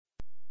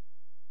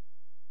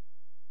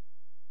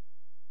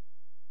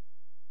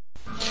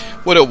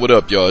What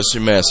up, y'all? It's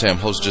your man Sam,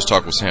 host of Just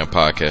Talk with Sam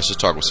podcast. Just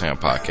Talk with Sam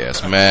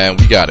podcast. Man,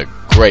 we got a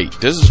great.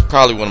 This is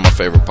probably one of my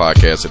favorite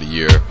podcasts of the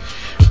year.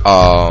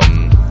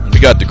 We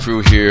got the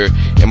crew here,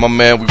 and my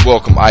man, we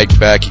welcome Ike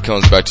back. He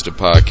comes back to the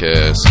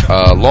podcast.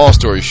 Long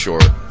story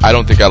short, I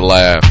don't think I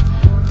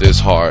laughed this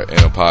hard in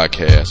a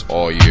podcast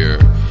all year.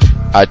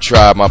 I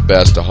tried my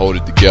best to hold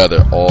it together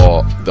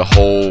the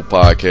whole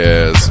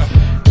podcast,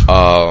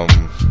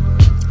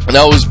 and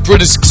I was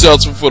pretty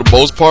successful for the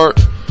most part.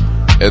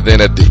 And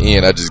then at the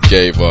end, I just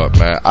gave up,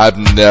 man. I've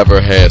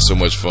never had so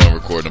much fun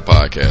recording a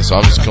podcast. So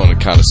I'm just going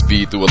to kind of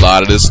speed through a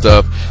lot of this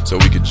stuff so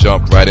we can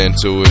jump right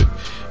into it.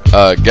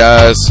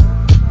 Guys,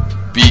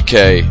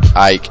 BK,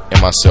 Ike,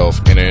 and myself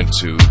entered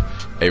into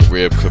a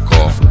rib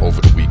cook-off over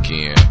the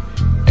weekend.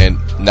 And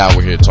now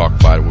we're here to talk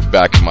about it. We're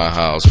back in my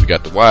house. We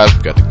got the wives,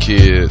 we got the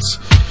kids.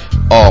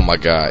 Oh, my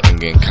God. And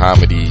then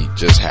comedy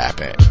just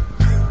happened.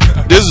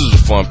 This is a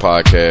fun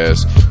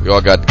podcast. We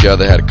all got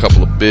together, had a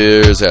couple of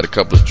beers, had a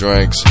couple of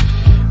drinks.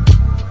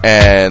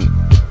 And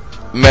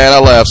man, I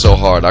laughed so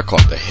hard I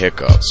caught the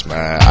hiccups,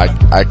 man.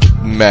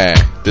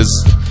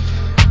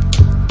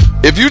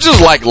 If you just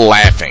like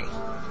laughing,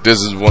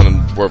 this is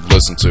one worth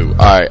listening to.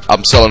 Alright,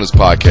 I'm selling this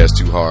podcast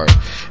too hard.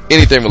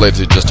 Anything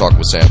related to Just Talk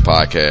with Sam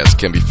podcast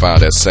can be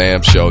found at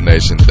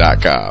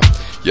samshownation.com.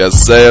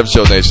 Yes,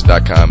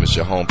 samshownation.com is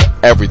your home for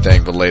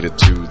everything related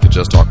to the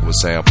Just Talk with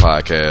Sam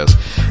podcast.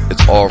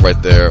 It's all right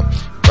there.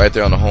 Right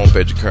there on the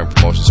homepage, your current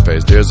promotions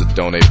page, there's a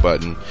donate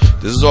button.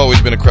 This has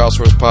always been a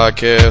crowdsourced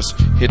podcast.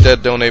 Hit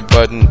that donate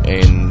button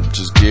and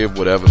just give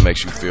whatever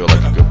makes you feel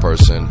like a good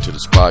person to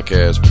this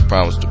podcast. We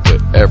promise to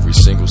put every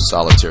single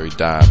solitary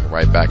dime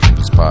right back into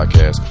this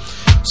podcast.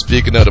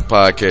 Speaking of the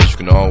podcast, you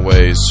can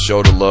always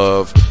show the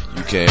love.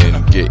 You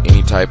can get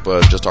any type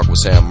of Just Talk with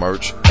Sam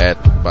merch by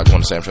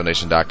going to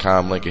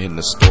samshownation.com link and hitting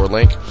the store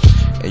link.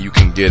 And you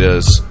can get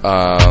us,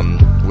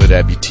 whether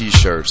that be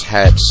t-shirts,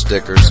 hats,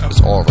 stickers,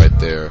 it's all right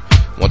there.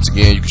 Once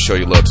again, you can show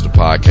your love to the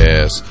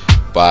podcast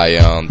by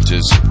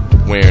just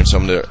wearing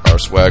some of our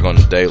swag on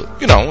the daily,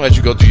 as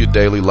you go through your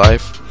daily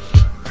life.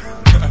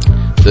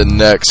 The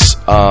next,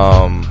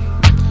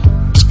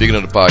 speaking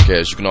of the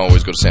podcast, you can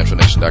always go to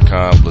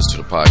samshownation.com, listen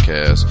to the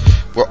podcast.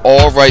 We're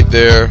all right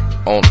there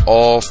on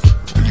all.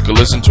 You can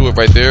listen to it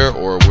right there,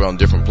 or we're on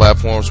different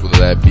platforms, whether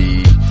that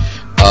be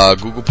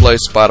Google Play,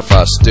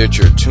 Spotify,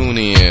 Stitcher,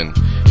 TuneIn.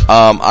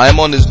 I'm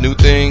on this new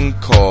thing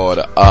called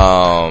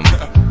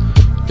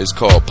it's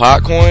called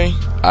Podcoin.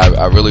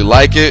 I really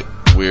like it.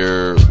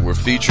 We're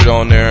featured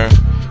on there.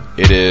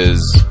 It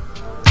is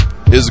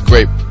a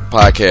great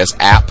podcast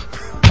app.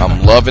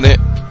 I'm loving it,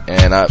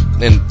 and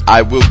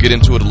I will get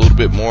into it a little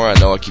bit more. I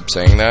know I keep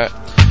saying that,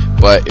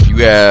 but if you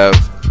have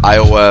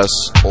iOS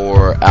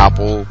or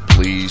Apple,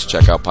 please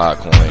check out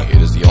Podcoin.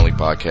 It is the only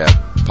podcast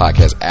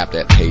app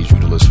that pays you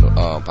to listen to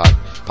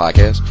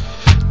podcasts.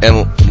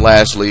 And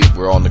lastly,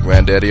 we're on the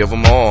granddaddy of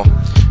them all,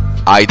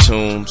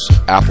 iTunes,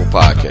 Apple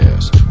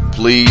Podcasts.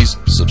 Please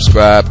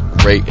subscribe,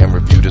 rate, and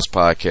review this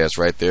podcast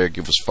right there.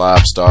 Give us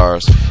 5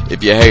 stars.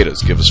 If you hate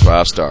us, give us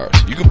 5 stars.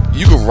 You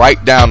can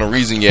write down the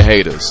reason you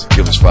hate us.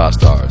 Give us 5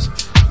 stars.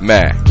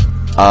 Man,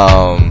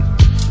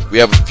 we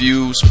have a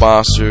few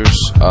sponsors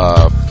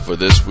for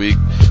this week.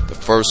 The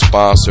first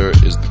sponsor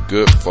is the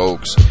good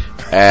folks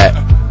at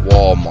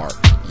Walmart.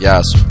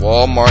 Yes,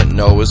 Walmart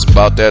knows it's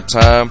about that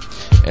time,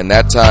 and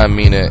that time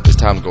meaning it's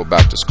time to go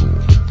back to school.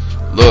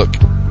 Look,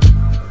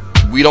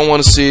 we don't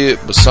want to see it,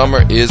 but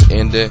summer is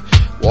ending.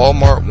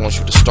 Walmart wants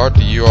you to start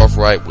the year off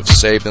right with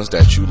savings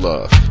that you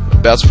love. The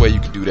best way you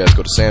can do that is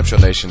go to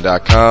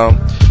samshownation.com.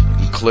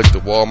 You can click the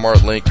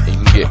Walmart link, and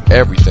you can get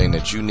everything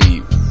that you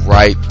need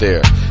right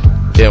there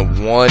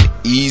in one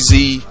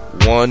easy,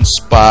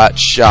 one-spot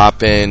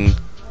shopping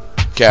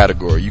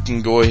category. You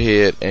can go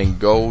ahead and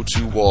go to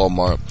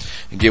Walmart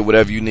and get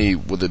whatever you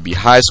need, whether it be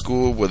high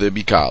school, whether it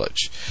be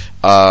college.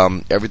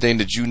 Everything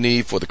that you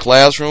need for the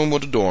classroom or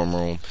the dorm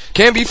room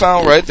can be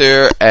found right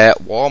there at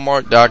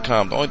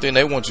walmart.com. The only thing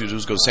they want you to do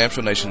is go to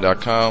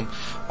samshownation.com.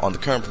 On the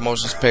current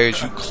promotions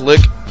page, you click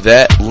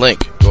that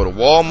link. Go to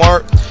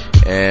Walmart,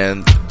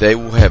 and they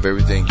will have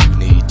everything you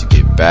need to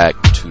get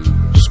back to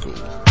school.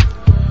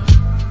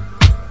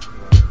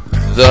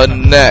 The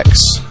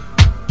next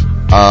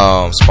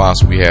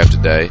sponsor we have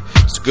today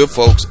is the good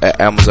folks at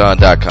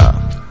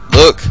Amazon.com.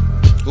 Look,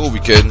 who are we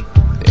kidding?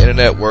 The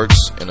internet works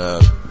in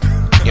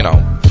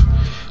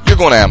you're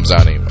going to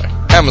Amazon anyway.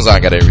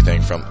 Amazon got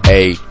everything from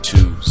A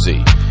to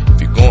Z.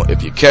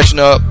 If you're catching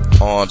up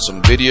on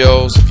some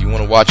videos, if you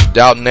want to watch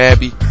Downton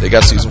Abbey, they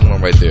got season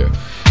 1 right there.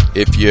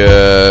 If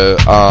you're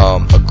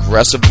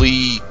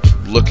aggressively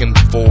looking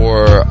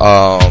for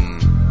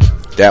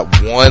that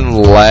one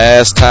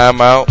last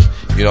time out,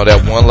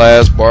 that one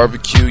last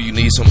barbecue, you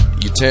need some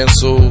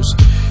utensils,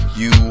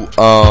 you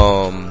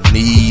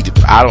need,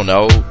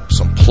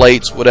 some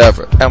plates,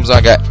 whatever.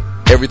 Amazon got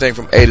everything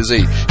from A to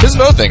Z. Here's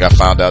another thing I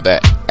found out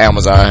that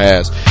Amazon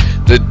has.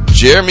 The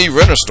Jeremy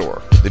Renner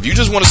store. If you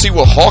just want to see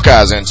what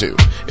Hawkeye's into,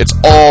 it's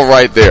all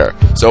right there.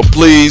 So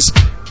please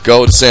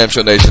go to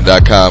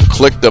samshownation.com.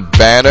 Click the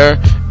banner.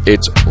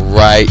 It's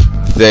right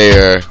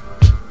there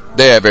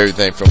They have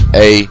everything from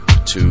A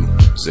to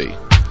Z.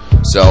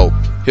 So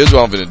here's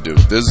what I'm gonna do.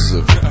 This is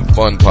a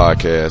fun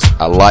podcast.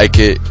 I like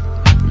it.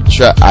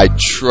 I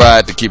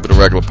tried to keep it a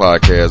regular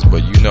podcast,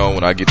 but you know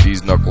when I get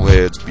these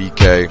knuckleheads,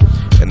 BK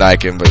and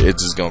Ike, but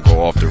it's just gonna go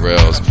off the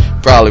rails.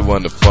 Probably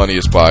one of the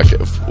funniest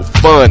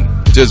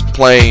podcasts, just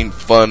plain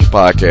fun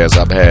podcasts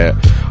I've had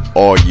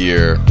all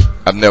year.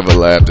 I've never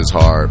laughed as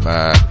hard,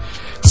 man.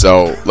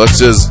 So let's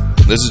just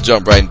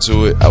jump right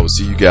into it. I will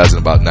see you guys in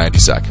about 90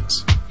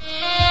 seconds.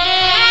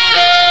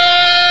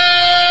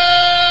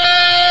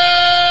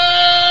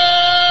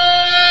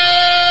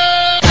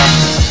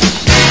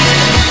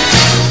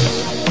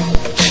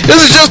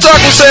 This is Just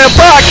Talking with Sam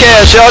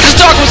podcast, y'all. Just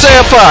Talking with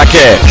Sam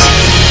podcast.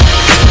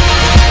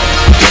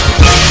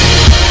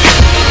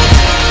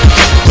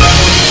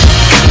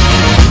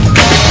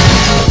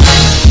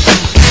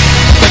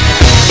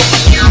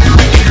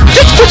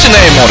 Just put your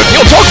name on it. If you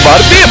don't talk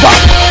about it, be about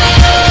it.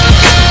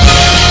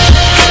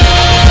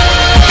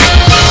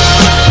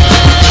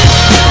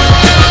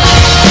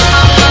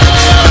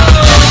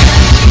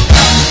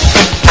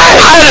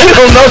 I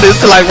don't know this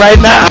till like right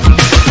now.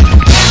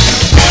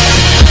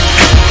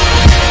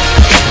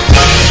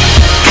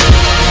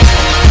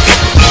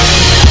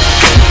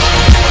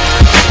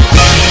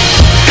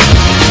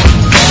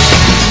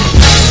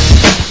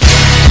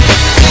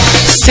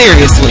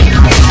 Seriously.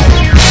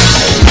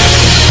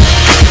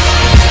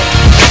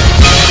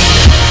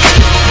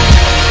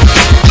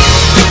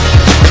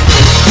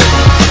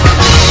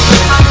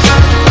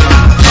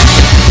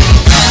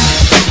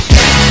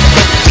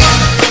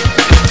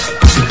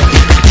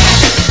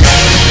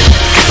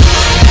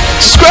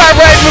 Subscribe,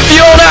 rate, and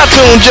review on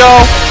iTunes,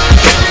 y'all.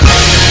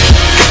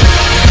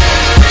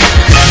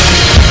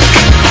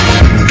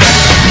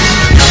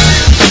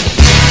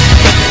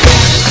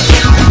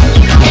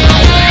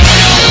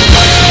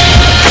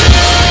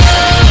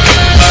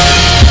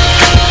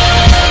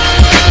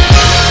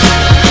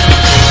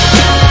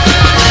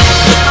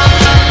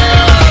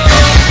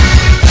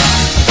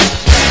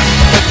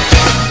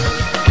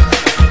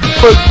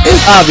 But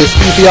it's obvious,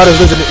 if y'all that's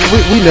listening,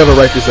 we never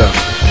write this out.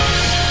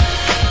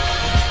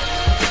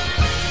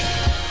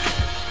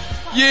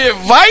 You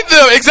invite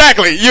them,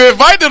 exactly. You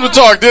invite them to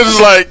talk. This is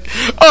like,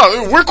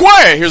 oh, we're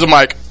quiet. Here's a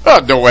mic. Oh,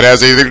 no one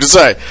has anything to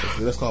say.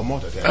 That's called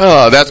multitasking.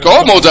 Oh, that's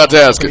called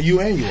multitasking. You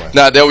and you.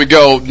 Now, there we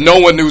go. No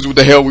one knew what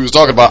the hell we was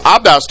talking about.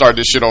 I'm about to start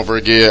this shit over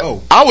again.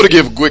 Oh. I would have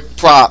given quick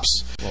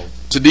props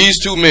to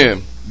these two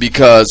men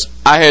because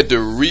I had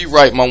to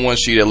rewrite my one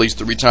sheet at least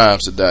 3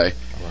 times today.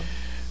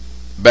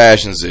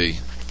 Bash and Z.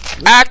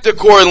 Act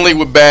accordingly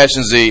with Bash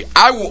and Z.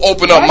 I will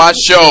open up my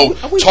show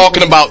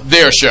talking about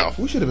their show.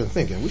 We should have been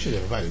thinking. We should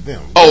have invited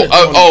them. But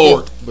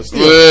all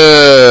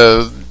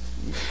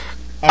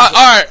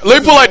right,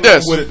 let me put it like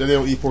this. They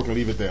don't eat pork and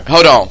leave it there.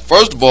 Hold on.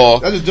 First of all,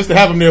 just to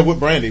have them there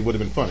with Brandy would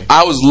have been funny.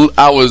 I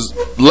was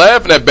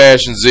laughing at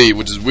Bash and Z,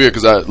 which is weird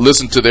because I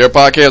listened to their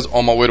podcast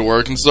on my way to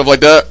work and stuff like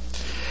that.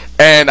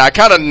 And I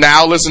kind of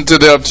now listen to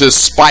them to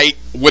spite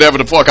whatever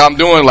the fuck I'm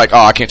doing. Like, oh,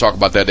 I can't talk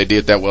about that. They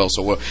did that well,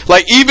 so well.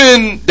 Like,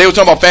 even they were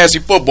talking about fantasy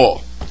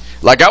football.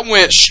 Like, I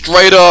went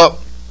straight up,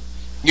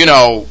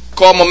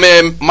 called my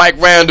man Mike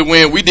Randall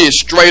in. We did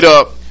straight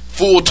up,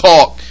 full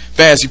talk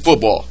fantasy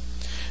football.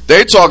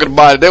 They talking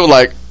about it. They were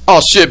like, oh,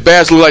 shit,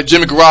 Bass look like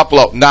Jimmy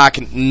Garoppolo. Nah, I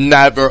can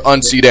never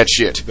unsee that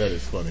shit. That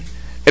is funny.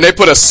 And they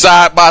put a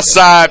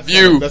side-by-side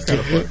view. That's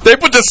kind of funny. They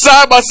put the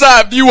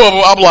side-by-side view of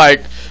them. I'm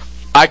like,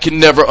 I can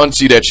never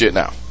unsee that shit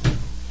now.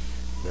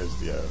 I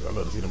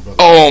love to see them brothers.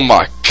 Oh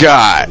my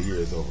God! The year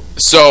is over.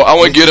 So I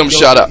want to give them a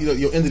shout out.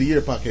 Your end of the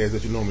year podcast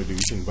that you normally do, you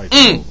can invite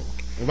them over.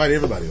 Invite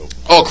everybody over.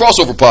 Oh,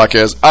 crossover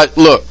podcast. I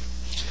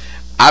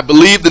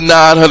believe the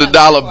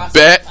 $900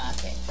 bet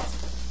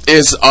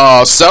is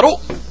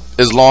settled.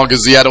 As long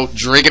as I don't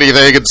drink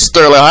anything in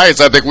Sterling Heights,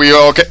 I think we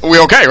okay. We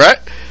okay, right?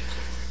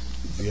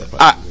 Yeah,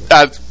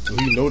 so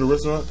you know the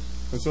restaurant?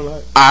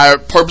 I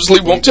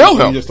purposely won't tell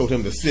him. You just told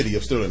him the city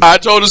of Sterling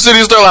Heights. I told the city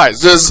of Sterling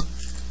Heights. That's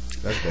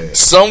bad.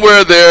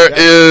 Somewhere there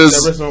is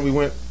that restaurant we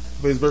went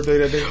for his birthday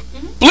that day?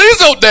 Please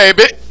don't name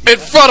it in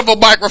front of a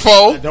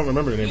microphone. I don't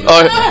remember the name of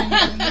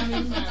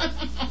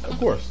it. Of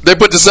course. They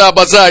put the side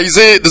by side. You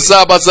see it? The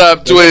side by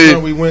side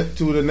between. We went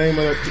to the name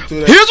of that.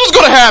 Here's what's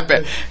going to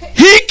happen.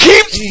 He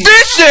keeps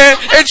fishing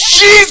and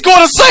she's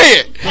going to say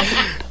it.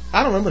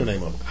 I don't remember the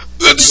name of it.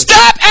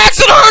 Stop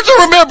asking her to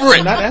remember it.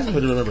 I'm not asking her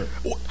to remember it.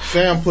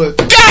 Sam put.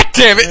 God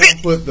damn it! Sam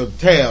put the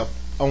tab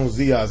on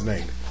Zia's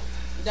name.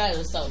 That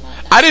was so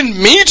nice. I didn't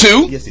mean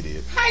to. Yes, he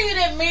did. How you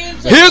didn't mean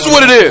to? Here's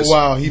what it is.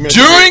 Wow,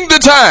 during the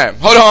time.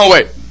 Hold on,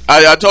 wait.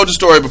 I told the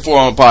story before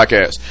on the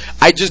podcast.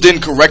 I just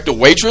didn't correct the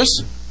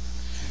waitress.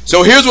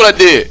 So here's what I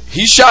did.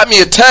 He shot me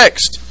a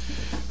text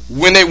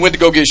when they went to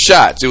go get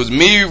shots. It was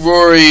me,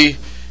 Rory,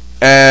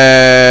 and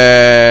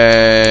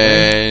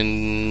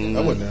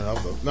I wasn't there.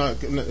 No,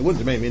 it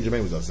wasn't Jermaine. Me and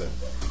Jermaine was outside.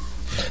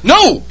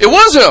 No, it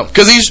was him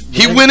because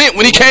he went in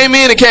when he came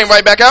in and came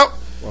right back out.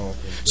 Oh, okay.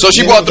 So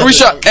she brought 3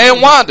 shots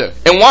and Wanda.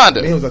 He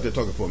was out there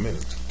talking for a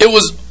minute. It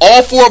was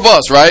all 4 of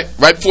us, right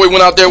before he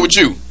went out there with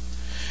you,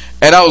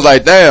 and I was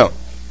like, damn.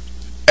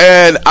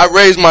 And I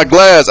raised my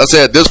glass. I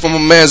said, "This from my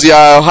man Zia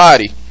Al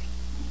Hadi."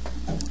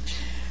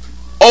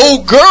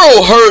 Old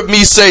girl heard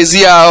me say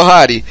Zia Al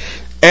Hadi,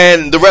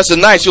 and the rest of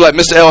the night she was like,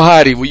 "Mr. El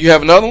Hadi, will you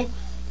have another one?"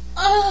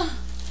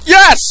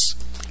 Yes,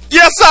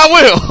 yes, I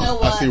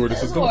will. I see where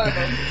this is going.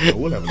 I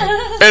will have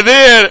another. And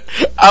then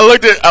I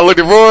looked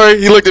at Roy.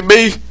 He looked at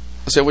me.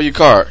 I said, "Where your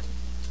card?"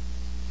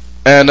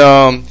 And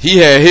he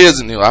had his,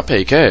 and I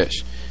paid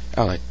cash.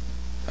 I was like,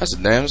 "That's a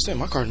damn thing.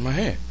 My card in my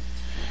hand."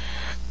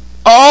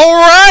 All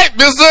right,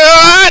 Mr.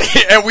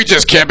 Hadi, and we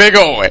just kept it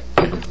going.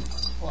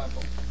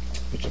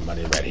 Put your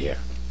money right here.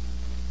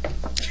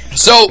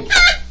 So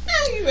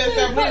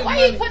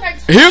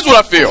here's what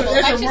I feel.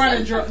 That's a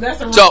running drunk.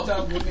 That's a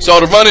running So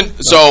the running.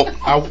 So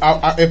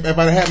If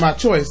I had my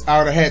choice, I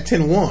would have had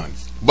 10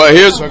 ones. but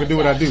here's So I could do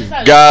what I do.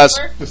 guys.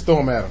 Just throw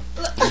them at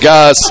them.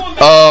 Guys,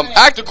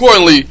 act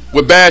accordingly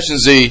with Bash and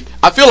Z.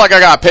 I feel like I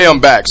gotta pay them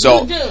back.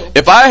 So You do.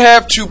 if I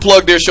have to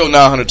plug their show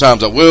 900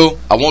 times, I will.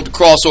 I want the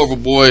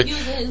crossover boy. Use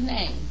his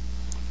name.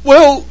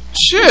 Well,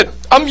 shit,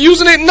 I'm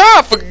using it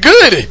now for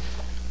good.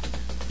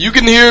 You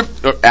can hear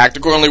Act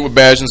Accordingly with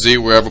Bash and Z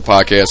wherever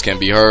podcasts can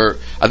be heard.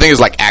 I think it's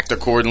like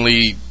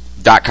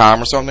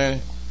actaccordingly.com or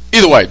something.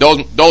 Either way,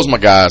 those my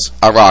guys.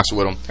 I rocks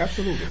with them.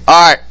 Absolutely.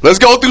 All right, let's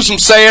go through some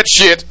sad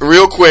shit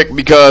real quick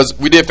because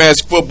we did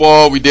fantasy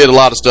football, we did a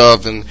lot of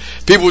stuff, and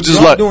people just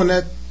Y'all like doing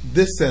that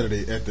this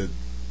Saturday at the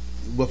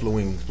Buffalo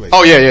Wings place.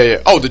 Oh yeah.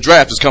 Oh, the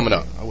draft is coming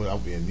up. I'll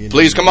be in.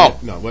 Please come on.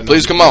 No, but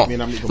Please no, come on. me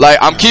and I'm- Like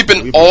I'm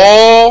keeping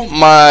all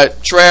my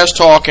trash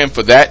talking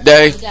for that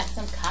day. We got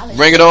some college.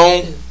 Bring it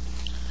on. too.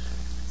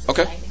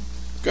 Okay, Exciting.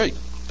 great.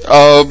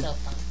 So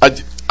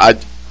fun.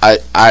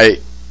 I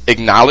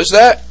acknowledge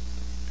that,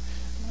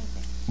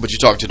 but you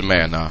talk to the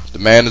man now. The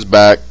man is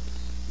back.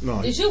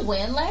 No, Did you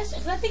win last year?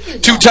 'Cause I think you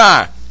Two lost.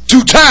 time.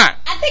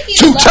 I think you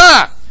Two lost.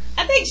 time.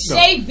 I think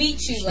Shay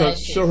beat you last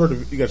year. show her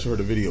the. You got to show her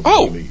the video.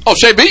 Oh,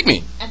 Shay beat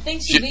me I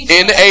think she beat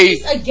in you at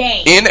least a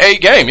game. a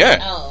game. Yeah.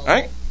 Oh.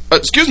 Right.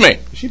 Excuse me.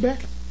 Is she back?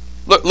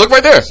 Look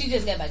right there. She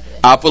just got back to that.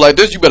 I feel like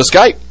this. You better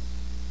Skype.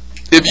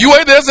 If you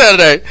ain't there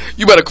Saturday,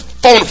 you better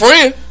phone a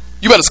friend.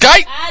 You better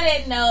Skype. I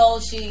didn't know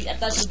she. I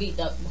thought she beat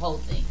the whole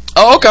thing.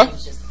 Oh, okay. It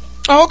was just a game.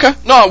 Oh, okay.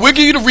 No, we'll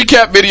give you the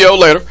recap video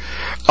later.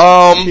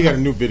 He got a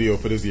new video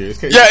for this year.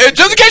 Yeah,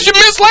 just in case you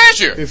missed last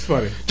year. It's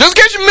funny. Just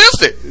in case you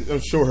missed it. I'll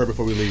show her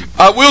before we leave.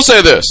 I will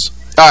say this.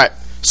 All right.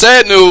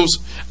 Sad news.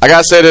 I got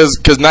to say this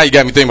because now you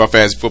got me thinking about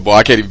fantasy football.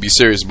 I can't even be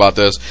serious about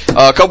this.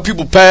 A couple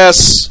people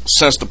passed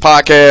since the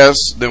podcast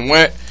then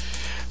went.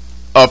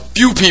 A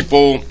few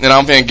people, and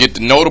I'm going to get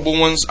the notable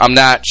ones. I'm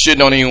not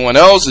shitting on anyone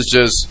else. It's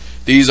just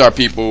these are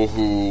people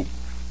who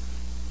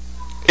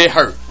it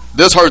hurt.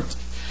 This hurt.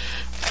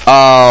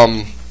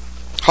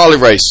 Harley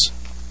Race.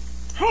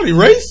 Harley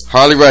Race?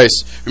 Harley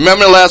Race.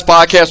 Remember the last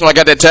podcast when I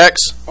got that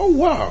text? Oh,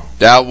 wow.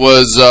 That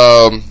was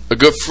a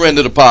good friend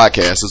of the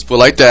podcast. Let's put it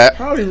like that.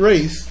 Harley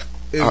Race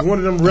is one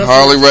of them wrestlers.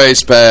 Harley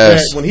Race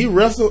passed. When he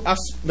wrestled,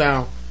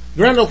 now,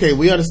 granted, okay,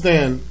 we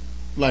understand,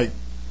 like,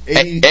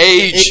 80,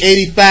 Age.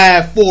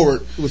 85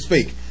 forward was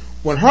fake.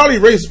 When Harley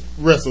Race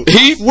wrestled,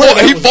 He I swear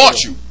that was fought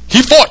real. you.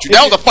 He fought you.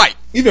 That was a fight.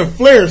 Even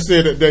Flair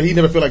said that he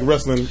never felt like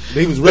wrestling.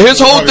 He was His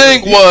wrestling whole Harley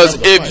thing Race. was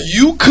That a if fight.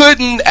 you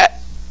couldn't,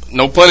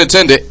 no pun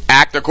intended,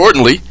 act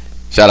accordingly.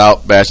 Shout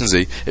out Bash and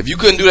Z. If you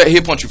couldn't do that,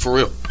 he'd punch you for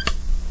real.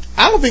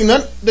 I don't think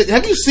none.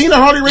 Have you seen a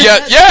Harley Race? Yeah,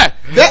 match?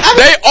 yeah.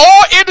 They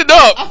all ended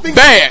up I think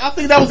bad.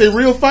 that was a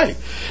real fight.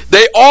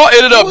 They all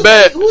ended up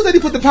bad. Who was that?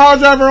 He put the power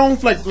driver on,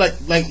 like.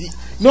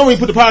 Normally, you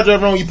put the power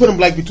driver on, you put him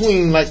like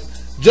between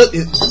just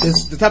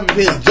the top of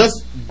his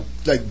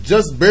head,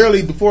 just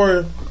barely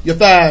before your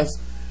thighs.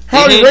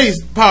 Harley Race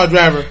power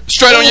driver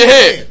Straight on your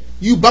head.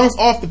 You bounce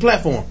off the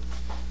platform.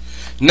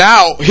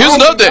 Now, here's I don't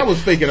another think that thing.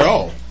 was fake at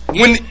all.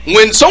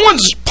 When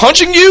someone's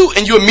punching you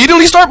and you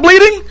immediately start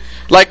bleeding,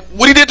 like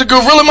what he did to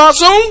Gorilla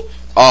Monsoon,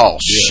 oh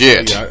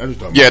shit. Yeah, I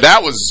just Yeah,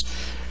 that was.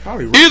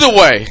 Harley Race. Either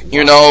way,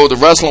 you know, the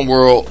wrestling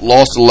world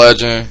lost a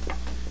legend.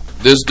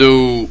 This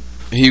dude,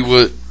 he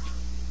would.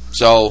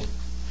 So,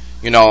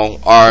 you know,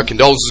 our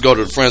condolences go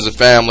to the friends and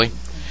family.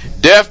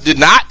 Death did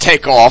not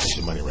take off. Put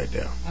your money right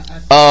there.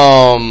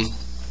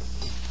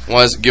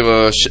 Wants to give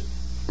a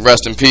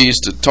rest in peace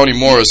to Toni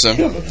Morrison,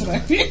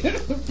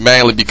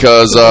 mainly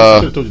because I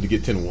should have told you to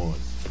get 10 ones.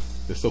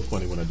 It's so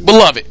funny when I do.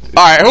 beloved.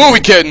 All right, who are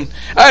we kidding?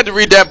 I had to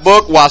read that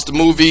book, watch the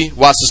movie,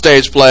 watch the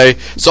stage play,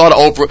 saw the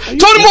Oprah.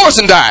 Toni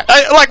Morrison died.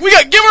 We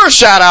got to give her a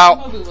shout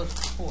out.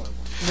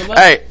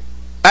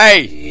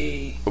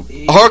 Hey,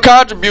 her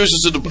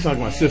contributions to the. It's like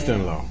my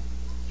sister-in-law.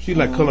 She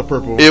like Color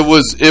Purple. It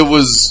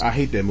was I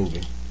hate that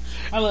movie.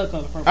 I love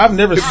Color Purple. I've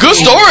never good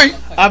story.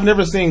 I've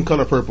never seen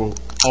Color Purple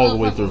all the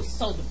way through.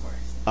 So depressed.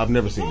 I've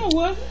never seen it.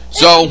 What?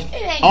 So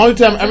Every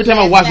time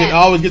I watch it, I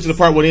always get to the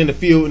part where they're in the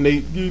field and they.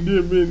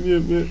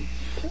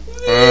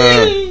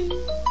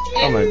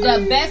 I'm like,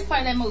 The best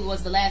part of that movie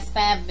was the last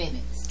 5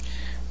 minutes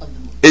of the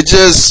movie. it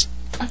just.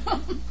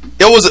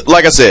 It was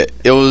like I said.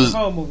 It was. The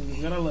whole movie was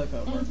good. I love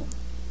Color Purple.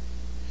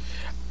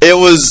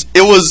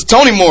 It was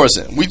Toni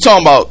Morrison. We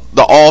talking about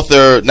the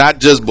author, not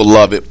just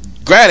beloved.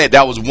 Granted,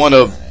 that was one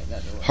of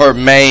her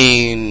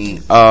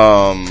main.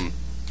 I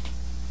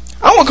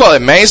don't want to call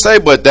it mainstay,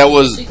 but that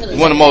was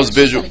one of the most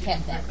visual.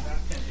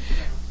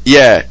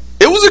 Yeah,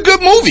 it was a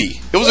good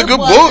movie. It was a good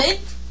book.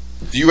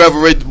 Do you ever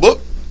read the book?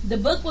 The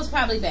book was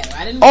probably better.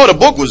 I didn't. Oh, the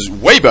book was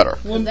way better.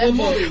 Hold on,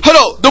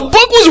 the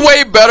book was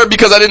way better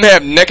because I didn't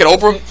have naked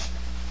Oprah.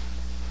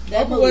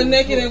 Oprah was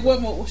naked in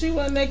what movie? She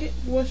wasn't naked,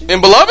 was she? In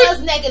Beloved? She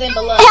was naked in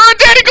Beloved. Her and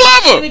Danny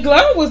Glover. Danny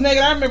Glover was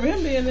naked. I remember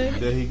him being naked.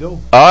 There he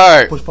go. All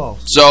right. Push pause.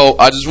 So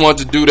I just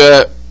wanted to do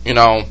that. You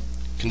know,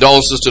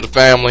 condolences to the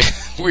family.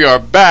 We are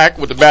back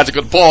with the magic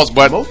of the pause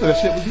button. Most of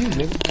that shit was you,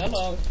 nigga.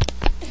 Hello.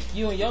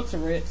 You and your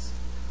Tourette's.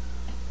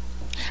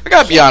 I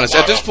gotta be honest.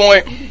 At this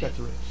point,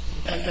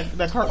 Like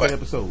that Cartman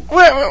episode.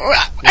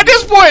 At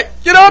this point,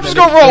 you know, I'm just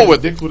gonna roll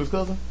with it. Dicks with his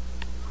cousin.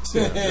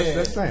 Yeah,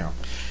 that's Sam.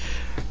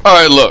 All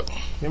right, look.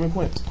 Him and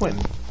Quentin.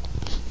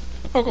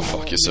 Oh, go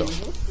fuck yourself.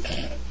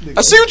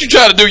 I see what you're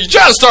trying to do. You're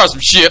trying to start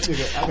some shit.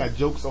 I got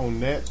jokes on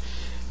that.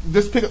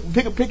 Just pick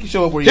your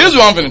show up where you. Here's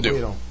what I'm gonna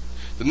do.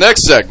 The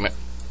next segment,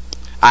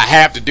 I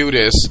have to do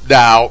this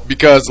now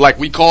because, like,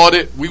 we called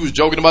it. We was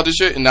joking about this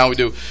shit, and now we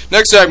do.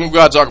 Next segment, we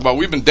gotta talk about.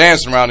 We've been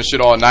dancing around this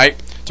shit all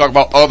night. Talk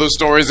about other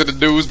stories of the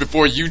news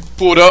before you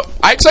pulled up.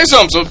 I say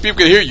something so people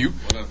can hear you.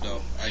 What up,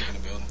 though? Ike in the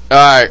building. All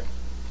right.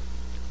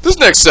 This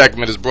next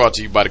segment is brought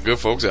to you by the good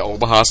folks at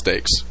Omaha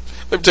Steaks.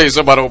 Let me tell you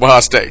something about Omaha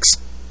Steaks.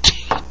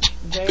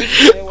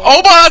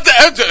 Omaha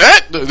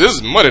Steaks. This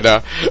is money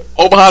now.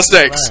 Omaha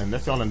Steaks. Man,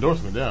 that's your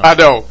endorsement there. I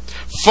know.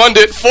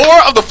 Funded 4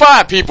 of the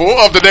 5 people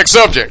of the next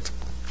subject.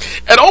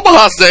 And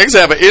Omaha Steaks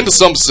have an end to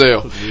summer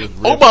sale.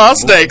 Omaha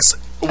Steaks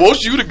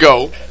wants you to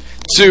go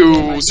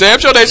to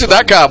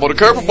SamShowNation.com on the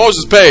current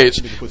promotions page.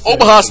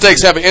 Omaha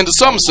Steaks have an end of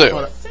summer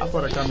sale.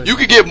 You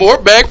can get more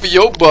bang for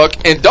your buck,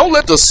 and don't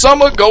let the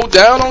summer go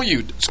down on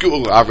you.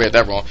 I read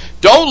that wrong.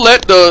 Don't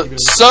let the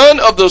sun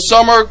of the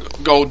summer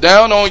go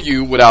down on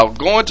you without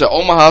going to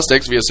Omaha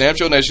Steaks via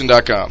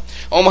SamShowNation.com.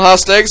 Omaha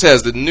Steaks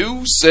has the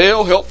new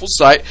sale helpful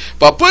site.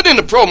 By putting in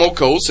the promo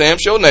code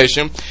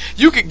SamShowNation,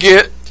 you can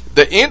get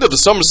the end of the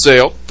summer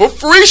sale for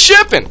free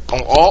shipping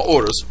on all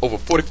orders over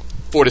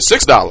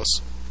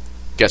 $46.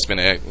 Guess spend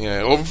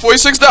over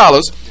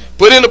 $46.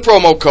 Put in the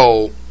promo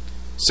code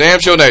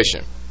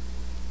SamShowNation.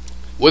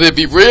 Whether it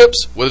be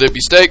ribs, whether it be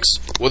steaks,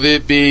 whether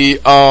it be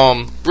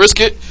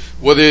brisket,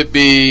 whether it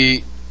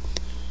be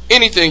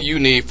anything you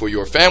need for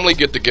your family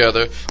get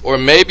together, or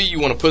maybe you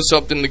want to put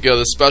something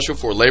together special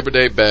for Labor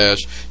Day bash,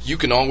 you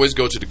can always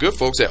go to the good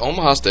folks at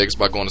Omaha Steaks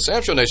by going to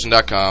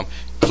SamShowNation.com.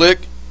 Click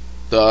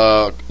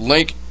the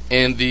link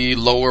in the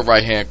lower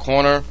right hand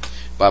corner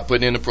by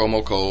putting in the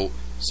promo code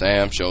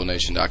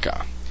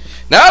SamShowNation.com.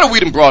 Now that we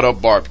done brought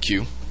up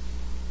barbecue,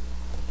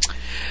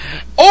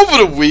 over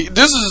the week,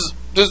 this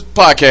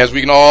podcast,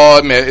 we can all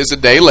admit it's a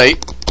day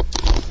late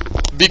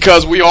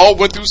because we all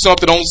went through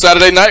something on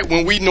Saturday night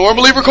when we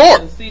normally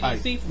record.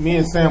 Me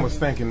and Sam was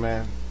thinking,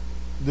 man,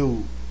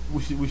 dude,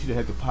 we should have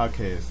had the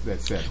podcast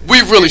that Saturday. We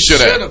really should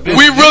have. We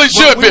really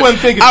should have. We wasn't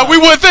thinking. We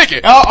wasn't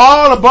thinking.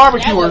 All the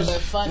barbecuers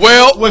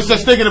was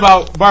just thinking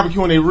about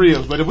barbecuing their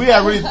ribs. But if we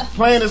had really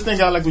planned this thing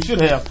out like we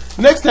should have,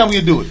 next time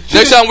we'll do it.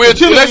 Next time we'll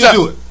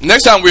do it.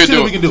 Next time we'll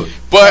do it. We can do it.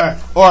 But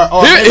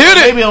or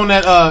maybe on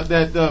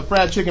that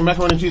fried chicken,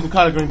 macaroni and cheese, and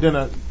collard green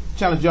dinner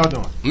challenge y'all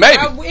doing.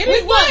 Maybe.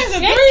 It was a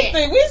three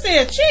thing. We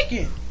said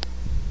chicken.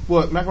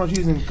 What, macaroni and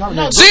cheese and collard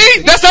green?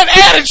 See, that's that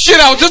added shit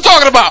I was just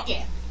talking about.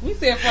 Yeah. We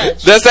said fried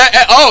chicken. That's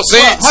that. Oh,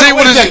 see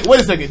what is it?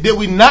 Wait a second. Did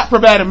we not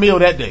provide a meal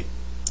that day?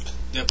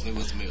 Definitely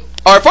was a meal.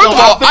 All right. First of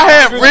all, I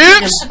had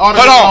ribs. Hold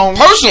on.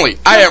 Personally,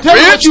 I had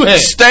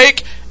ribs,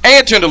 steak,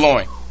 and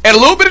tenderloin, and a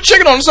little bit of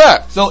chicken on the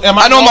side. So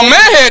I know my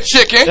man had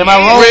chicken. Am I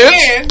wrong?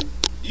 Ribs.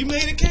 You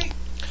made a cake.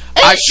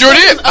 I sure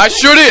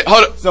did.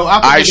 Hold up. So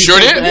I sure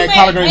did. Add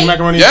collard greens,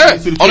 macaroni, yeah,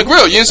 and cheese on the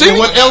grill. You didn't see me?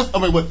 What else? I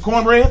mean, what,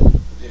 cornbread?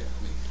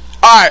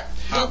 All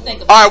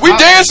right, we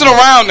dancing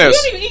around this.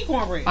 You didn't even eat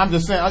cornbread. I'm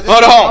just saying.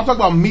 Hold on. I'm talking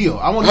about meal.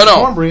 I want to eat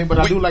cornbread, but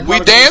I do like. We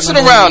dancing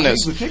around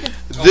this.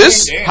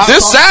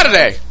 This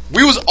Saturday,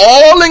 we was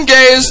all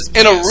engaged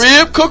in a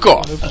rib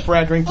cook-off.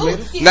 Fried green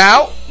tomatoes.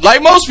 Now,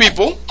 like most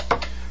people,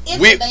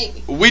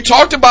 we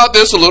talked about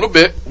this a little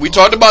bit. We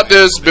talked about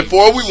this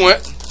before we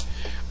went.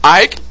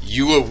 Ike,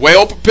 you were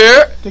well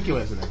prepared. Take your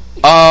ass in there.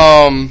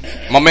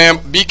 My man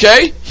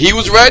BK, he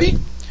was ready.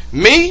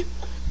 Me,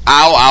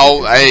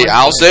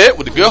 I'll say it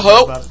with the good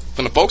help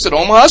from the folks at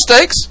Omaha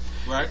Steaks.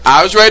 Right.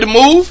 I was ready to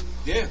move.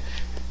 Yeah.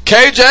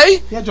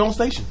 KJ, yeah, Jones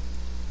Station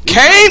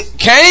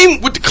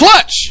came with the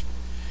clutch.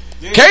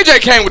 Yeah.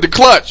 KJ came with the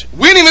clutch.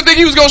 We didn't even think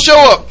he was gonna show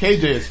up.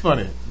 KJ is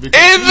funny. And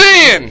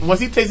then once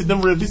he tasted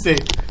them ribs, he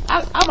said,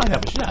 I might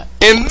have a shot.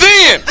 And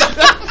then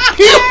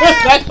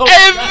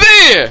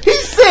he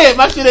said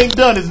my shit ain't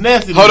done. It's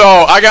nasty. Hold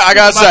on, I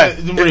gotta say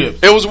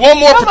it was one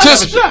more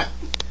participant.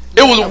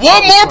 It was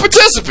one more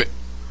participant.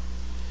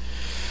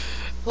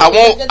 I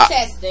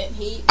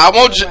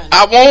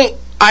won't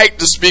Ike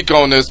to speak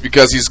on this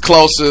because he's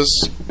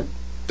closest.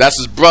 That's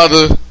his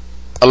brother,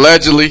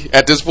 allegedly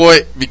at this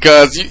point.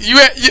 Because you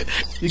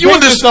were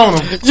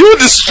distraught. You were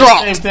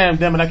distraught. At the same time,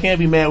 damn it, I can't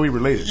be mad we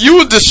related. You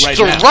were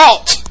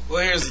distraught.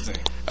 Well, here's the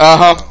thing.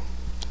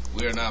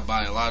 We're not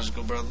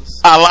biological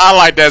brothers. I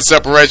like that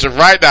separation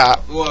right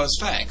now. Well, it's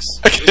facts.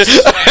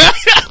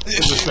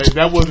 It's just facts.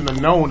 That wasn't a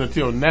known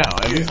until now.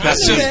 At least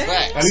That's just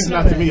facts. At least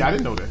not to me. I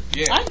didn't know that.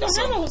 Yeah. I don't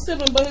have no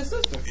sibling but his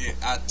sister.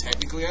 Yeah,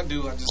 technically I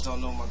do. I just don't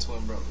know my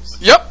twin brothers.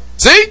 Yep.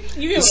 See?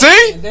 You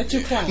See? that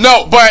you claim.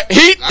 No, but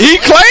he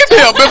claimed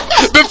him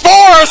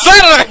before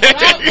Saturday.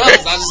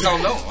 I just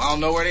don't know. I don't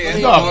know where they at.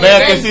 You know how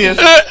bad this is.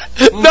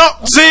 No,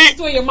 see,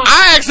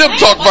 I asked him to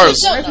talk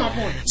first. That's my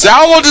point. See, I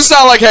don't want to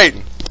sound like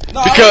hating.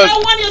 No, Because No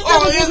one of your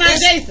siblings was not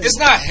Jason. it's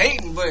not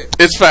hating, but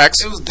it's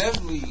facts. it was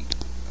definitely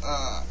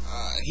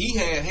he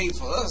had hate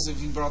for us if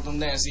he brought them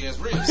nasty ass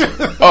ribs.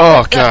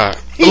 Oh God!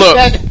 He Look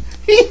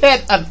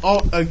had an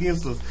alt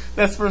against us.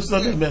 That's First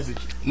Sunday message.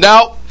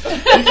 now. You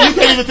can't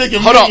even think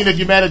of Hold on. that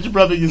you're mad at your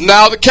brother.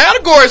 Now the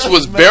categories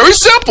was very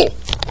simple,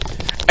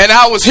 and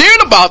I was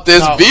hearing about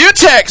this No. via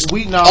text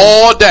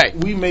all day.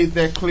 We made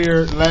that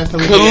clear last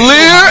time.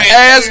 Clear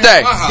as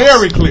day.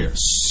 Very clear.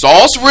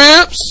 Sauce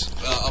ribs.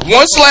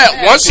 One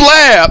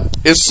slab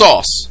is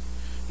sauce.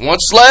 One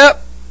slab,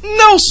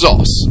 no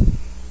sauce.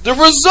 The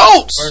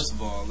results. First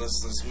of all,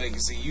 let's make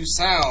it see. You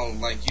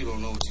sound like you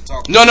don't know what you're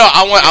talking No, about.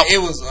 I It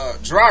was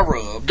dry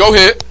rub. go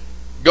ahead.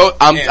 Go.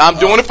 I'm And,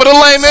 doing it for the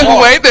layman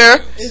who ain't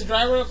there. Is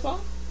dry rub sauce?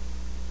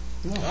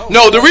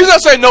 No, the reason I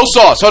say no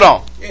sauce. Hold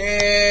on.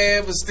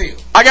 Yeah, but still.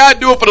 I gotta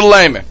do it for the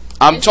layman.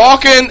 I'm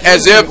talking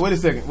as if. Wait a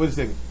second,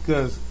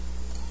 because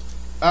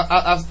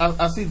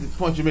I see the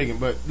point you're making,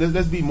 but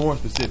let's be more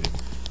specific.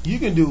 You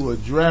can do a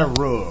dry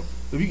rub.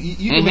 If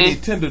you can make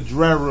a tender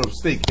dry rub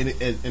steak,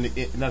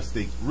 and not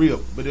steak,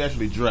 rib, but it's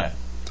actually dry.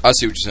 I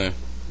see what you're saying.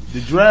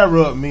 The dry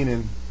rub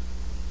meaning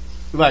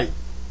like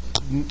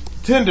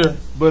tender,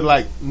 but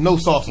like no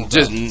sauce on top.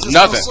 Just Just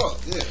nothing. no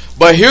salt, yeah.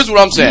 But here's what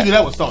I'm Usually saying.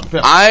 that was salt and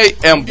pepper. I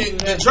am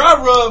The dry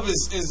rub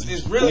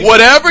is really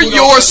whatever people don't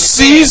your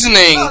understand.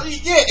 seasoning.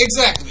 Yeah,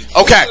 exactly.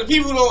 Okay. The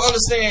people don't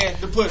understand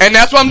the put. And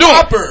that's what I'm doing.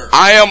 Pepper.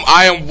 I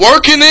am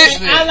working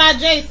it. I like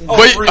Jason. Oh,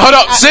 But really? hold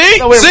up, see,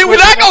 No, wait, we're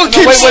not gonna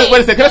keep. Wait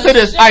a second. Can I say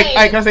this?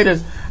 Shade. Can I say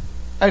this?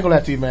 I ain't gonna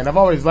lie to you, man. I've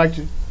always liked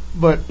you,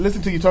 but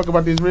listen to you talk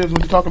about these ribs.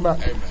 What you talking about?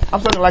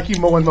 I'm talking like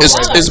you more and more. It's,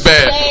 right now. it's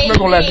bad. I'm not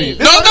gonna lie to you.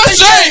 No, it's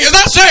not shade. It's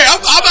not shade.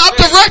 I'm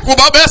direct with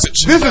my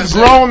message. This is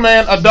grown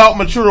man, adult,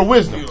 mature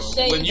wisdom.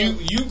 When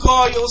you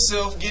call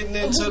yourself getting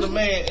into the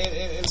man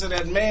into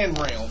that man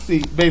realm See,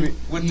 baby,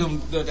 with them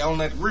on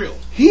that grill.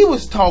 he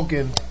was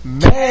talking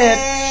mad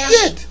Man.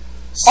 shit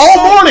all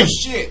So morning. much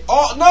shit.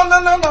 Oh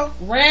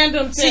no.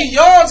 Random See, text.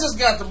 y'all just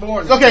got the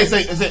morning. Okay,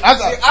 say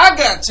I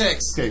got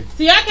texts. okay.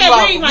 See, I can't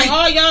Like, read like we-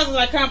 all y'all is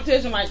like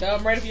competition. Like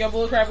I'm ready for your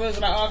bullcrap. It was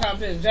like all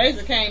competition.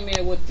 Jason came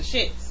in with the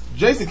shits.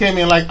 Jason came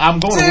in like I'm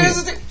going See, to this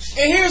is win.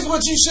 the- and here's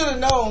what you should have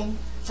known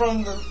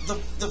from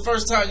the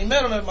first time you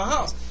met him at my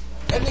house.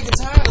 That nigga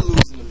tired of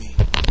losing to me.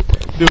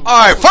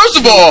 All right. First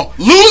of all,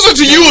 losing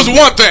to you is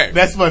one thing.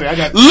 That's funny. I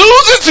got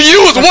Losing to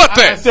you is one I got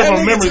thing. several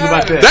That nigga memories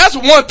about tired. that. That's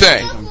one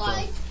thing.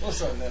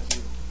 What's up,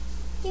 nephew?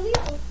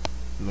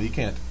 No, you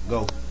can't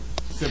go.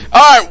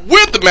 All right.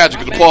 With the magic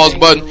of the pause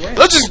button,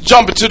 let's just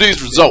jump into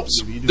these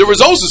results. The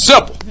results are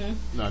simple.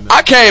 No.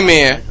 I came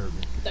in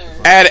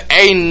at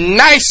a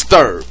nice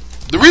third.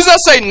 The reason I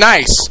say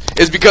nice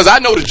is because I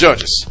know the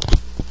judges.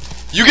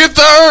 You get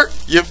third,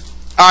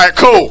 all right,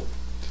 cool.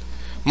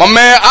 My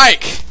man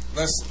Ike.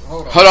 Let's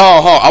hold on. Hold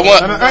on. I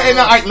want.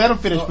 No, Ike, let him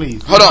finish,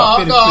 please. Hold on.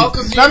 Finish, No, please.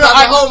 because you got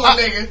to hold my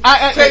nigga.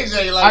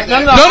 KJ like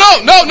that. No.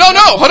 Hold on.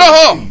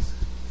 Let him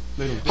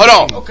finish. Hold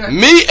on. Okay.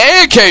 Me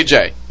and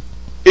KJ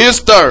is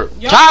third.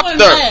 Y'all Top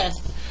wasn't third.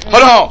 last.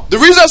 Hold on. The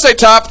reason I say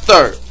top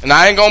third, and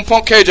I ain't gonna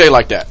punk KJ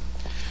like that,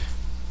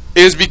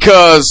 is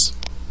because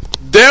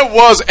there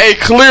was a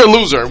clear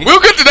loser. We'll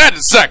get to that in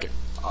a second.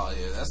 Oh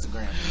yeah, that's the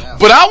grand finale.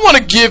 But I want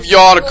to give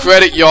y'all the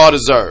credit y'all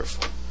deserve.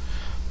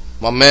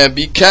 My man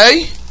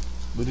BK,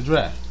 With the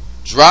draft.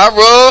 dry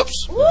rubs,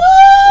 You know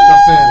what I'm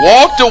saying?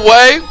 walked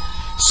away,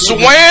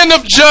 swaying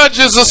the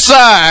judges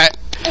aside.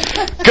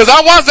 Because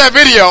I watched that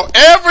video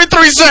every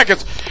 3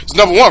 seconds. It's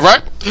number one,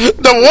 right?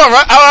 Number one,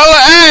 right? I was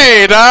like,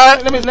 hey,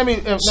 dog. Let me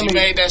She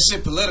made that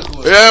shit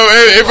political. Yeah,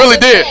 it really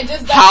did.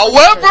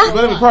 However,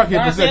 let me park here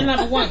for a Y'all said second.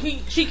 number one.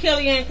 She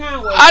Kellyanne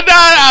Conway.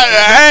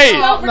 hey,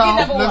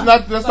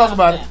 No, let's talk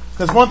about it.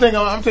 Because one thing,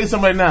 I'm telling you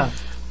something right now.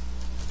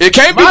 it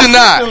can't be My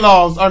denied.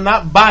 sister-in-laws are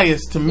not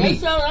biased to me.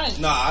 It's all right.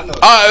 Nah, I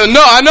know.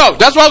 No, I know.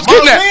 That's what I was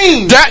getting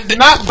Marlene at. is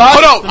not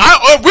biased Hold on.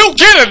 to me. We'll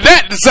get into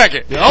that in a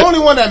second. The only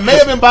one that may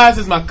have been biased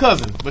is my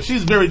cousin, but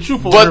she's very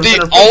truthful. But in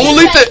her the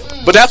only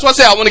thing, but that's why I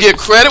say I want to give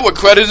credit where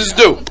credit is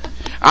due.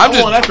 I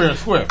want that fair and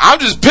square. I'm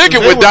just picking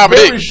They with were very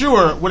Dominique.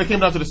 sure when it came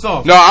down to the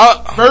sauce. No,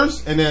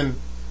 First, and then,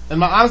 in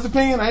my honest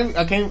opinion,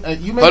 I came.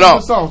 You made hold the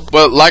on. sauce,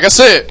 But like I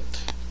said,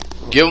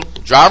 give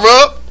dry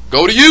rub,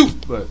 go to you.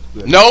 but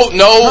No.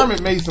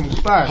 Hermit made some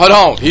fire. Hold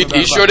on. He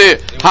sure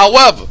did.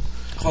 However,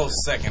 Close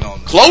second on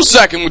this. close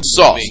second with the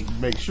sauce.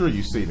 Make sure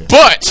you say that.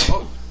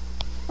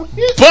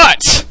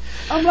 But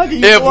I'm like, you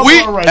if are we-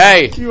 all right.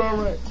 hey. You all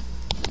right?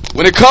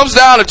 when it comes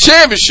down to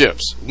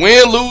championships,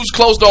 win, lose,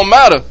 close don't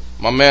matter.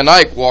 My man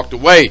Ike walked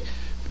away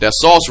with that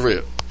sauce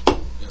rib.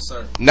 Yes,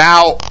 sir.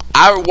 Now,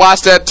 I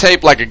watched that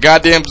tape like a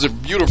goddamn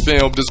computer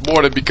film this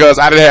morning because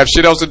I didn't have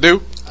shit else to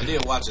do. I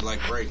did watch it like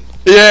Brady.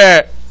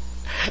 Yeah.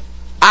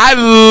 I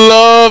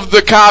love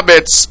the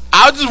comments.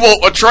 I just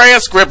want a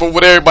transcript of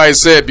what everybody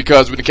said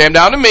because when it came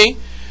down to me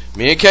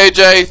and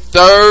KJ,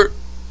 third,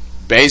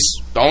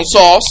 based on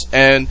Sauce,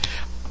 and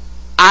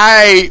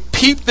I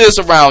peeped this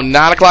around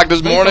 9 o'clock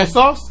this morning.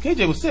 Sauce?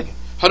 KJ was second.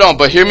 Hold on,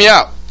 but hear me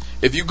out.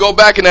 If you go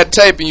back in that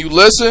tape and you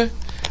listen,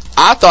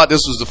 I thought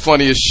this was the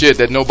funniest shit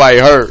that nobody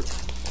heard.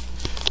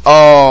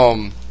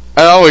 And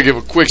I want to give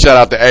a quick shout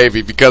out to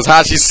Avi because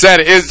how she said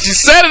it is she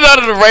said it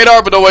under the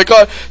radar, but nobody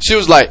caught. She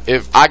was like,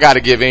 "If I got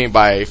to give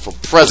anybody for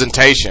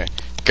presentation,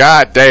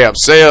 god damn,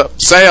 Sam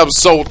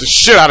sold the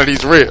shit out of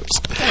these ribs."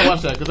 I gotta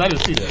watch that because I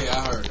didn't see that. Yeah,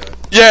 I heard that.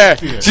 Yeah,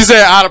 she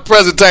said out of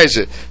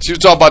presentation. She was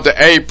talking about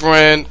the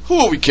apron. Who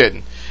are we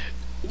kidding?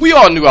 We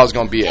all knew I was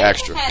gonna be an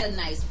extra. Had a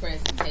nice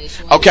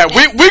presentation. Okay,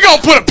 we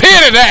gonna put a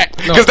pin in that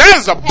because that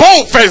is a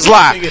bold-faced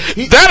lie.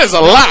 That is a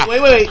lie.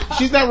 Wait.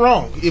 She's not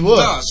wrong. It was.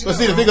 No, she's but not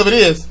see, the thing of it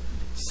is,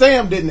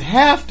 Sam didn't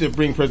have to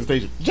bring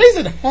presentation.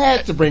 Jason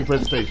had to bring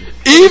presentation.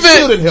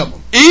 Still didn't help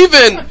him.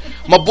 Even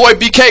my boy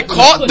BK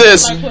caught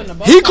this.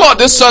 He caught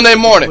this Sunday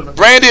morning.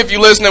 Brandy, if you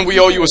listening, we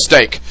owe you a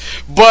steak.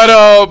 But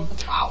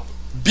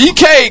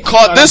BK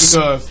caught this.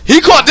 He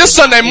caught this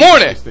Sunday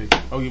morning.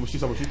 Oh, yeah,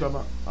 she's talking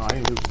about? Oh, I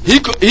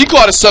ain't He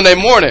caught it Sunday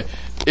morning.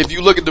 If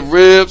you look at the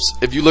ribs,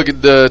 if you look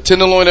at the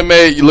tenderloin they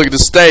made, you look at the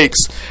steaks,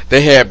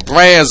 they had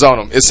brands on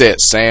them. It said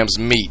Sam's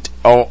Meat.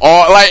 Oh,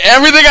 like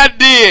everything I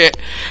did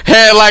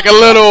had like a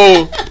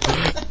little.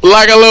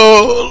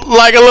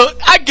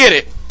 I get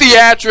it.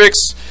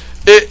 Theatrics.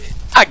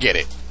 I get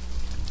it.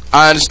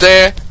 I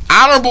understand.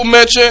 Honorable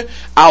mention.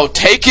 I'll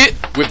take it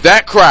with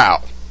that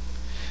crowd.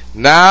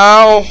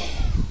 Now,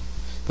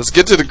 let's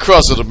get to the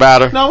crust of the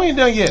matter. No, we ain't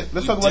done yet.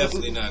 Let's talk about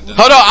Definitely not done.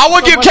 Hold on, I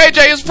want to give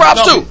KJ his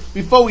props too.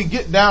 Before we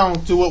get down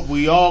to what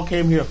we all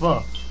came here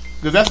for,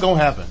 because that's gonna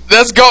happen.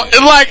 Let's go.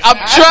 Like I'm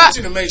I trying. want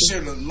you to make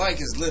sure the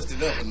mic is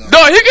lifted up enough.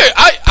 No, he can.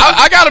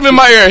 I got him in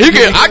my ear.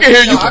 I can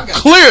hear you I got you.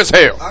 clear as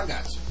hell. I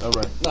got you. All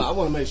right. No, I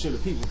want to make sure the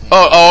people can.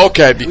 Oh,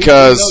 okay.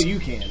 Because We know you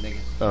can, nigga.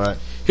 All right.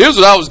 here's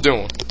what I was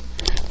doing.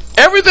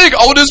 Everything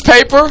on this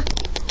paper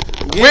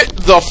went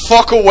the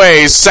fuck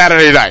away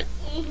Saturday night.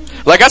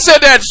 Like I said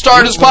that at the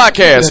start of this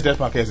podcast. That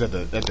podcast at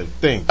the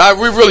thing.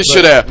 We really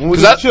should have. When we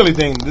 'Cause did I- the chili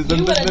thing.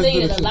 You would have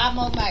needed a lot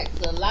more mics.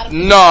 A lot of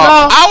No,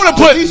 I would have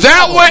put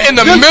that one in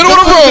the middle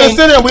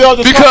of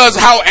the room because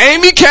how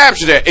Amy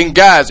captured it. And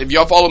guys, if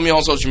y'all follow me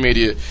on social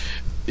media,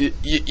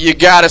 you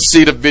gotta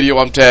see the video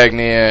I'm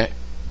tagging in.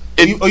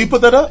 You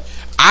put that up?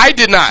 I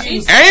did not.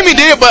 Amy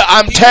did, but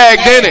I'm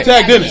tagged in it.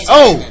 Tagged in it.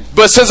 Oh,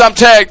 But since I'm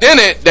tagged in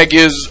it, that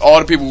gives all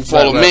the people who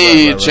follow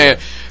me a chance.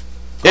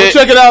 go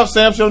check it out,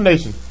 Sam Show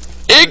Nation.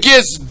 It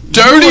gets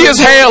dirty as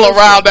hell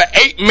around the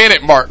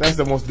 8-minute mark. That's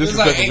the most It's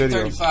like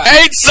disrespectful video.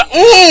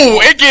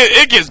 8:35.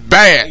 It gets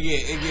bad.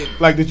 It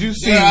get. Like, did you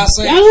see? Yeah, I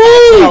say.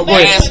 Oh,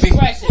 wait. Nasty.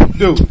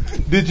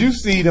 Dude, did you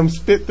see them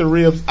spit the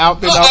ribs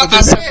out there?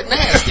 I said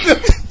nasty.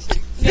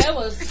 That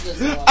was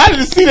just I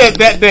didn't see that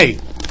day,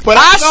 but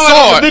I it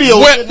saw in the it. video.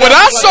 When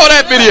I saw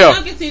that video,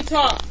 Look at you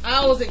talk.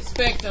 I was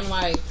expecting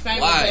like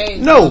famous Why?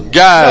 days. No,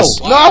 guys.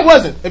 no, I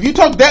wasn't. If you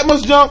talk that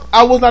much junk,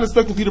 I was not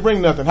expecting for you to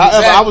bring nothing. However,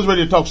 Exactly. I was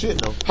ready to talk shit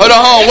though. Hold on,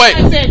 I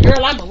wait. said,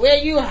 girl, I'm gonna wear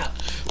you out.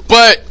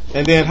 But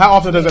And then, how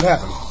often does it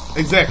happen?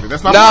 Exactly.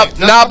 That's my now, point.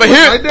 That's but my point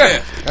here, right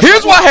there.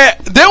 here's why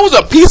there was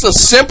a piece of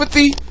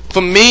sympathy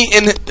for me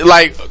in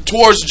like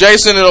towards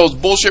Jason and those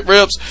bullshit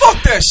ribs.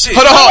 Fuck that shit.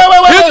 Hold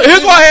on, Wait.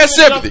 Here's why I had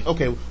sympathy.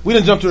 Okay, we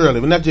didn't jump too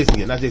early, but not Jason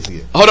yet.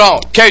 Hold on,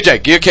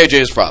 KJ, give KJ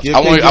his props. Give I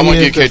want KJ to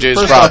his, give KJ his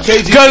first props off,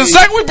 KJ because the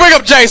second we bring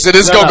up Jason,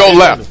 it's gonna go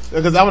left.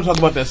 Because I want to talk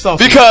about that sauce.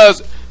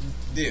 Because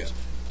Yeah.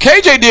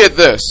 KJ did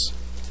this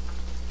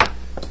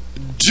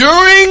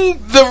during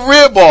the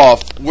rib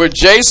off where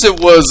Jason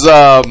was,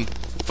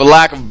 for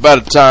lack of a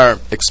better term,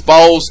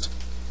 exposed.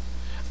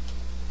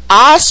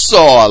 I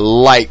saw a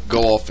light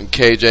go off in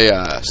KJ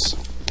eyes.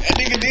 That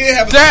nigga did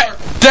have a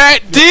That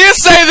did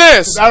say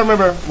this. I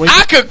remember when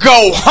I could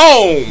go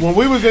home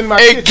we was in my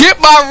and kitchen. get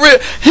my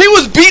rib. He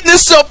was beating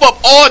himself up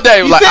all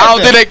day. He Like said I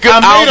don't that. think that good. I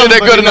I don't made think him, that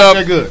but good he not enough.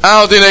 that good. I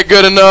don't think that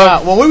good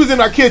enough. When we was in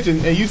our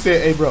kitchen and you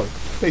said, "Hey, bro,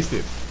 taste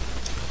this,"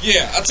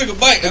 Yeah, I took a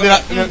bite. and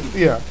then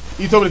yeah,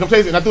 you told me to come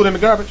taste it, and I threw it in the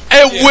garbage.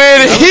 And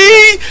when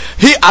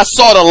I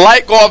saw the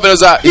light go off in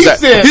his eye. He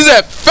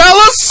said,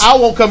 "Fellas, I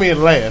won't come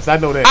in last. I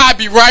know that. I'll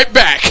be right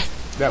back."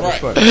 That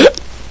was Right. funny.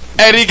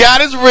 And he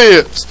got his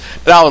ribs.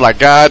 And I was like,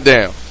 God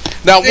damn.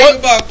 Now The thing what?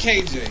 about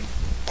KJ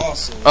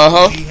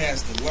also, he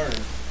has to learn.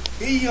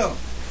 He young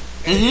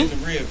and in the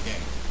rib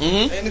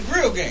game, and the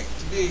grill game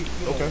to be. You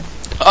know, Okay.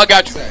 I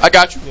got you. I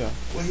got you.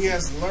 what he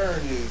has to learn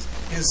is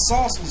his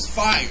sauce was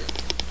fire.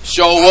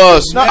 Sure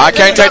was. No, I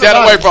can't take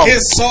that away from him.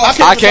 His sauce.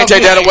 I can't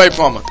take that away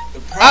from him.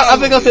 I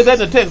think I said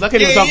that in the text. I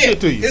can't even talk shit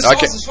to you. His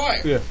Okay. sauce is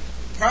fire. Yeah.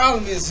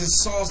 Problem is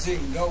his sauce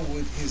didn't go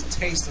with his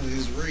taste of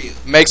his rib.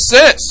 Makes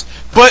sense.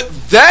 But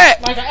that,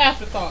 Like an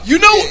afterthought. you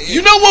know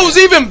what was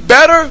even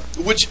better,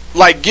 which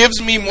like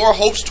gives me more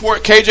hopes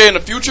toward KJ in the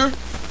future?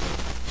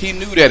 He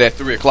knew that at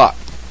 3 o'clock.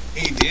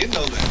 He did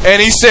know that.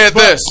 And he said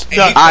this. And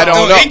I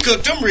don't know. He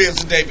cooked them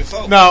ribs the day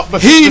before. No,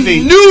 but He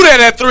knew that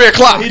at 3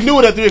 o'clock. He knew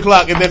it at 3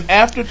 o'clock, and then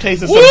after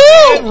tasting some Woo!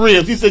 bad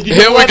ribs, he said,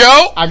 Here we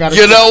go. I got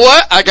you know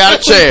what? I got a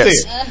That's what he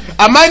chance. said.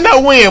 I might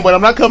not win, but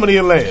I'm not coming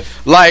in last.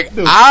 Like,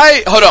 Dude.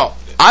 hold on.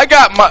 I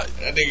got my,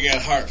 That nigga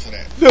got heart for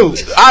that. Dude,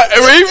 he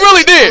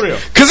really For real.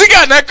 did. Because he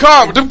got in that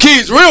car with them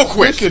keys real this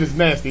quick. shit is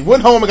nasty.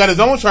 Went home and got his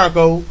own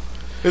charcoal,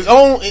 his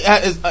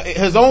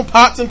own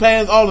pots and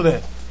pans, all of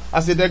that.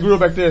 I said, that grill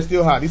back there is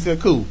still hot. He said,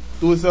 cool.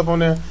 Threw himself on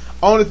there.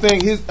 Only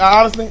thing,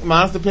 honestly,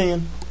 my honest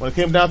opinion, when it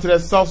came down to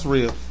that sauce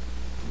ribs,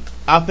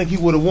 I think he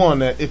would have won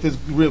that if his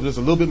ribs was a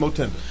little bit more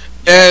tender.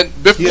 And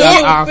before,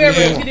 Yeah, Spare ribs,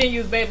 yeah. you didn't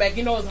use bayback.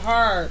 You know it's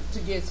hard to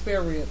get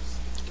spare ribs.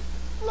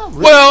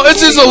 well,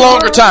 it's just a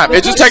longer time.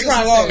 It just takes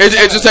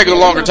a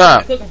longer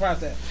time. Cooking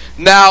process.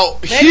 Now,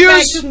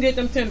 Bayback, you can get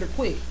them tender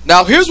quick.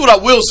 here's what I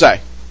will say.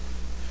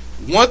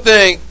 One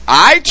thing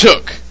I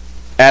took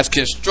as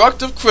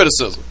constructive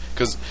criticism,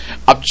 because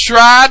I'm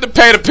trying to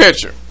paint a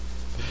picture.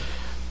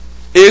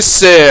 It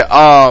said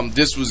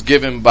this was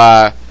given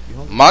by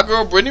my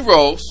girl Brittany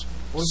Rose,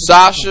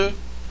 Sasha,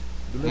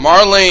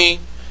 Marlene,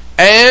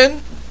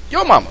 and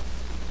your mama,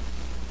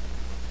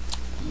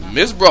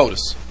 Miss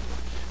Brodus.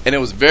 And it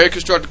was very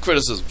constructive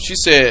criticism. She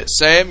said,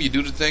 Sam, you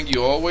do the thing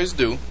you always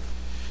do.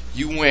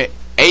 You went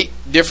 8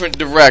 different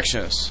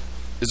directions.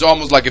 It's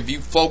almost like if you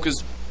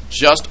focused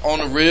just on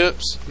the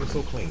ribs, You're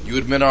so clean. you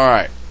would have been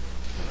alright.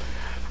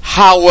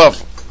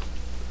 However,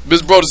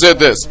 Miss Brodus said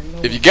this.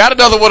 If you got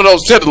another one of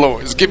those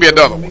tenderloins, give me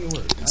another one.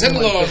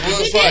 Tenderloins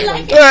was fire.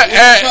 like We ain't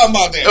talking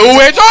about that.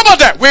 We ain't talking about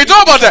that. We ain't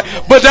talking about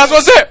that. But that's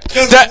what I said.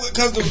 Because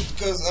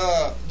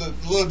the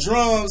little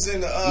drums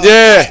and the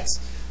Yeah. hats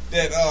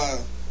that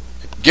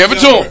Give it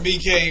to him.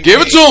 BK Give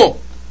it to him.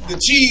 the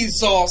cheese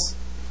sauce.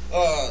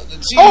 The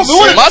cheese. Oh, but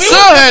what- My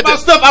son had My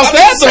this. stuff I'm outside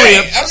just the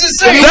saying. ribs. I'm just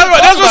saying. That's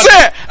what I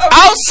said.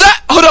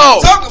 Outside. Hold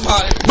on. Talk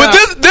about it. But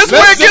this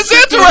where it gets Let's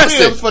stick to the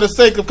interesting. ribs for the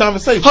sake of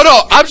conversation. Hold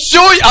on.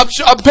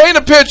 I'm painting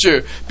a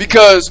picture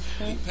because,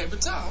 Paper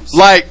towels.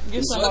 like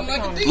Get some off the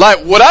counter. like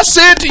what I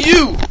said to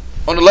you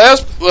on the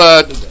last,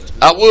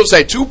 I will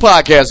say 2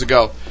 podcasts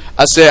ago.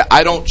 I said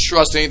I don't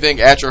trust anything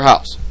at your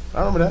house. I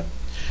remember that.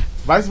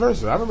 Vice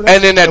versa. I remember that.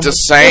 And then at the If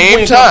same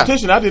we in time,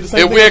 competition, I did the same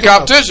if thing. we're in at your house.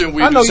 competition,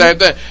 we I do know the same you-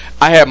 thing.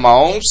 I had my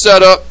own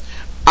setup.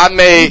 I You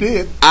made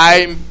did.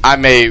 I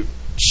made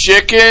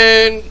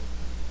chicken.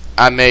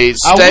 I made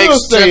I steaks, will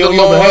say on your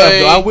behalf, though, I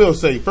tenderloin. will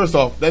say, first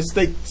off, that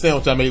steak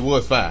sandwich I made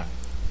was fire.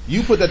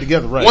 You put that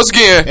together right. Once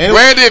again, And-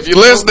 Randy, if you're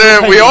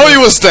listening, we owe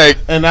you a steak.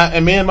 And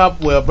me and my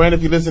Brandon,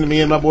 if you listen to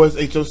me and my boys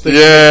ate your steak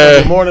Yeah.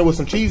 Sunday morning with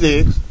some cheese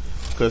eggs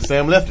because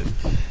Sam left it.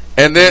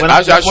 And then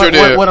I sure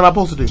did. What am I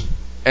supposed to do?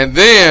 And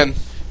then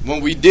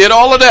when we did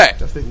all of that,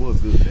 That steak was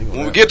good. Ain't gonna when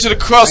we lie. get to the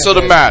crust of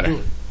the matter,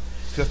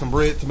 Just some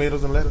bread,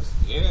 tomatoes, and lettuce.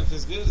 Yeah, if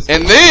it's good. It's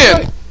and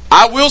then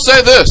I will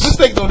say this: This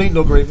steak don't need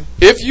no gravy.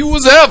 if you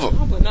was ever I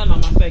don't put nothing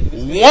on my steak. If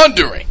it's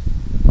wondering,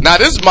 now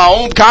this is my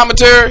own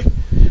commentary.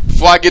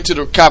 Before I get to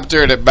the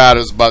commentary that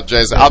matters about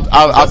Jason,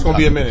 That's gonna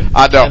be a minute.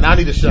 I don't. And I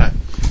need a shot.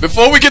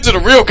 Before we get to the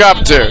real I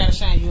commentary, gotta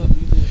shine you up.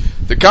 You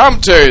good. the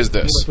commentary is You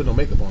this. must put no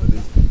makeup on it.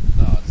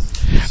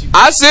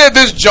 I said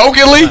this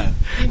jokingly,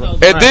 You know,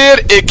 and then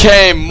it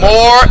came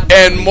more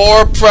and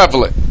more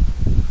prevalent.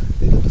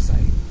 They look the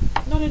same.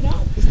 no, they don't.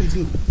 Yes,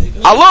 they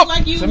do. I love.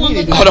 Like you To me, want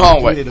they to do. Hold on, To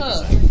me, wait. they look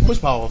the same.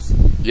 Push pause.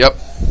 Yep.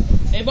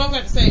 They both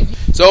got the same.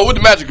 So with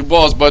the magic of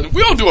balls button,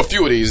 we'll do a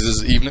few of these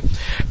this evening.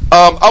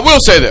 I will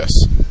say this.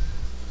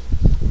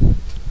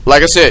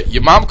 Like I said,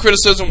 your mom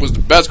criticism was the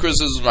best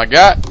criticism I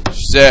got.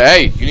 She said,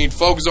 hey, you need to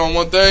focus on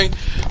one thing.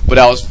 But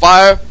I was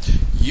fire.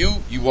 You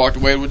walked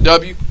away with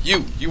W.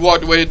 You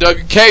walked away with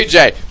W.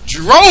 KJ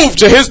drove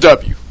to his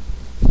W.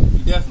 You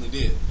definitely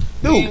did.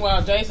 Dude,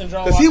 Meanwhile, Jason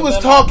drove because off he the was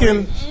left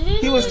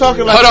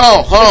talking, like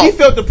Hold on. he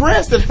felt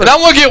depressed at And first. I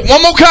want to get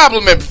one more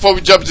compliment before we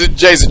jump to the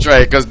Jason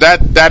trade, because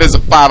that is a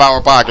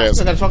 5-hour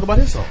podcast. I got to talk about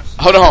his songs.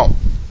 Hold on.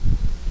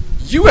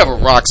 You have a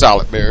rock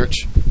solid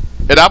marriage,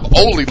 and I'm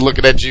only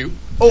looking at you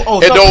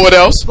Oh, and no one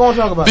else. Go on,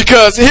 talk about it.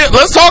 Because here,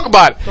 let's talk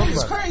about it.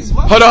 It's crazy.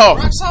 Hold on.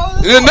 Rock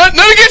solid. Nothing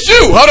against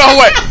you. Hold on,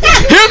 wait.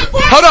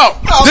 Hold on.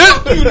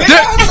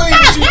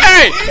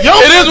 Hey,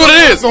 it is what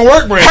it is. It's gonna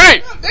work,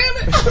 Brandon.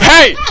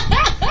 Hey,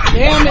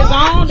 Damn, it's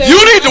on. you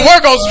need to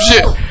work on some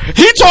shit.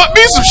 He taught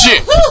me some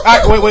shit. All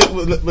right, wait,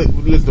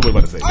 listen to what I'm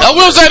about to say. I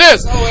will say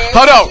this.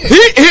 Hold on.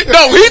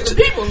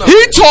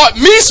 He taught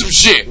me some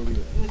shit.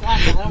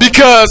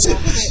 Because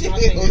this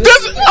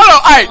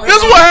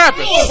is what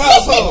happened.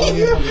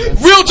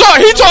 Real talk,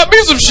 he taught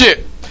me some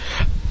shit.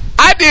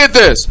 I did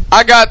this.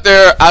 I got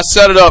there, I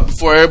set it up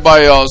before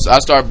everybody else. I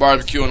started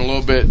barbecuing a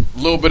little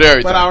bit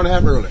everything. About an hour and a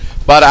half early.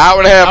 About an hour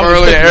and a half I was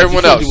earlier than expecting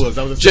everyone that. You else.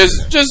 said you was. I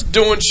was Just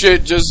doing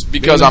shit just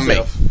because I'm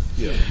me.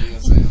 Yeah.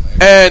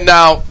 And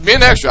now,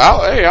 being extra,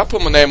 I'll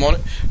put my name on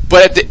it.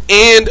 But at the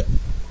end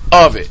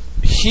of it,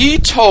 he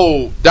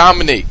told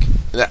Dominique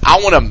that I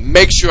want to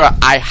make sure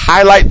I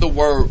highlight the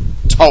word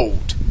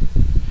told.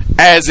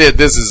 As if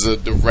this is a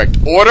direct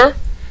order.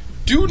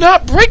 Do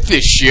not break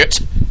this shit.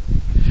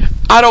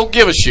 I don't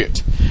give a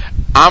shit.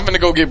 I'm going to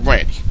go get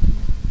Brandy.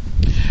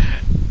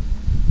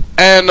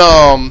 And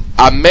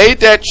I made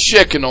that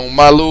chicken on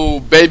my little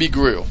baby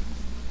grill.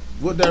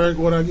 What direct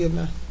order I give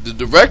now? The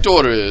direct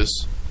order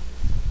is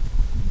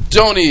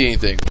don't eat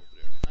anything.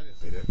 I didn't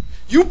say that.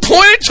 You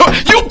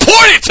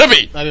pointed to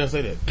me. I didn't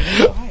say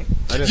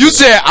that. You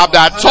said I'm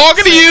not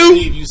talking to you.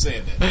 You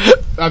said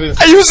that. I didn't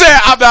say You said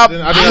I'm not.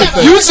 I didn't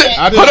say You that. said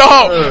I didn't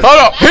hold say on.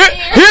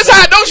 that. Here's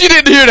how I know she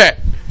didn't hear that.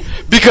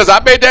 Because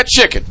I made that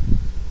chicken.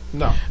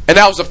 No. And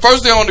that was the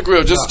first thing on the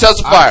grill, just to test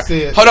the I fire.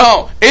 said- Hold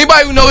on.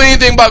 Anybody who know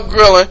anything about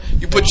grilling,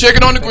 you put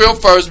chicken on the grill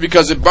first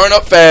because it burn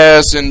up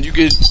fast and you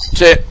can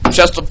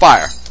test the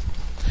fire.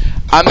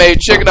 I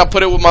made chicken, I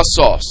put it with my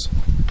sauce.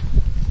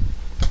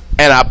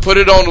 And I put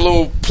it on the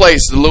little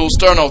plates, the little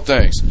sterno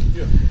things.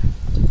 Yeah.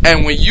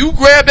 And when you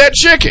grab that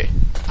chicken,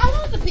 I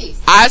want the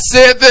piece. I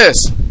said this.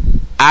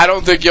 I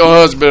don't think your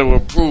husband will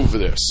approve of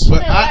this.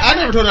 But I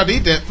never told her to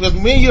eat that because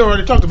me and you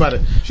already talked about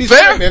it. She's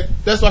Fair. pregnant.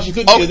 That's why she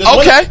couldn't. Oh, be a,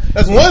 okay.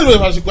 That's one of the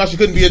reasons why she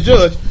couldn't be a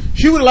judge.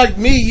 She would have liked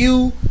me,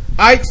 you,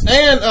 Ike's,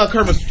 and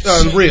Kermit's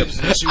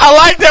ribs. I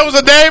like there was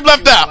a name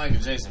left out. Like a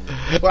Jason.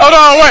 Hold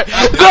on, wait.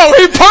 No,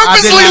 he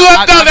purposely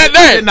left out that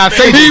name. I did not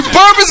say He Jason.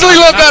 purposely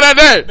left out that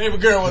name. Baby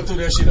girl went through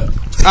that shit up.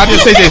 I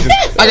didn't say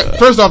Jason.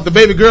 First off, the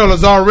baby girl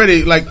is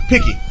already like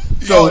picky.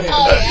 So,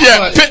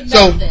 Yeah,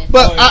 so,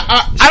 but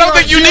I don't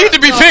think you need to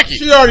be picky.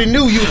 She already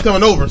knew you was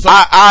coming over. So,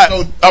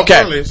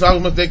 Okay. early, so I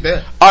was gonna take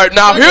that. All right,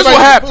 now here's what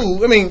happened.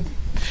 Food. I mean,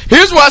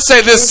 Here's why I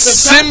say this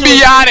symbiotic She would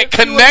have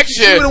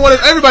connection. wanted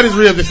everybody's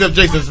ribs except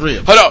Jason's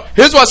ribs. Hold on.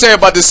 Here's what I say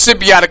about this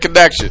symbiotic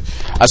connection.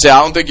 I say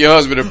I don't think your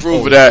husband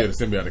approve of that. Yeah, the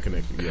symbiotic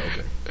connection. Yeah,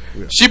 okay.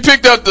 Yeah. She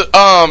picked up the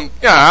I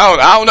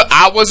don't know.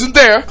 I wasn't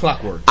there.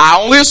 Clockwork. I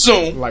only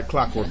assume. Like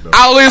clockwork, though.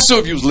 I only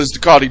assume you was listening to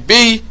Cardi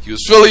B, you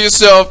was feeling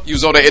yourself, you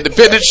was on that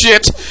independent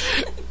shit.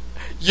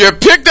 You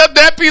picked up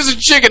that piece of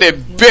chicken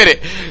and bit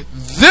it.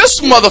 This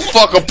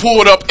motherfucker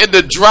pulled up in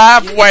the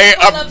driveway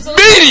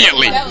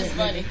immediately. That was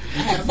funny.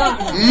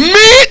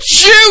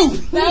 Meet you.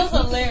 That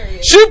was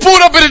hilarious. He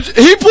pulled up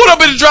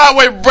in the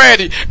driveway with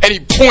Brandy and he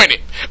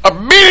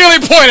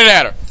immediately pointed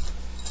at her.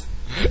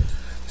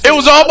 It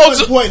was I almost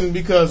wasn't pointing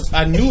because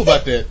I knew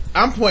about that.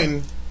 I'm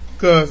pointing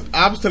because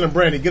I was telling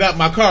Brandy, get out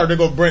my car. They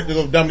go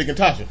Dominic and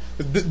Tasha.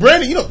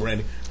 Brandy, you know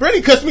Brandy.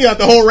 Brandy cussed me out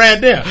the whole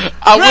ride down.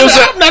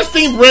 I've not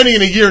seen Brandy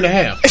in a year and a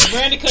half.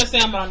 Brandy cussed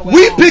Sam on the way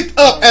We home. picked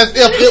up as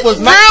if it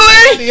was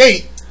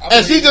 1998,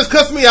 and she just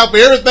cussed me out for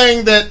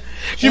everything that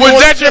she was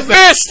wanted that to your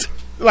say. fist?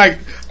 Like,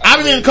 I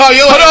didn't even call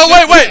you. Hold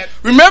on, wait.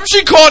 Remember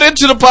she called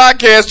into the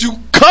podcast to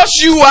cuss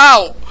you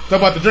out. Talk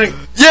about the drink.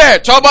 Yeah,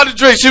 talk about the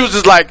drink. She was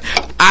just like,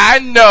 I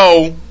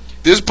know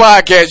this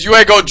podcast, you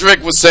ain't gonna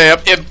drink with Sam.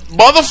 If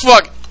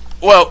motherfucker,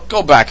 well,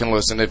 go back and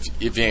listen if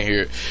you ain't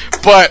hear it.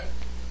 But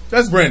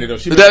That's Brandy, though.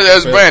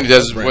 that's Brandy.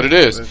 That's what it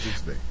is.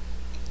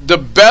 The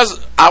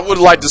best, I would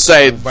like to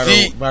say,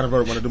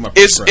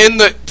 it's in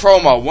the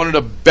promo, one of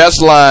the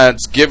best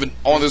lines given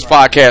on this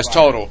podcast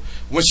total.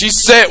 When she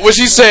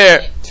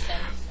said,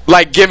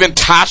 like giving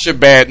Tasha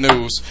bad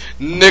news,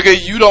 nigga,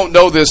 you don't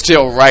know this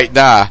till right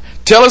now.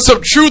 Tell us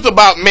some truth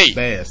about me.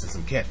 Bass and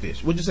some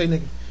catfish. What'd you say,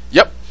 nigga?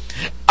 Yep.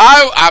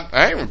 I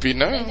ain't repeating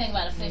that. Anything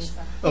about a fish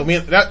fry. Oh,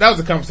 man, that was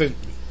a conversation.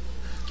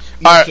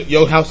 All right.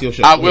 Your house, your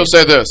show. I will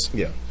say this.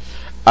 Yeah.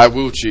 I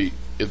will cheat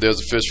if there's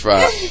a fish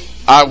fry.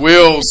 I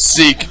will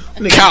seek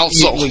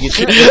counsel.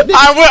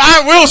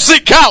 I will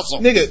seek counsel.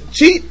 Nigga,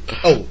 cheat?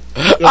 Oh.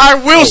 I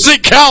will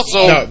seek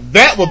counsel. No,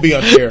 that would be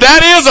unfair.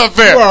 That is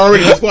unfair. You are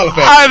already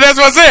disqualified. That's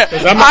what I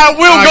said. I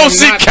will go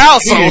seek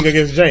counsel.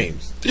 Against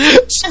James.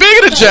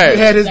 Speaking of You James,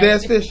 had his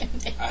dad's fish?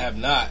 I have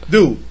not.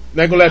 Dude,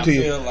 not gonna lie to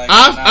you. feel like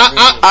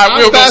I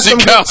will go seek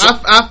counsel.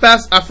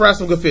 I fried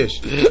some good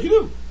fish. You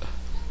do.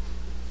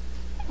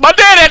 My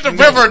dad at the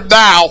river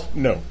now.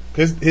 No.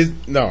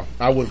 No,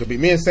 I wouldn't compete.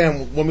 Me and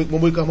Sam, when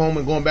we come home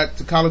and going back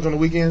to college on the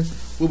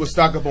weekends, we would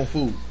stock up on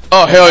food.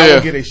 Oh hell I yeah!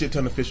 would get a shit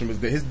ton of fish from his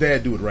dad. His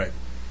dad do it right.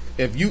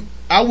 If you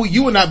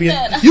would not be.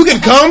 You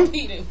can come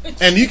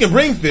and you can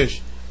bring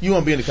fish. You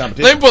won't be in the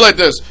competition. Let me put it like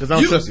this: because I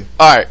don't trust you.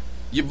 All right,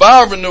 you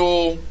buy a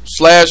renewal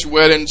 /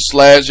 wedding /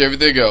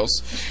 everything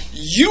else.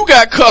 You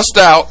got cussed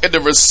out in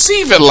the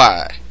receiving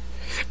line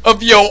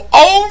of your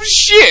own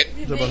shit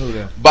About who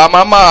then? by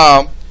my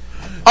mom.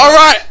 All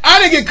right, I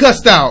didn't get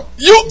cussed out. what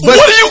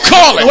do you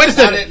call it? Wait a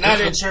second. Not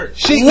in church.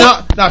 She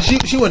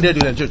wasn't there to do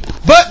that in church.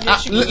 But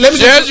let me.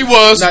 Yeah, she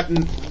was.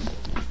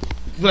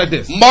 Like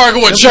this. Margo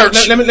in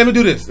church. Let me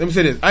do this. Let me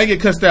say this. I didn't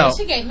get cussed out.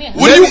 She gave me a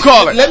What do you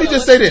call it? Let me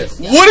just say this.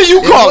 What do you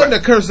call It wasn't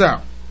it? a curse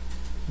out,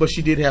 but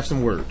she did have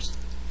some words.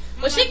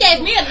 But she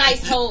gave me a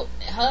nice hug.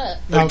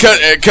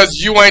 Because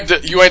you ain't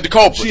the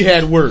culprit. She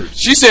had words.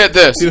 She said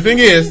this. See, the thing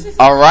is,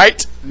 All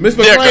right, Miss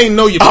McClain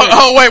know you.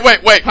 Oh,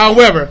 wait.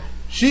 However,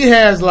 she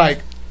has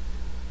like,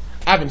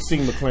 I haven't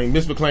seen Miss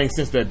McClain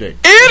since that day.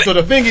 So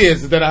the thing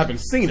is that I haven't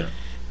seen her.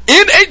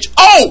 You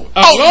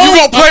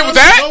gonna play with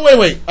that? Oh,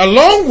 wait.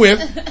 Along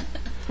with,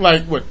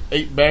 like, what,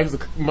 8 bags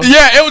of mustard?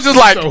 Yeah, it was just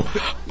like, So-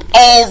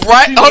 all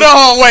right. Hold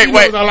on, She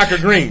wait. knows I like her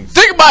greens.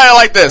 Think about it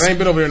like this. I ain't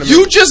been over there in a You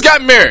minute. just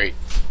got married.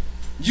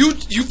 You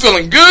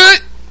feeling good?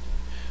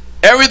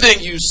 everything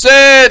you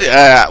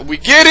said, we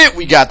get it.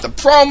 We got the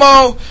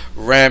promo.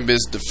 Ramp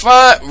is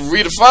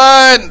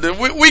redefined.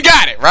 We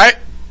got it, right?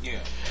 Yeah.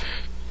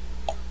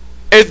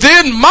 And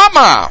then my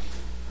mom,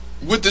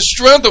 with the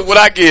strength of what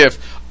I give,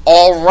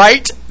 all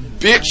right,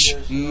 bitch,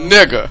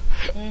 nigga,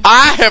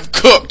 I have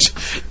cooked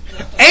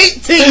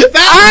 18,000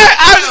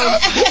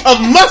 of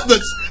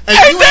mustards.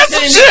 Ain't that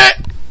some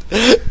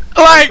shit?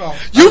 Like,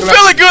 you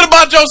feeling good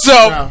about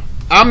yourself. Now,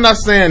 I'm not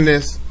saying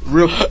this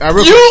real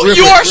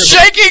You are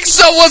shaking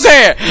someone's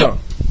hand. No.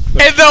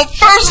 And the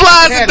first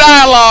lines of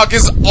dialogue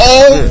is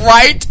all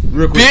right,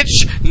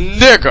 bitch,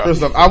 nigga.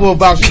 First off, I will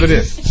vouch for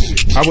this.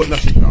 I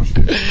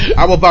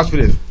will vouch for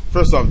this.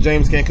 First off,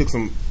 James can't cook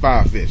some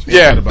fire fish.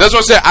 Yeah, that's what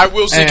I said. I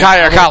will see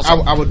Kaya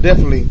Council. I would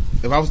definitely,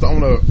 if I was to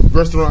own a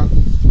restaurant,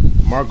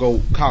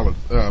 Margot Collins,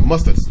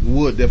 mustards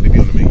would definitely be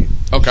on the menu.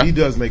 Okay. She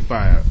does make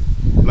fire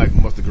like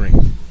mustard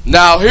greens.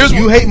 Now, here's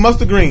you hate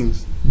mustard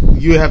greens.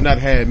 You have not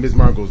had Miss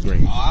Margot's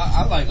greens.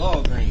 I like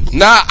all greens.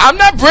 Now, I'm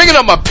not bringing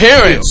up my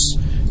parents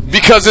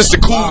because it's the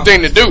cool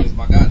thing to do.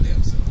 My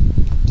goddamn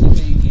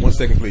self. 1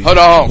 second, please. Hold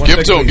on. One Give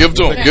it to second, him. Give it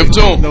to please. him. Give it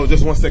to him. No,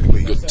 just 1 second,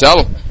 please.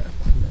 Tell him.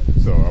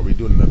 So, are we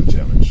doing another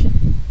challenge?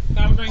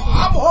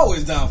 I'm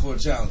always down for a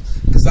challenge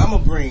because I'm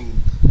gonna bring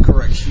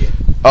correct shit.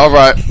 All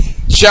right.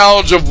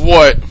 Challenge of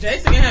what?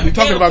 Jason can have We're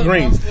talking about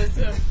greens.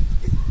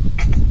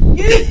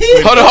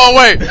 Hold on.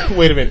 Wait.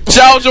 Wait a minute.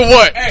 Challenge of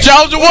what?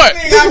 Challenge of what?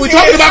 We're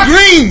talking about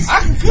greens.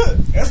 I can cook.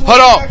 That's Hold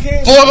on.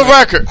 For the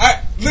record.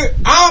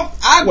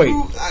 I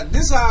grew.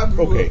 This is how I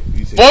grew Okay. up.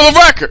 For the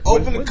record.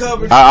 Open the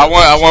cupboard. I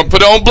want to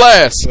put it on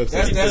blast. First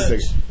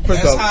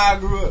That's off, how I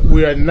grew up.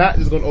 we are not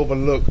just going to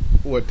overlook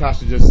what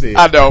Tasha just said.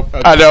 I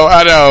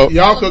know.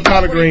 Y'all cook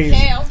collard greens.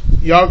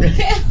 Y'all,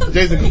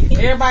 Jason.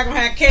 Everybody gonna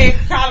have cake,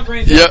 collard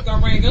greens. Yep.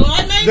 Gonna bring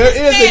it.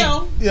 There is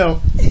kale.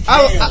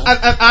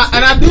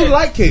 I do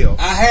like kale.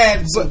 I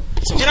had some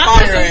And I fire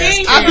put some ass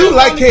beans I in do it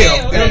like on the kale.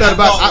 Ain't no doubt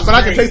about it. But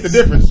I can taste the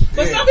difference.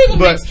 But some people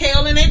But- mix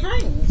kale in their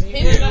greens.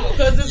 You know,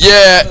 'cause it's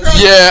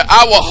Yeah.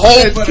 I will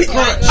hope.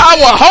 I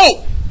will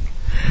hope.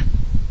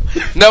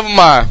 Never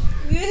mind.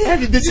 All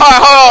right,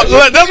 hold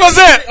on. That's what I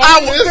said.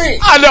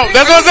 I know.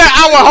 That's what I said.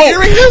 I will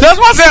hope. That's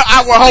what I said.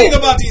 I will The thing hope.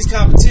 about these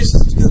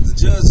competitions because the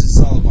judges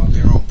it's all about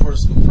their own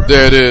personal preference.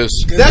 There it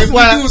is. That's if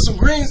why- you do some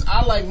greens,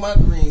 I like my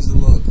greens a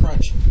little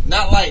crunchy,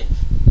 not like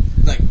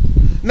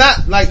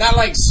Not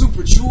like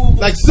super chewable.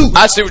 like soup.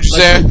 I see what you're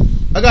saying.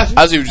 I got you.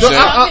 I see what you're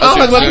saying. I don't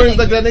like my greens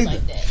like that either.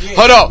 Yeah, Hold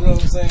you know up. what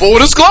I'm saying? Full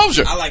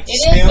disclosure. I like the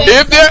It smell. is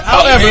If there,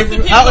 I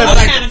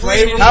like the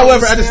flavor.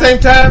 However, at the same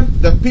time,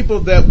 the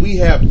people that we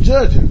have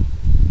judging,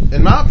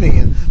 in my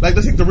opinion, like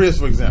let's take the ribs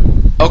for example.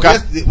 Okay.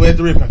 We're at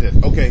the rib contest.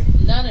 Okay,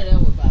 None of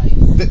them were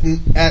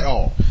biased. at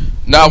all.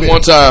 not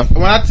one time.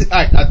 When I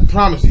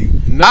promise you,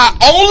 I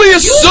only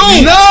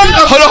assume.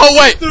 Hold on,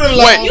 wait.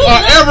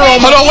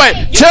 Hold on,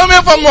 wait. Tell me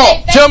if I'm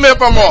wrong. Tell me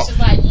if I'm wrong.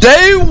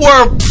 They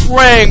were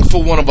praying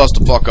for one of us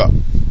to fuck up.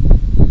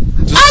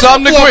 To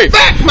some degree.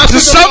 To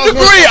some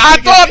degree, I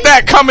thought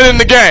that coming in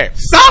the game.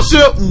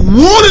 Sasha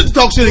wanted to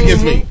talk shit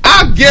against me.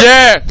 I get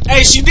Yeah.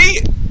 Hey, she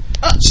did.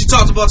 She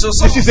talked about your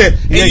song. And she said,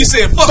 and you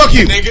said, fuck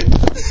you, nigga.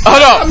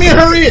 Hold I on. mean,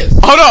 her is.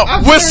 Hold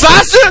on. With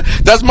Sasha,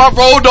 that's my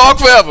road dog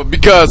forever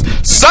because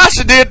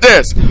Sasha did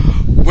this.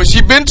 When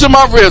she been to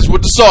my ribs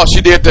with the sauce,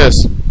 she did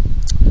this.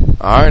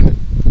 All right.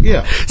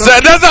 Yeah. So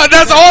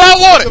that's all I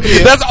wanted.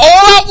 That's all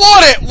I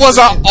wanted was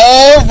an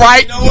all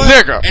right You know what?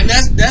 nigga. And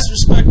that's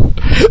respectful.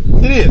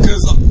 It is.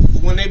 Because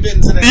when they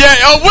been to that,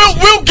 Yeah,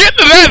 we'll get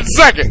to that in a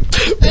second.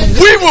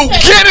 We will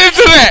get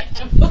into that.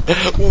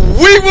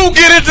 We will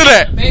get into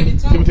that. Baby,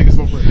 Let me take a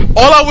smoke break.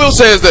 All I will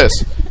say is this.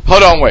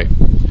 Hold on, wait.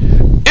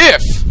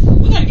 If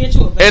we gotta get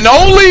you a baby. and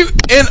only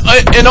if.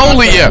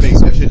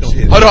 That shit don't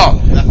hit. Hold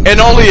on. And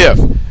only if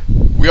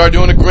we are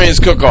doing a greens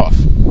cook-off.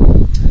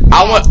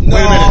 I want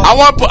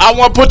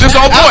to put this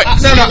on point.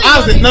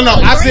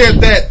 I said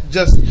that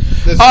just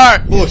this All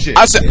right. bullshit.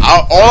 I said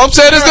all I'm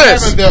saying is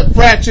this. Having the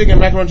fried chicken,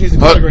 macaroni and cheese,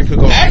 and collard green cook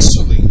off.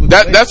 actually,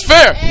 That's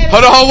fair.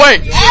 Hold on,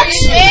 wait.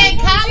 And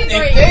collard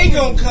if greens. they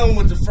gonna come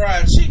with the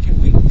fried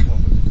chicken, we can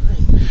come with the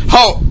green.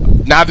 Hold.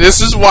 Now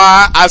this is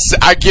why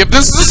I give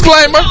this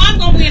disclaimer. I'm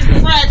gonna be in the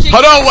fried chicken.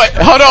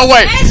 Hold on,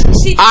 wait.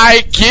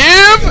 I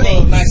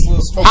give. Nice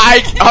little smoke.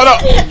 Hold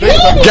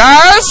on,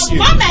 guys.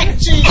 My mac and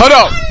cheese. Hold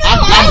on.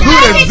 I'm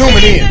good at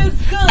zooming in.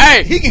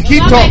 Hey, He can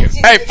keep talking.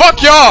 hey,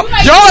 fuck y'all.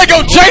 Y'all ain't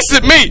gonna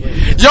Jason me.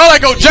 Y'all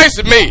ain't gonna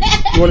Jason me.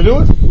 You want to do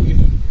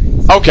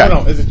it? Okay.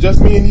 Hold on. Is it just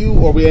me and you,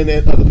 or we and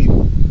then other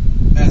people?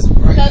 As of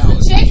right Because now,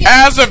 the chicken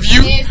As of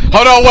you,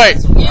 hold on, wait.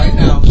 right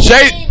now.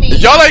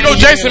 Y'all ain't gonna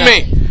Jason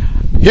me.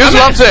 Here's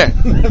what I'm saying.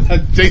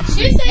 Jason.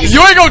 She said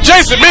You ain't gonna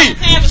Jason me.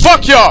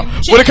 Fuck y'all.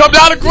 When it come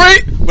down to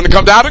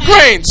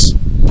greens,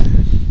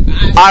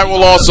 I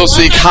will also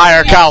seek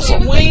higher counsel.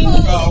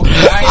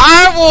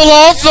 I will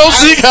also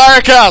seek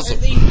higher counsel.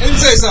 Let me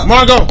tell you something.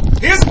 Margot.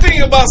 Here's the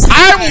thing about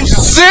I will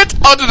sit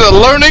under the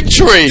learning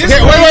tree. Wait.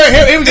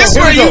 Here we go. This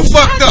Here where we go. you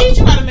fucked I up. teach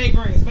you how to make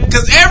greens, baby.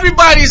 Because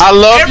everybody's. I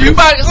love you.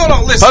 Everybody, hold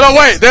on, listen. Hold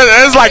on, wait.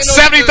 There's like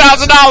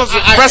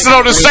 $70,000 resting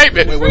on this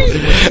statement.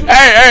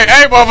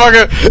 Hey,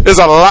 motherfucker. It's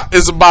a lot.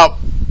 It's about.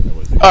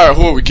 All right,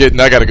 who are we kidding?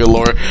 I got a good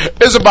lawyer.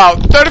 It's about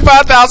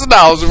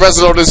 $35,000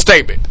 resting on this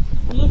statement.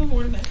 A little bit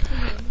more than that.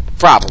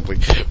 Probably.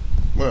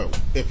 Well,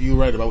 if you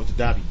right about what the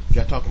Dobby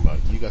got talking about,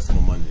 you got some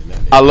more money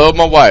than that. I love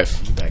my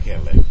wife, You back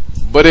Cadillac.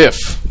 but if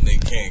They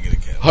can't get a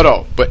cat. hold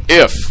on, but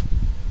if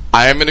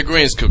I am in the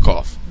Greens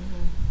cook-off,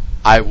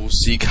 I will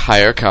seek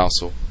higher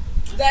counsel,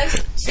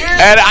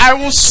 and I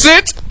will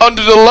sit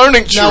under the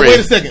learning tree. Now wait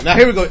a second. Now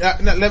here we go.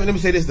 Now, let me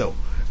say this though.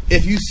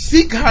 If you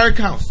seek higher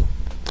counsel,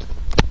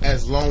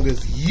 as long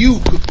as you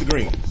cook the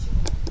greens,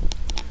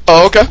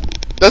 Oh, okay,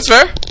 that's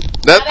fair.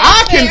 That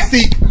I can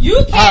seek You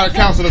can't higher cook-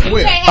 counsel as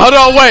well. hold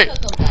on, wait.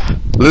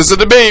 Listen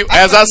to me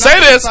as I say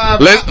this.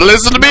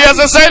 Listen to me as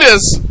I say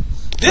this.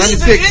 This is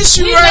the 96.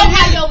 issue We know right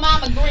how here. your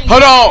mama green.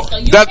 Hold on. So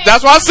you That's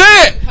can't what I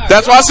said. cook her.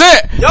 That's what I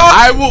said.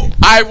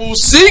 I will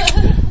seek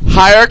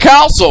higher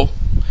counsel,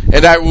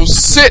 and I will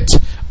sit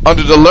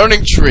under the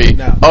learning tree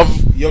Now,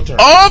 of your turn.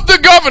 the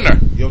governor.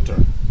 Your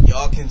turn.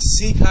 Y'all can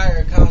seek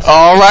higher counsel,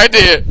 All right,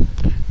 then.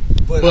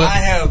 but I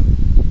have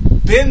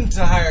been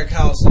to higher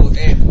counsel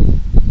and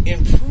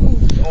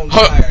improved on the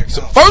higher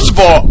So counsel. first of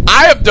all,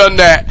 I have done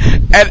that.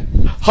 And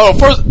hold on,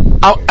 first,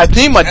 I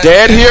need my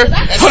dad here.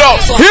 Hold on.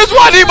 Here's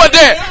why I need my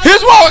dad.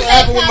 Here's why. What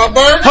happened with my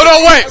bird? Hold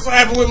on, wait. That's what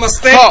happened with my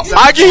steak. Oh,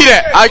 I give you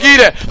that. I give you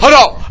that. Hold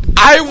on.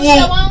 I Your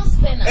will. own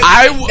spinner.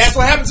 I will. That's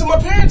what happened to my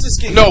parents'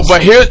 scheme. No,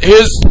 but here's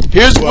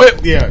Well,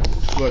 with. yeah.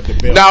 Well, the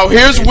bill. Now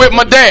here's with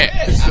my dad.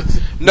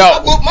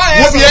 No. Whoop my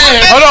ass. Whoop your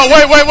ass. Hold on.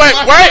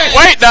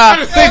 Wait now.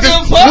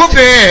 Whoop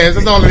their ass.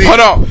 That's all it is. Hold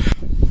on.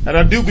 And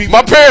I do be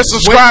My parents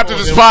subscribe to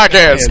this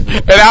podcast,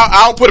 and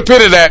I'll put a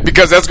pin in that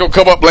because that's gonna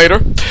come up later.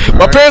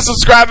 My parents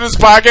subscribe to this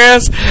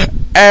podcast,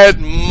 and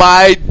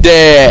my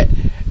dad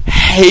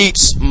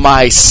hates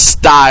my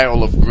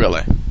style of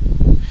grilling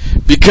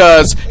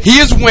because he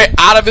has went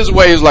out of his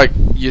way. He's like,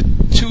 "You're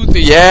too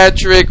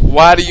theatric.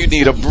 Why do you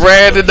need a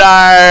branded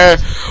iron?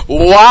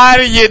 Why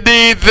do you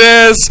need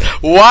this?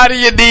 Why do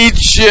you need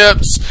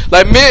chips?"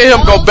 Like me and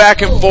him go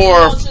back and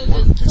forth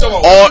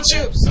on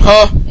chips.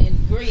 huh?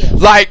 And grill.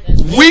 Like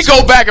we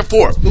go back and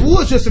forth. The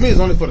wood chips to me is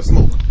only for the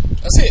smoke.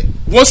 That's it.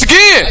 Once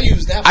again, I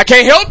use that. I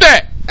can't help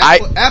that.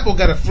 Apple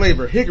got a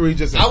flavor. Hickory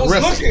just I was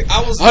aggressive.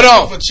 looking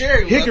on. for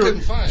cherry. But I Hickory,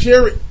 couldn't find it.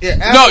 cherry. Yeah,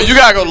 apple, No, you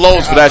gotta go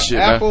Lowe's for that shit,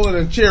 man. Apple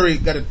and cherry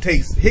got a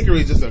taste.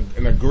 Hickory is just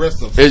an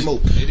aggressive It's-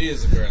 smoke. It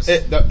is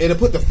aggressive. It'll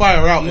put the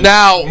fire out. And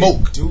Now-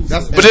 smoke.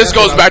 But this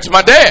goes back to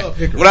my dad.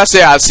 When I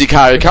say I seek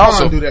higher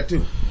counsel, do that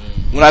too.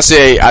 when I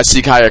say I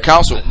seek higher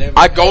counsel,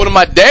 I go to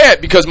my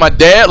dad because my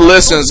dad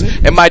listens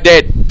and my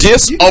dad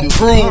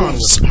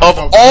disapproves of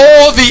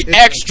all the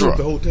extra,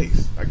 The whole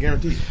taste. I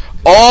guarantee you.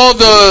 all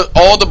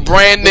the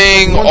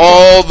branding,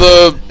 all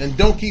the. And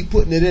don't keep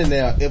putting it in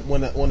there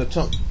when the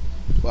chunk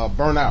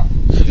burn out.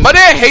 My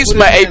dad hates Put it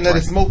my in and let apron.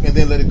 it smoke and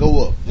then let it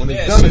go up. When it's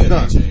Yeah, done, it's shit,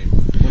 done. Jay.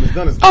 When it's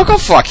done, it's Oh, done. go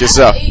fuck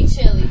yourself. Eat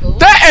chili, but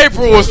That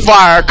apron was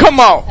fire. Come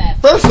on,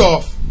 First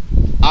off,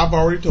 I've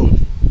already told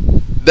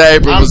you. that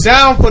apron I'm was.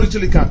 down for the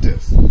chili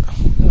contest.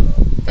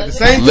 At the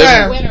same Living-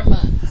 time, winter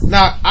months.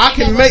 now I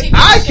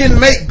can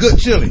make good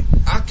chili.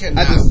 I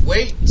cannot just-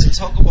 wait to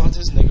talk about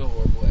this nigga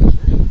horrible ass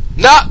real.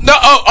 No,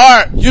 all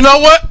right. You know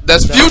what?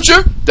 That's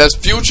future. That's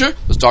future.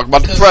 Let's talk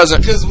about the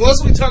present. Because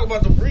once we talk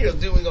about the real,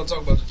 then we're gonna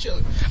talk about the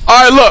chili.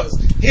 All right, look.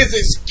 His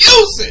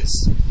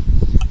excuses.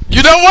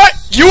 You know what?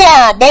 You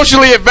are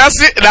emotionally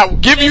invested, and I will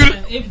give you.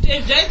 If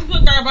Jason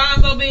put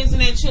garbanzo beans in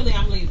that chili,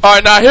 I'm leaving. All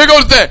right, now here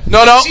goes the thing.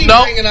 No. She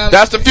bringing out-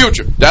 That's the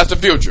future. That's the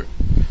future.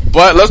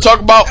 But let's talk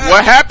about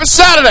what happened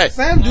Saturday.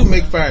 Sam do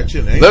make fire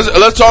chili.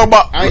 Let's talk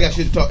about. I ain't got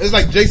shit to talk. It's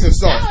like Jason's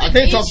sauce. I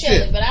can't talk chili,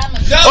 shit. but I'm a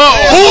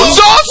Who's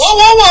sauce?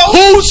 Whoa.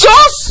 Who's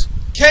sauce?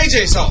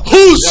 KJ sauce.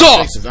 Who's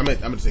sauce? Jason's. I'm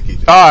gonna say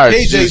KJ. All right,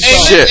 KJ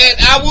sauce. shit.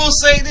 And I will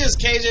say this,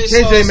 KJ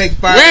sauce. KJ make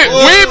fire.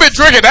 We ain't been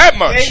drinking that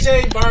much.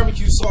 KJ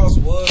barbecue sauce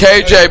was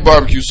KJ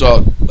barbecue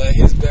sauce. but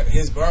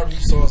his barbecue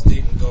sauce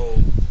didn't go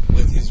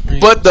with his real.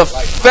 But the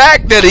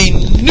fact that he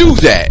knew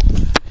that,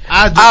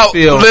 I just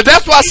feel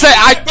that's why I say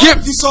I give.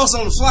 barbecue sauce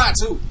on the fly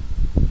too.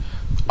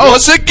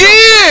 Once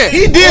again,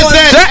 he did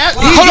that.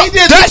 Hold on,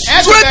 that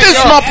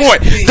strengthens my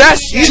point. That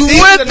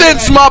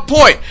strengthens my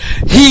point.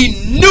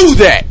 He knew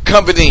that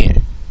coming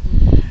in,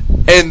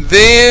 and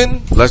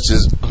then let's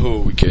just. Who are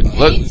we kidding?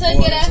 He took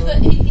it as a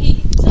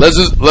he Let's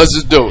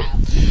just do it.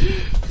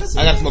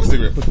 I gotta smoke a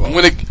cigarette. Put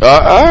When it, all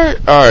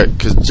right,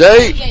 because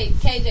Jay.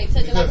 KJ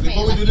took it off.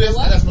 Before we do this,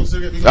 I gotta smoke a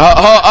cigarette. All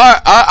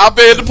right, I'll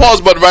be at the pause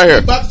button right here.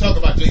 I'm about to talk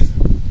about Jason.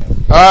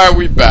 All right,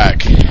 we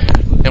back,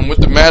 and with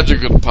the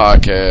magic of the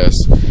podcast,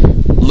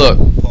 look.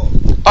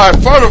 All right,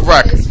 for the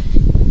record,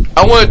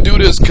 I want to do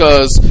this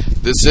because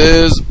this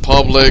is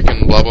public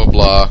and blah blah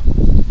blah.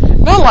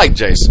 Not like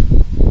Jason.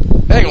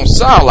 It ain't gonna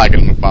sound like it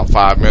in about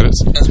 5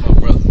 minutes. That's my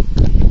brother.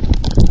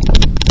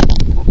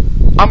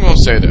 I'm gonna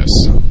say this.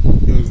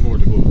 It was more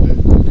to go with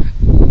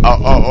that.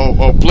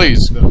 Oh, please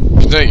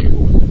continue.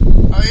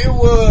 It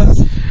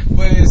was,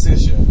 but it's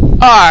his show. All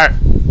right.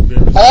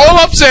 All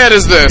I'm saying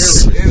is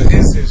this.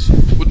 It's his show.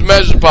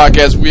 Measure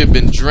podcast, we have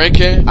been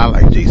drinking. I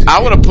like Jason. I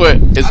want to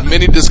put as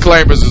many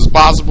disclaimers as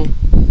possible.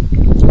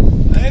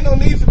 Ain't no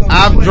need for no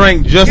I've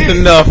drank just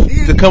enough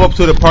to come up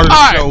to the part of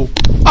the show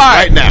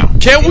right now.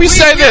 Can we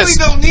say really this?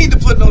 Don't need to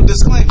put no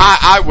disclaimer.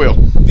 I will.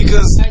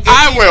 Because if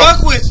I he will.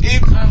 fuck with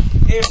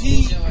if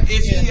he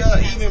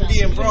even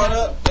being brought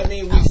up, I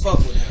mean we fuck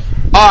with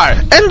him. All right.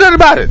 Ain't nothing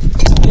about it.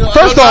 First no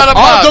off, doubt all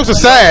about jokes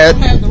aside,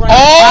 All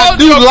I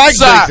do jokes like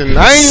aside, Jason.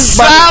 I ain't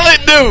solid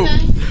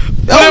dude.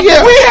 But if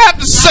yeah. we have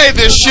to say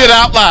this shit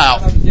out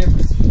loud,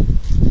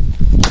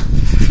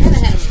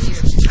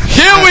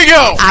 here we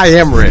go. I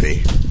am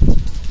ready.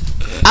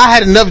 I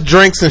had enough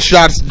drinks and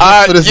shots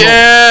just for this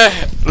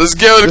moment. Let's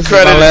give it This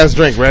credit. is my last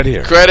drink right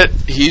here. Credit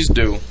he's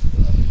due.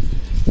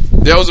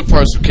 There was a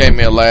person who came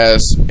in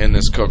last in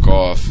this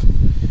cook-off.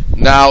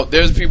 Now,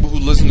 there's people who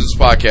listen to this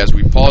podcast.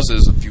 We paused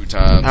this a few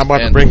times. I'm about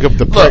to and bring up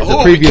the look, who are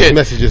we previous kidding?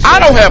 messages. I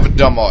don't have a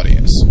dumb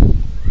audience.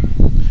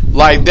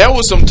 Like, there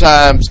was some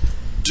times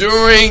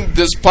during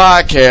this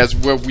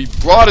podcast where we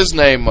brought his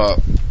name up.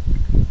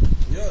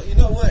 Yo, you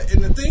know what?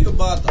 And the thing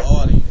about the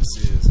audience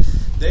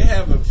is they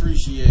have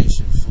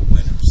appreciation for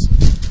winners,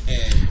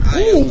 and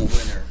I am the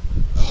winner.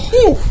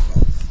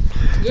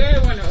 You're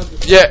the winner of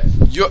the Yeah,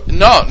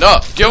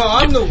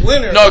 I'm the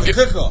winner of the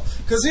cook-off.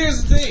 Because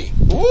here's the thing.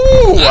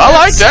 Ooh, I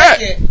like that.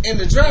 Second in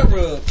the dry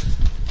rub,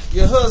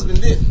 your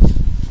husband didn't.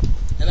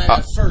 And I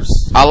got first.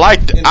 I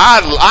like that.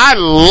 I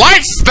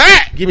like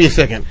that. Give me a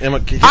second. I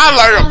like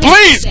it.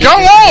 Please, go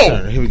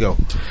on. Here we go.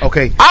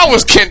 Okay. I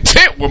was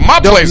content with my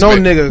No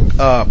placement.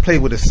 nigga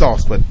played with his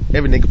sauce, but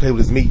every nigga played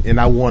with his meat,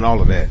 and I won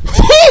all of that. And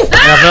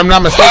if I'm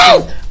not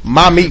mistaken,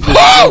 my meat was in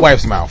your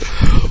wife's mouth.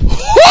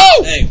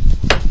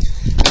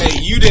 Hey,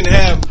 you didn't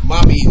have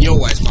my meat in your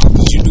wife's mouth,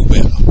 but you knew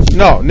better.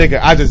 No, nigga,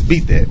 I just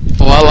beat that.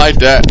 Oh, I like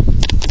that.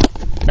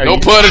 No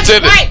pun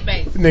intended. Right,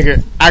 baby.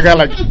 Nigga, I got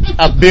like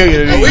a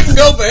billion of these. We can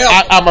go forever.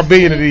 I'm a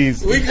billion of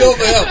these. We can go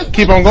forever.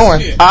 Keep on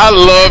going. I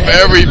love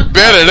every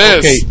bit of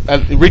this.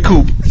 Okay,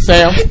 recoup.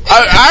 Sam.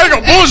 I ain't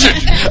gonna bullshit.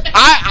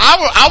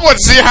 I want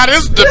to see how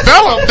this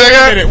developed,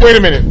 nigga. Wait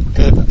a minute.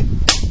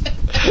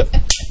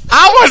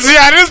 I want to see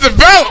how this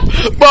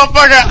developed,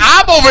 motherfucker.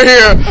 I'm over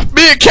here.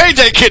 Me and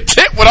KJ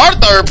content with our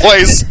third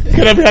place.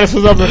 Can I be honest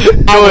with something?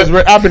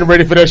 I've been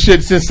ready for that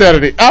shit since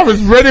Saturday. I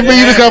was ready for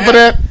you to come for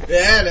that.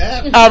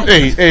 Yeah,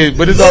 hey,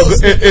 but it's all good.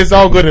 It's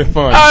all good and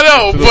fun. I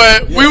know,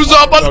 but we was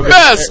all about the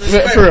best.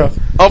 For real.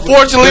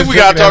 Unfortunately, we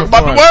gotta talk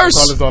about the worst.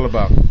 That's all it's all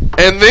about.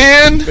 And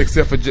then,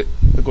 Except for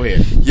go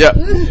ahead. yeah,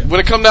 when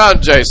it come down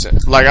to Jason,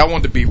 like I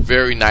wanted to be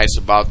very nice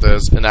about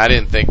this, and I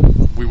didn't think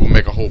we would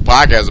make a whole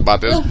podcast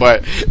about this,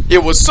 but it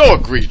was so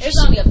egregious.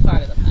 It's only a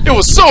part of the podcast. It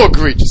was so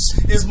egregious.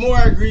 It's more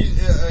egregious.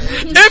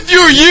 If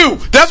you're you,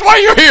 that's why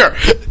you're here.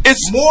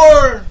 It's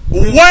More.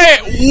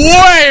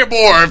 way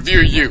more if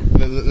you're you.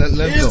 Let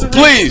him go.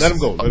 Please. Let him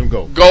go. Let him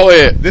go. Go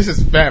ahead. This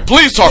is family.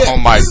 Please talk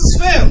on mic. This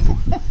is family.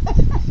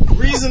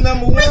 Reason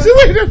number one.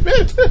 Wait a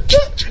minute.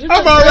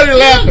 I'm already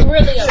laughing.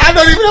 Really I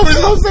don't even know what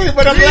he's gonna say,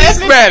 but I'm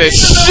laughing. Mad as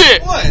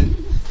shit. One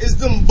is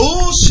them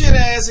bullshit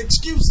ass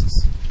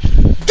excuses.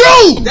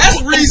 Dude!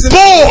 That's reason.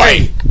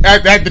 Boy!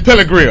 At the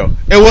Pellet Grill.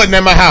 It wasn't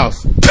at my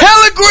house.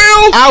 Pellet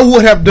grill? I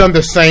would have done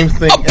the same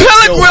thing. A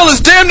pellet grill is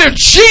damn near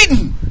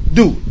cheating.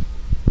 Dude,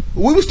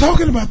 we was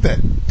talking about that.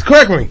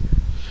 Correct me.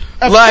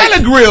 A Like-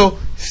 pellet grill,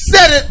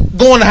 set it,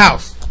 go in the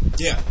house.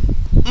 Yeah.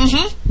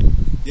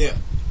 Yeah.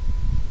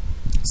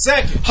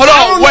 Second. Hold I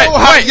on, don't wait, know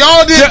how wait.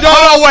 y'all did y'all.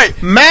 Hold on,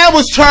 wait. Mine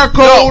was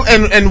charcoal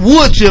and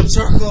wood chips.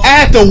 Charcoal. I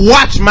had to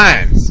watch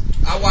mines.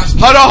 I watched.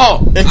 Hold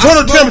on.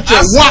 Internal temperature,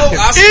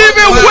 watch it.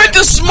 Even with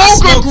the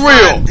smoker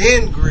grill.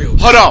 Then grill.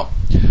 Hold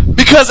on.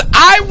 Because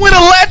I went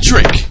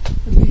electric.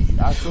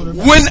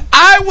 When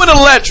I went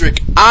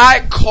electric,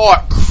 I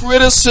caught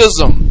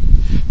criticism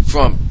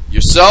from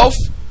yourself,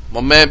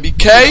 my man I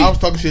BK, was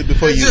talking shit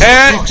before you.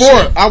 And-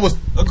 before I was.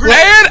 Agree.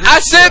 and I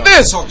said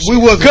this. We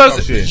wasn't Because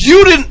talking shit.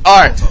 you didn't.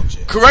 Alright,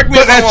 correct me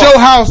But if I'm at wrong. your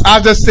house, I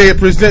just said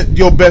present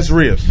your best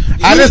ribs.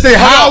 I didn't say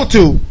how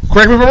to.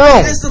 Correct me if I'm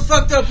wrong. It's the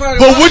fucked up part.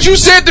 But what you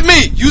said to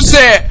me, you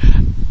said,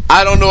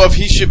 I don't know if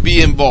he should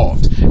be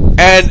involved.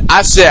 And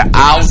I said,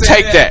 I'll said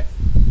take that. that.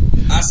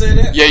 I said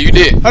that. Yeah, you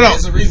did. Hold on.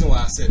 There's a reason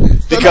why I said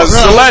that. Because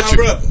Hold it's on.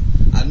 electric.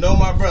 I know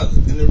my brother.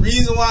 And the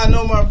reason why I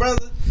know my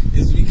brother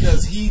is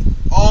because he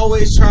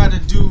always tried to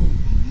do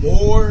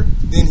more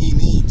than he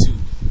need to.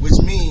 Which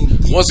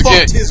means he Once fucked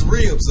again- his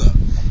ribs up.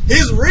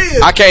 His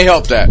ribs I can't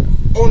help that.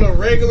 on a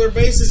regular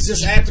basis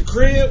just at the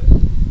crib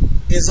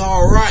is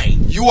alright.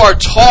 You are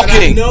But I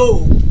talking,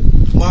 know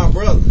my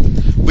brother.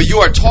 but you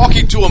are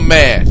talking to a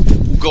man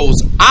who goes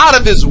out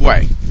of his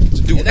way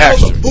to do And that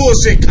was extra. a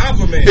bullshit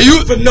compliment Hey,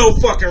 you- for no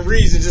fucking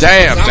reason. Just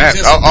Damn, because I'm damn.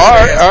 just a All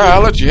right, good-ass all right. dude.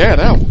 I'll let you have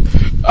that one.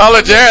 I'll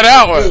let you have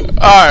that one.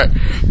 All right,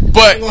 I'm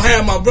but gonna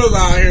have my brother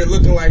out here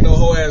looking like no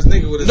whole ass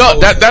nigga with his no, whole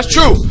that's ass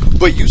true.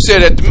 But you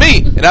said that to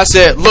me, and I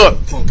said,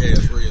 look, punk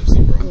ass ribs,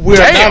 he bro. We're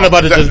Damn. not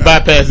about to just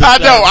bypass this. I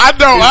know. I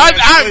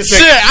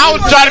shit. I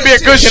was trying to be a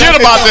good shit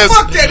about this.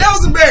 Fuck that. That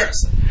was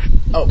embarrassing.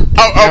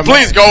 Oh,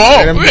 please go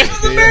on. That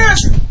was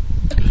embarrassing.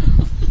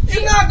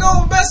 You're not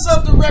going back. mess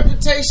up the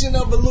reputation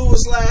of a Lewis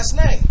last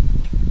name.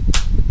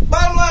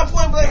 Bottom line,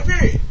 point blank,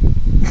 period.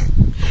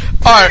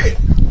 Alright,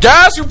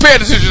 guys who pay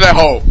attention at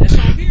home.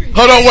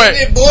 Hold on, wait.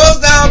 It boils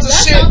down to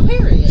That's shit. on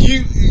period.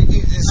 He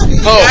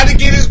got to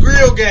get his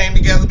grill game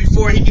together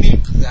before he can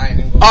even. I ain't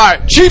even gonna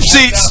Alright, cheap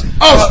seats.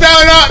 Oh,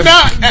 stand up, No,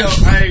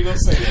 I ain't gonna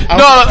say that.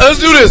 No, let's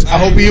do this. I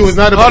hope you was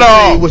not about Hold to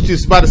say on. what you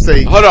was about to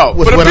say. Hold on.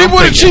 was For the what I'm people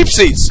with the thinking. cheap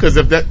seats, Because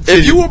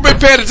if you have been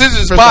paying attention to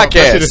this first off, that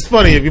shit podcast, is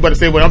funny if you about to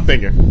say what I'm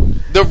thinking.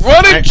 the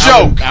running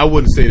joke, I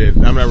wouldn't say that.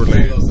 I'm not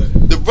related.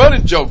 the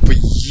running joke for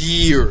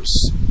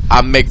years,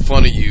 I make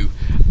fun of you.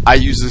 I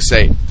usually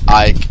say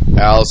Ike,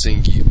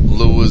 Allison,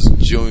 Lewis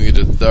Jr.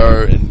 the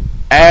third, and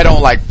add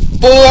on like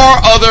 4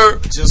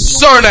 other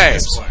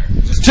surnames.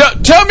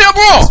 Tell me I'm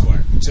wrong.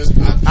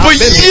 For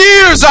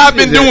years I've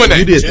been doing You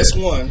that. did Just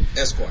that. one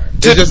Esquire.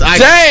 It's just Ike.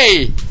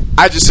 Today,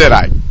 I just said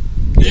Ike.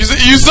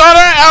 You saw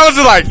that? I was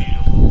like,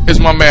 it's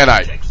my man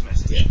Ike.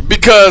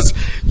 Because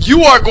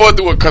you are going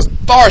through a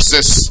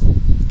catharsis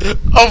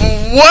of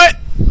what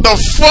the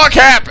fuck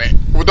happened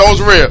with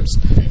those ribs.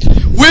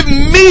 With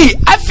me,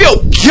 I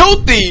feel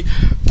guilty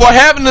for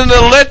having an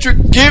electric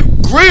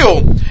grill.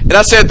 And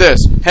I said this,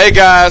 hey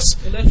guys,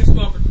 Electric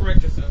smoker,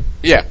 correct yourself.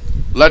 yeah,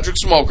 electric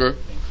smoker.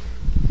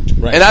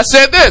 Right. And I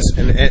said this,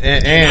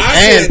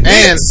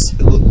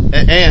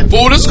 And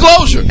full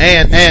disclosure.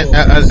 and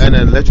an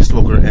electric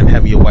smoker and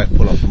having your wife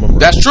pull off the membrane.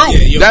 That's true.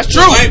 That's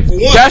true.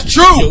 That's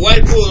Your true.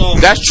 wife pulled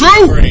off. That's the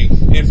true. membrane,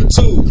 and for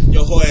 2,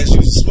 your whole ass used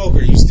a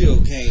smoker. You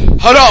still came.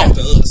 Hold on.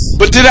 After us.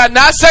 But did I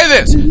not say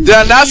this? Did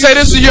I not say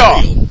this to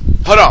y'all?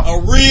 Hold on. A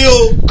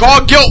real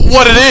Call guilt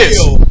what it is.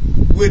 grill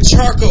with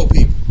charcoal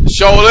people.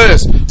 Show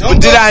this. Don't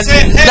But did go I to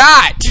Sam. Hey,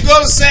 not? You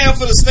go to Sam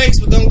for the steaks,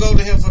 but don't go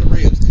to him for the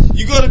ribs.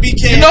 You go to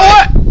BK. You know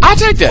what? I'll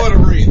take For that. the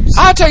ribs.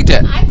 I'll take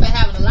that. I've been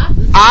having a lot of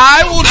this.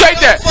 I will take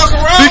that. fuck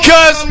around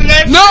Because, with them in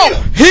that no,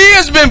 grill. he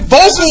has been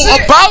vocal is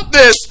it. about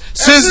this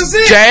since is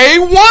it. day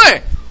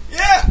one.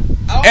 Yeah.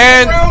 I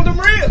And- around them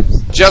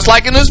ribs. Just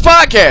like in this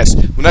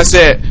podcast, when I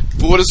said,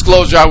 full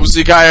disclosure, I was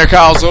Sekai Air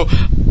Council,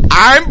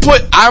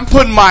 I'm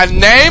putting my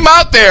name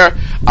out there.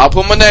 I'll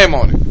put my name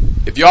on it.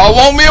 If y'all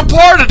want me a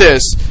part of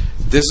this,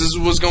 this is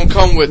what's gonna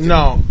come with it.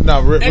 No.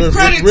 And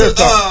credit real to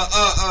talk.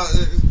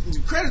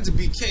 credit to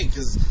BK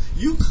because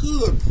you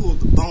could pull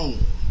the bone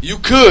You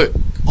could.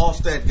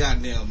 off that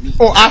goddamn meat.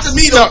 Oh, Not the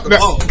meat off the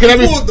bone. Can I You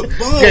be? pulled the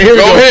bone Okay, here we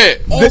Go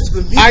ahead. off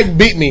the meat. Ike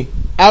beat me.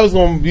 I was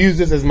gonna use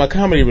this as my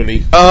comedy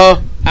relief. Uh-huh.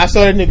 I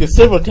saw that nigga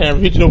several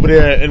times reaching over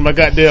there in my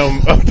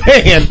goddamn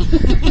pan.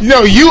 You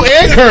know, you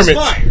and Kermit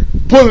fire.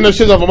 pulling them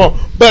shit off my mom.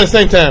 But at the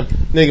same time,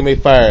 nigga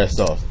made fire ass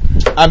sauce.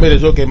 I made a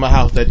joke at my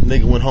house that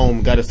nigga went home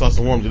and got his sauce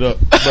and warmed it up.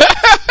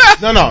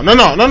 But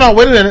no.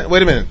 Wait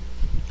a minute.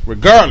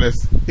 Regardless,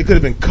 it could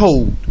have been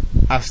cold.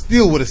 I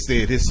still would have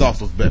said his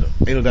sauce was better.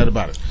 Ain't no doubt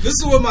about it. This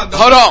is what my daughter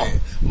Hold on.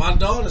 said. My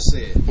daughter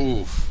said,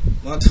 Oof.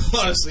 put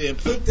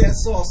that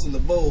sauce in the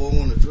bowl. I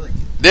want to drink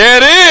it. There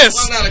it is.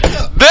 I'm not a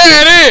cup. There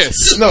it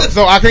is. No,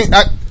 so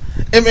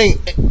I mean,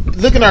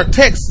 look in our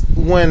text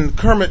when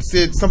Kermit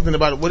said something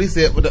about what he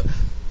said.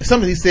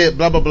 Something he said,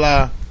 blah blah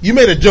blah. You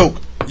made a joke.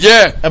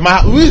 Yeah. At my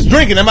house. We was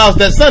drinking at my house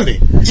that Sunday.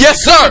 Yes,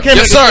 sir. Kermit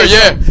Yes, sir. said-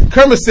 Yeah.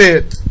 Kermit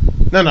said,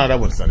 no, that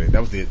wasn't Sunday.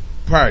 That was the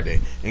prior day.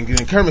 And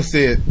then Kermit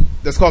said,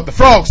 that's called the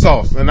frog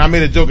sauce. And I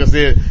made a joke and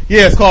said,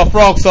 yeah, it's called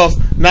frog sauce,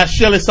 not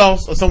Shelly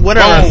sauce or some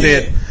whatever I Boom.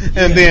 said.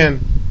 And then,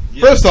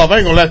 first off, I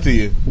ain't gonna lie to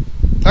you.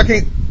 I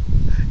can't.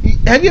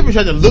 Have you ever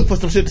tried to look for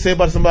some shit to say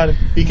about somebody?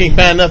 You can't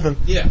find nothing.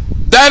 Yeah.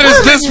 That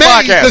is this Maybe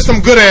podcast. there's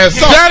some good ass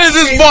sauce. That is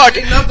this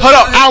podcast. Hold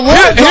on. I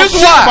want to Here's talk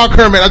shit why. about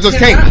Kermit. I just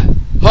can't.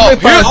 Hold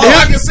Here's- All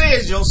I on. can say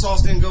is your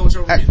sauce didn't go with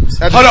your ribs.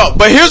 Hold on.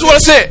 But here's what I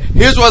said.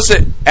 Here's what I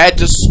said. At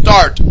the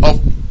start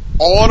of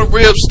all the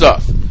rib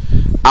stuff,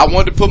 I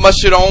wanted to put my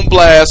shit on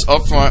blast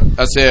up front.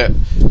 I said,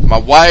 my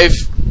wife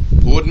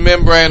pulled the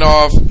membrane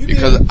off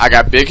because I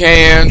got big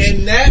hands.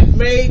 And that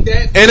made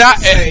that And I-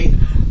 say,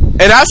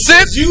 And I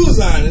said, you was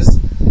honest.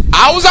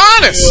 I was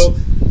honest. Well,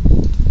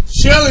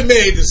 Shirley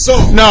made the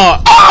song.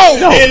 No. Oh,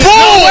 No. boom!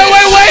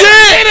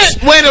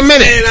 Wait a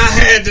minute. And I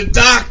had the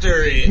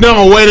doctor in.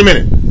 No, wait a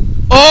minute.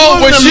 Oh,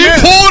 when Pulling she the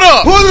pulled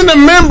up. Pulling the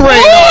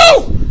membrane Woo!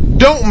 off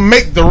don't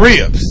make the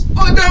ribs.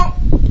 Oh, no.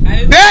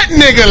 That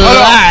nigga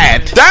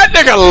lied. That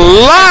nigga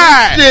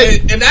lied.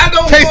 Shit. And I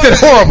don't Tasted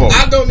horrible.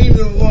 I don't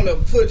even want to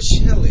put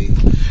Shirley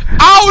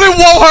I wouldn't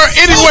want her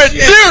anywhere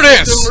near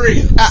this. the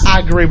ribs. I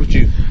agree with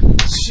you.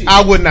 Shit.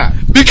 I would not.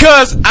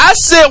 Because I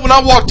said when I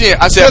walked in,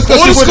 I said, Just full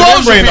because you put the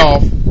disclosure,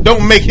 membrane people. off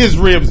don't make his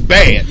ribs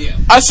bad. Yeah.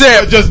 I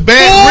said, Just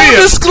bad full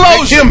ribs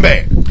disclosure. make him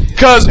bad.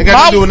 Because Ain't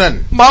got to do with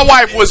nothing. my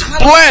wife was I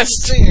don't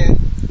blessed understand.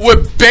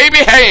 with baby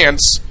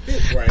hands.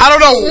 Right. I don't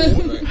know.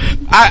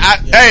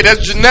 Hey,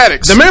 that's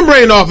genetics. The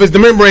membrane off is the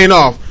membrane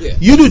off. Yeah.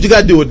 You do what you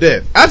got to do with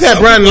that. I've had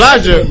Some Brian people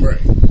like Elijah. the membrane.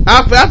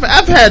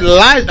 I've had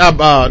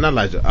not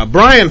Elijah.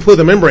 Brian pull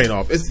the membrane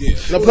off. It's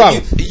Yeah. no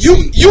problem.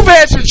 You've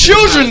had your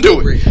children do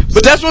it,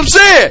 but that's what I'm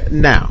saying.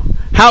 Now,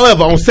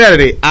 however, on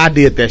Saturday I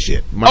did that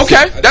shit. myself.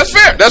 Okay, that's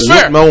fair. That's With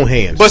fair. my own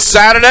hands. But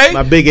Saturday,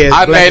 My big ass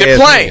I black made it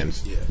ass plain.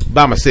 hands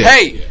by myself.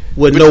 Hey,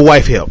 with no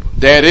wife help.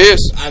 There it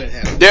is. I didn't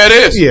have it. There it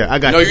is. Yeah, I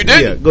got No, you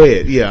didn't. Yeah, go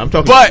ahead. Yeah, I'm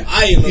talking. But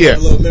I even Yeah. got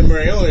a little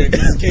memory on there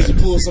because in case you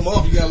pull some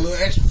off, you got a little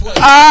extra flavor.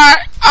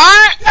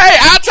 hey,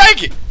 I'll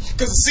take it.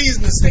 Because the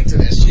seasoning stick to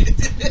that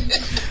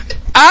shit.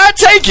 I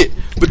take it.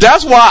 But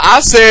that's why I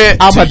said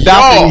I'm to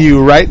adopting y'all,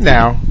 you right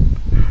now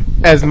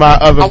as my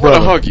other I want brother.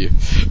 to hug you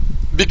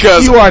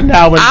because You are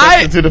now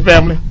inducted to the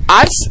family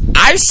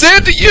I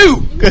said to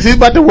you, because he's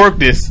about to work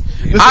this.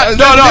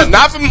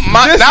 not from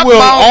my, This not will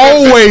my own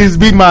business. always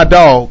be my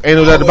dog. Ain't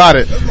no doubt about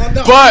it. That's my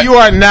dog. But You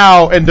are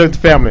now inducted to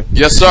the family.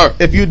 yes, sir.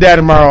 If you die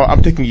tomorrow,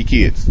 I'm taking your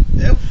kids.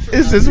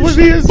 Is this what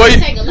it is? But It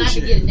take a lot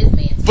to get in this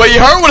man. but you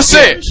heard what I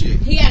said.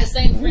 He got the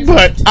same friends.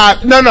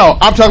 But no,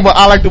 I'm talking about.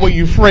 I like the way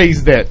you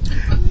phrased that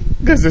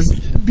because it's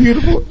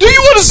beautiful. Do you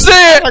want to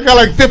say it? I got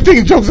like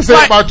 15 jokes to say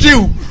Like- about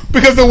you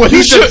because of what he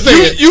You should. just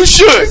said. You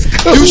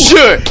should. You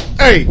should.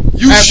 Hey,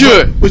 You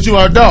should. But you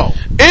are a dog.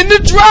 In the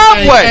Hey,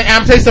 driveway. I'm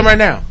gonna tell you something right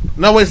now.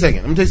 No, wait a second.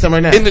 I'm gonna tell you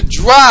something right now. In the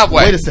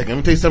driveway. Wait a second. I'm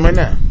gonna tell you something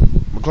right now,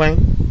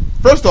 McLean.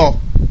 First off,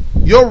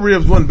 your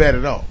ribs wasn't bad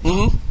at all.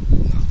 Mhm.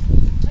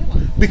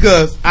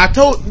 Because I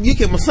told you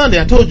on Sunday,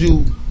 I told you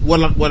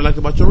what I liked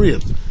about your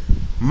ribs.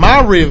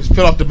 My ribs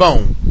fell off the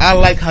bone. I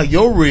like how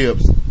your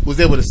ribs was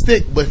able to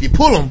stick, but if you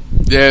pull them,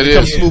 Yeah, it it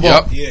comes is. smooth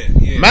Yep. off.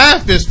 Yeah. My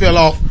fish fell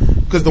off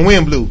because the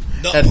wind blew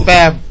at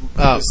 5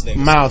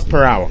 miles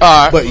per hour.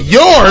 All right. But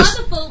yours,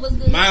 Other food was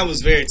good. Mine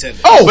was very tender.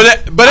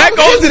 But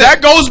that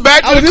goes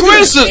back to the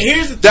criticism. And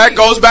here's the That thing.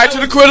 goes back to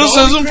the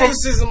criticism The only from.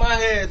 criticism I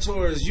had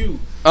towards you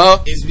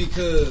is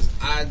because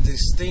I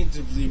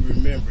distinctively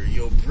remember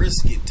your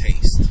brisket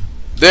taste.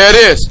 There it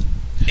is.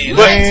 And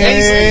But- I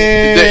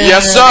tasted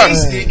Yes, sir.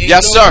 it in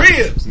Yes, your sir.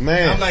 ribs.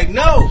 Man. I'm like,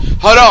 no.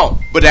 Hold on,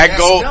 but that That's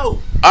goes. no.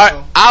 All right,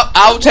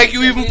 I'll take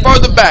you even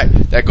further back.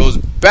 That goes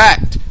back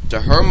to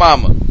her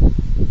mama,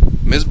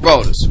 Miss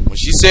Brodus, when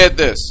she said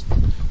this: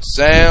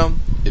 Sam,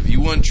 if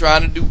you weren't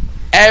trying to do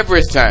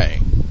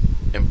everything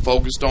and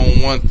focused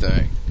on one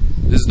thing,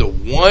 this is the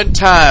one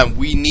time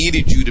we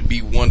needed you to be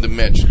one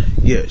dimensional.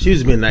 yeah, she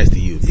was being nice to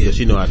you because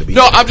she know how to be.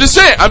 No, I'm just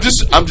saying. I'm just.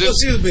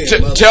 she was being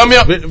mother. Tell me.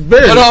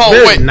 very, Hold on,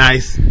 very wait.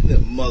 nice. The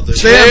mother.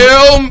 Tell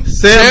her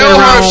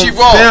if she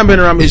wrong. Sam been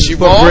around me Is she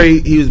before wrong?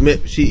 grade.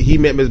 He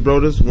met Miss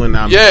Brodus when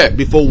Yeah.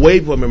 way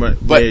before me.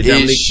 But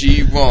is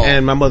she wrong?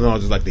 And my mother-in-law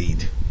just like to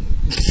eat.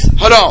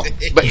 Hold on.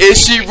 But is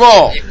she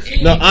wrong?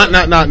 No,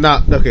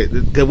 not. Okay, wait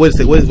a second. Give me a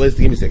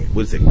second.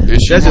 Wait a second.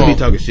 Is she That's just me wrong?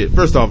 talking shit.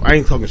 First off, I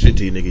ain't talking shit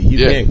to you, nigga. You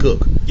Yeah. can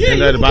cook. Yeah, ain't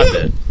you nothing can about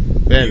cook.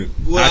 that. Then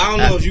Well, I don't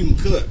know if you can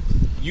cook.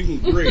 You can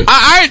grill.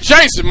 I ain't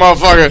chasing,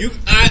 motherfucker.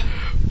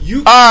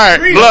 You All right,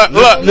 grill. look. I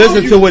don't know listen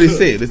if you to what can he cook.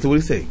 said. Listen to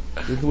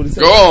what he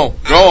said. Go on.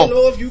 I don't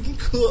know if you can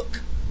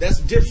cook. That's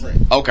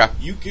different. Okay.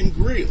 You can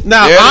grill.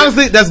 Now, Yeah.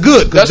 honestly, that's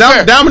good. Because That's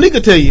fair. Dominique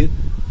will tell you,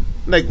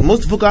 like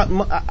most folk, I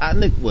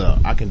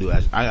can do.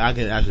 I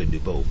can actually do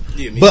both.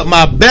 Yeah, me But too.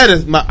 my better,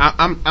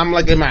 I'm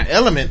like in my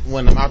element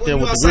when I'm out there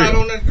You with the outside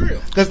grill. on that grill.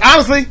 Because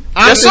honestly,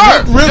 Yes,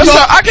 sir. real Yes, sir.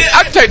 talk, I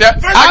can take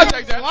that. I can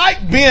take that.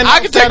 like being I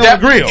can outside take on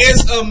that. the grill.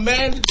 It's a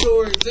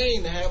mandatory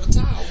thing to have a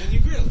towel when you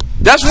grill.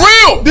 That's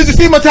real. Did you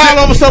see my towel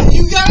over something?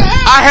 You gotta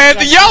have. I had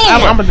the yellow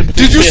I'm one. gonna-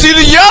 Did you see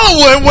the yellow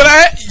one? When I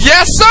had,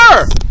 yes,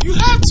 sir. You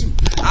have to.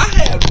 I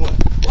had one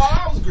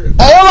while I was grilling.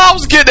 All I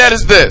was getting at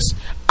is this.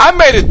 I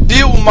made a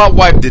deal with my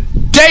wife the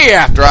day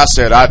after I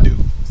said I do.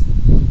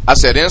 I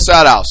said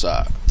inside,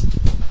 outside.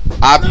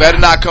 I better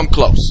not come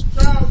close.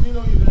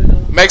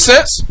 Make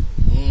sense?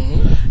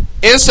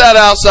 Inside,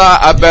 outside,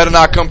 I better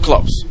not come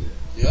close.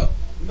 Yep.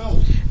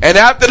 And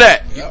after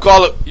that, you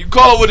call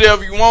it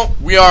whatever you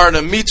want. We are in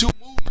a Me Too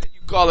movement.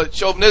 You call it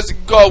chauvinistic.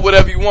 You call it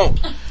whatever you want.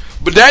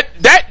 But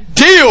that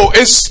deal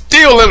is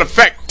still in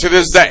effect to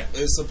this day.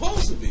 It's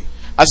supposed to be.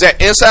 I said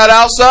inside,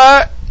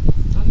 outside.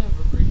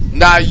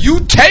 Now you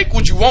take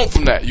what you want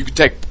from that. You can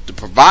take the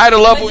provider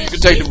level. You can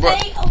take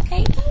the.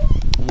 okay.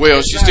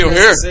 Well, she's still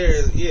here.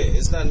 Yeah,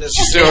 it's not necessarily.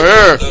 She's still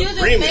here. You just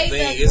Agreement made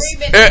thing. the It's,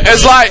 agreement.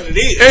 It's like what it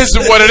is.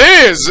 it's what it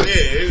is.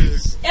 yeah,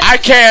 it's, I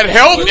can't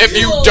help if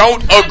you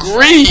don't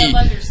agree.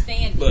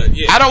 but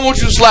yeah. I don't want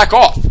you to slack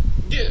off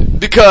Yeah.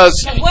 because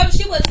What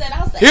she would have said,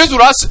 I'll say. here's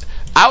what I said.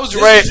 I was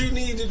This raised. is what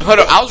you need to do. Hold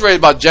on, I was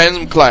raised by James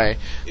McClain,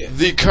 Yeah.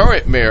 the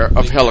current mayor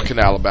of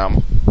Hellican,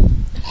 Alabama.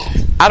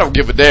 I don't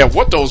give a damn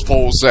what those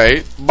polls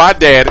say. My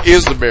dad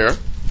is the mayor,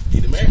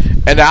 He the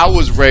man. and I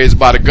was raised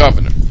by the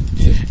governor.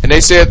 Yeah. And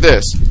they said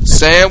this: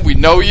 Sam, we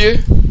know you,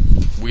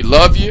 we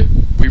love you,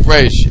 we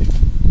raised you.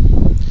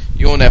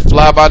 You on that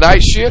fly by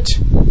night shit?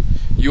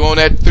 You on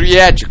that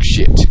theatric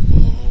shit?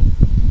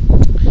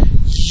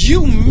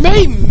 You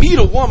may meet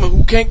a woman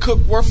who can't cook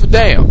worth a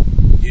damn.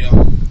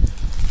 Yeah.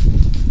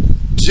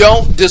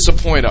 Don't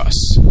disappoint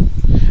us.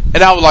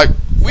 And I was like,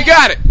 we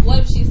got it. What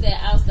if she said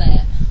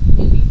outside?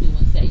 What you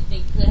doing? Say you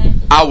think it could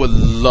happen? I would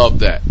love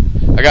that.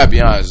 I gotta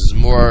be honest,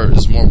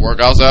 it's more work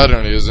outside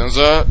than it is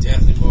inside.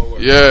 Definitely more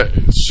work. Yeah,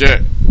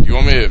 shit. You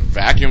want me to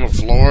vacuum the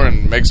floor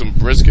and make some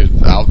brisket?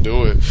 I'll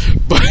do it.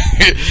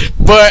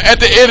 But at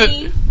the end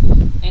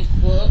of And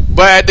cook.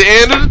 but at the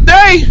end of the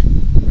day,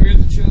 Rear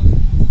the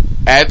children.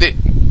 at the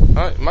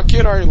my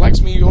kid already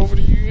likes me over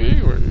the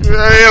year.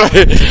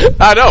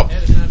 I know.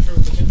 That is not true.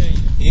 But continue.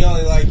 He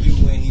only like you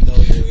when he know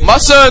you. My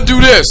son do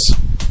this.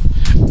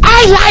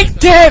 I like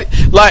that.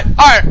 Like, all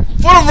right,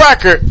 for the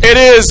record, it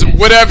is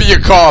whatever you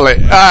call it.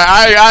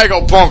 I ain't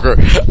gonna punk her.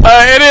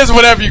 It is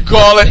whatever you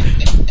call it.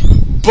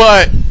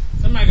 But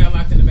Somebody got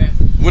locked in the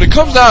bathroom. when it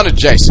comes down to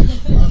Jason,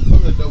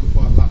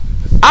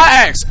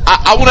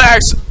 I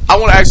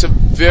want to ask a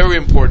very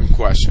important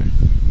question.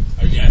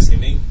 Are you asking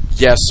me?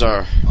 Yes,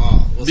 sir.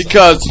 What's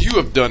Because you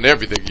have done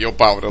everything in your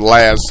power the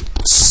last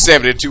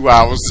 72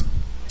 hours to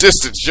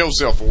distance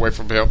yourself away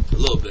from him. a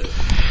little bit?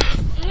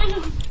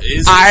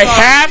 I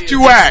have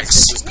to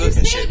ask. It's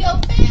cooking shit. Your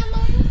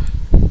family.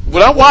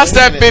 When I watched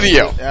that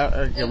video,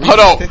 hold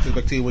on.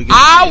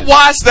 I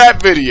watched that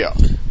video.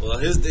 Well,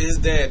 his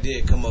dad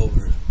did come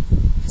over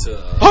to.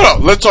 Hold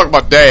on. Let's talk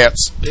about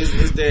dads.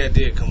 His dad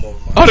did come over.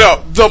 Hold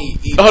on.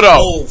 Hold on.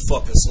 Old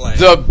fucking slang.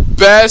 The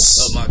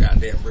best. of my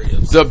goddamn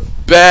ribs. The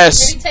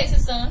best. Did he take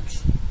his son?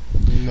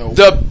 No.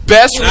 The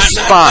best Not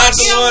response.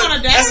 the one,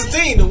 wanna that's the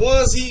thing. The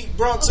ones he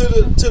brought to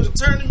the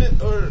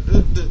tournament or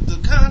the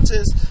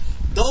contest,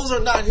 those are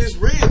not his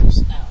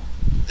ribs. No.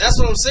 That's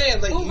what I'm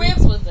saying. Like Who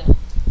ribs was them?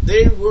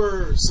 they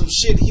were some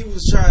shit. He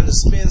was trying to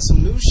spin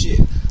some new shit.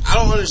 I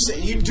don't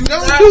understand. You do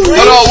not do bring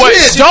Hold on, wait.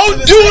 shit Don't to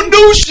the do table.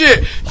 new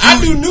shit. I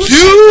do new do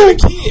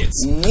shit for the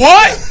kids.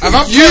 what If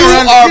I'm you playing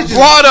around the are kitchen,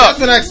 brought up. That's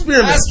when I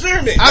experiment. I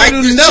experiment. I Like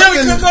do the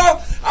chili nothing.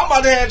 cook-off, I'm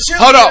about to have chili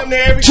Hold down on.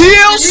 there every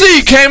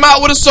TLC came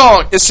out with a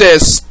song. It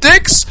says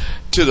 "Sticks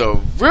to the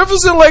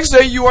rivers and lakes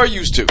that you are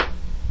used to,"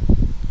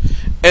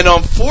 and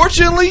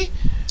unfortunately,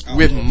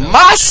 with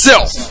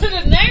myself, The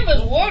name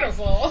is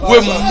Waterfall.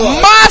 with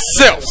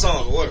myself,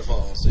 song,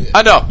 Waterfalls. Yeah.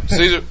 I know.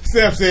 See,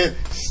 Sam said,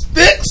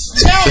 sticks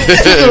No. to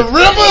the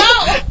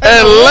river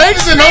and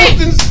lakes and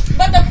oceans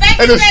But the fact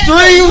and the that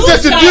streams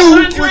that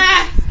you do.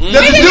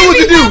 That to do what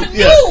you do.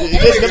 Yeah.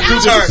 It It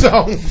was got to do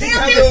out. with the song.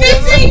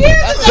 15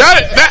 years ago.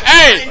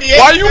 hey,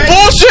 why you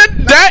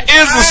bullshit? That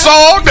is the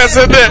song that's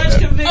in there.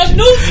 A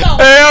new song.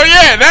 Hell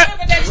yeah, Remember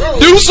that that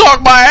new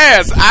song my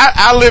ass.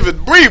 I live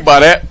and breathe by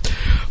that.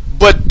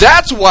 But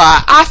that's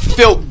why I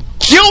felt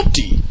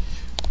guilty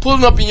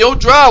pulling up in your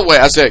driveway.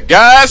 I said,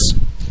 guys,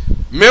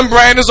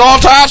 membrane is all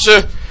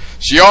Tasha.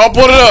 She all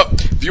put it up.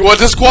 If you want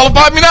to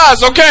disqualify me now,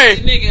 it's okay.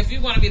 Nigga, if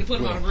you wanted me to put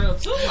him on the grill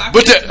too,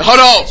 But hold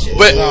on,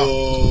 but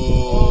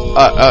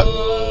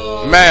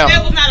ma'am,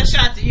 that was not a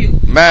shot to you.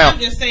 Ma'am. I'm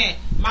just saying,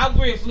 my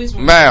grill at least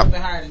was a Ma'am. little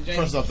bit higher than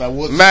Jason. First off, that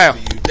was Ma'am.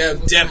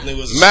 That definitely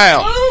was.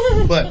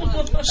 ma'am, But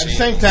at the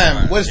same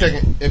time, wait a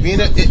second.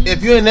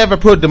 If you ain't never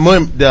put the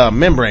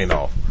membrane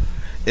off,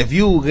 if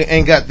you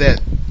ain't got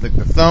that like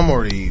the thumb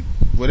or the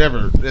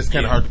whatever, that's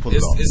kind of hard to pull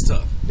it off. It's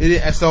tough.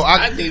 So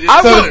I needed so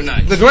a butter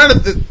knife. the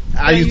granted,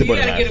 I use the You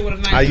butter gotta get it with a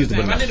knife. knife I use the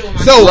this butter time. I did it knife.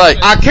 with my So Like-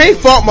 I can't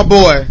fault my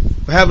boy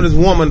for having his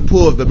woman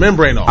pull the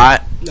membrane off.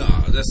 No,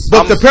 that's.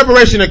 But the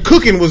preparation and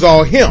cooking was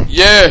all him.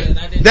 yeah,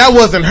 That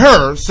wasn't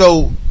her.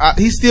 So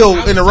he's still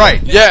in the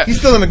right. yeah. He's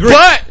still in the green.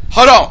 But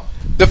hold on,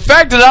 the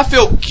fact that I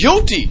feel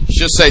guilty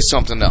should say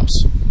something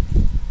else,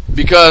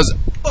 because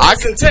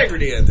It's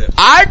integrity at that.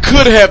 I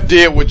could have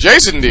did what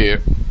Jason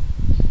did.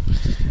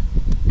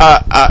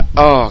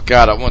 Oh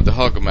God, I wanted to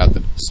hug him after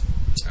this.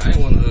 I ain't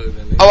want to hug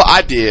that nigga. Oh,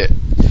 I did.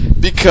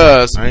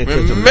 Because I ain't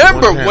touched him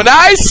remember one time. when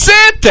I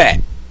said that,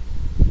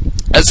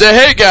 I said,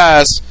 "Hey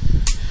guys,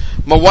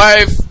 my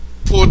wife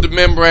pulled the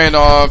membrane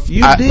off."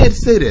 You did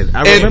say that.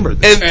 I remember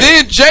that. And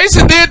then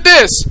Jason did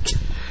this.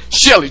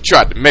 Shelly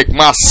tried to make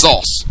my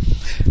sauce.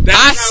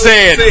 I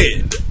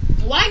said,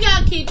 Why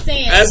y'all keep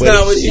saying That's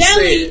not what you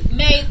Shelly said.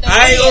 made the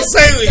I ain't gonna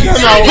say what you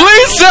said.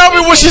 "Please tell me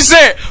what she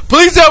said.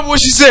 Please tell me what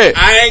she said."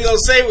 I ain't gonna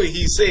say what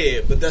he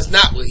said, but that's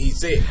not what he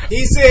said.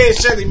 He said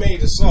Shelly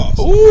made the sauce,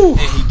 Ooh. and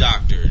he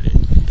doctored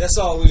it. That's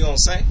all we gonna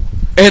say.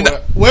 And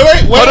Wait.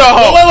 hold on.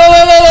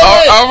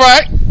 All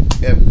right.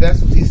 If that's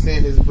what he's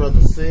saying, his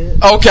brother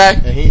said. Okay.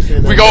 And he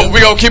said We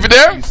gonna keep it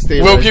there. You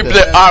stay We'll right keep it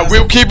there. there. All right,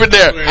 we'll keep it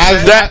there.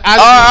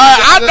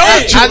 I know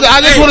the truth.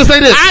 I just want to say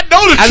this. I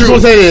know the I just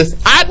want truth. to say this.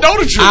 I know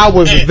the truth. I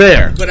was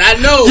there, But I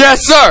know.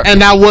 Yes, sir.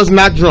 and I was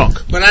not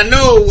drunk. But I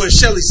know what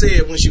Shelly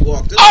said when she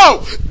walked up.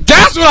 Oh,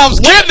 that's what I was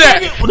getting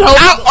at.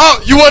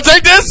 Oh, you want to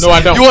take this? No,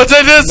 I don't. You want to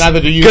take this?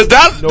 Neither do you. Because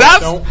that's No, I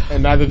that's. don't,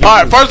 and neither do All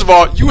you. right. First of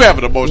all, you have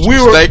an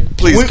emotional stake.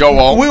 Please go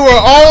on. We were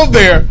all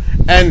there,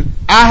 and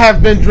I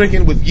have been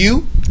drinking with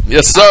you.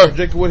 Yes, I sir. was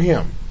drinking with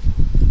him.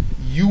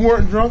 You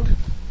weren't drunk.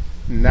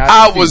 Not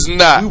I me. was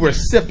not. We were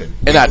sipping,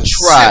 And I and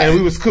tried.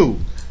 we was cool.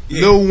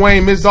 Lil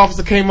Wayne, Miss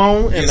Officer came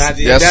on, and Yes, I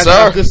yes, that's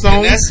sir. a good song.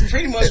 And that's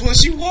pretty much when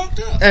she walked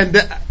up. And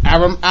I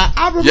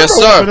remember Yes,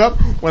 sir. warming up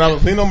when I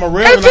was leaning on my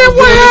rail. And and I then was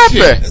what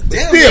doing this happened? shit.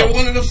 Damn, Still. man,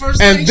 one of the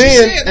first And things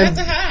then- she said and-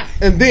 after high.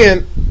 And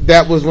then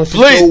that was when she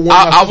Please, told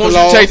one of my I want you to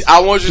sister-in-laws take. I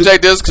want you to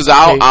take this because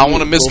I Okay, don't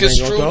want to you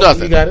misconstrue go, You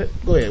nothing. got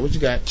it. Go ahead. What you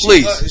got?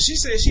 Please. She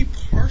said she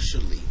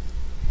partially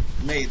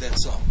made that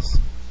sauce.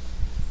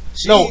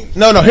 No.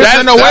 That- Wait.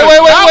 that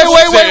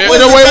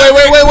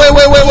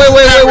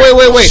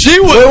was Wait. She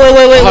would.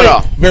 Wait. Hold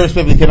on. Very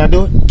respectfully, can I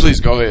do it? Please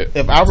go ahead.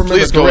 If I remember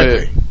Please go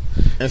correctly,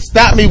 and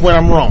stop me when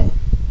I'm wrong.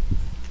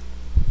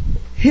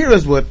 Here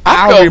is what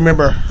I I felt-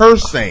 remember her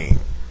saying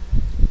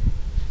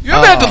You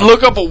ever had to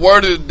look up a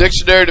word in the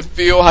dictionary to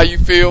feel how you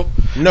feel?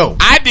 No.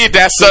 I did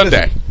that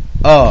Sunday.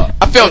 I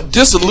felt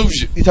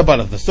disillusioned. You talk about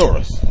a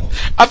thesaurus.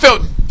 I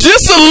felt You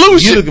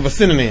disillusioned looking for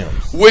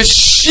synonyms. when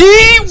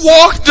she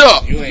walked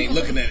up. You ain't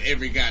looking at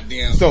every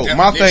goddamn. So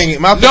my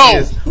thing No,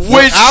 is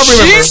when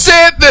she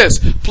said this,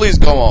 please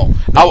go on.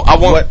 I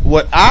want.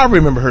 What I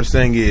remember her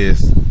saying is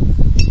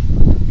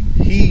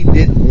he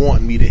didn't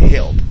want me to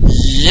help.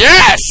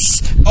 Yes,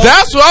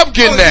 that's what I'm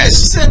getting Yeah, at.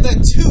 she said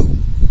that too.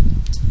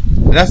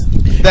 That's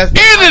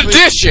In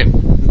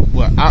addition,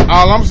 well,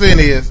 all I'm saying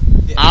is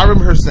I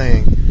remember her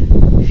saying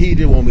he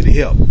didn't want me to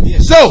help. Yeah.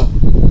 So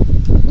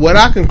what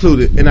I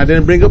concluded, and I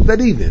didn't bring up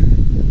that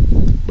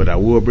evening, but I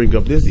will bring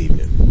up this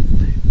evening,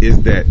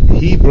 is that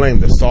he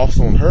blamed the sauce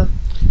on her.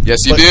 yes,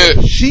 he But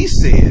did. she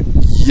said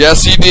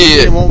Yes, he he did.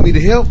 didn't want me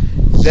to help.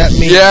 That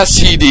means Yes,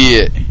 he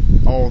did.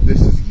 all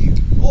this is you.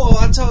 Well,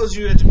 I told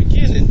you at the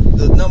beginning,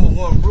 the number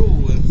one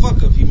rule and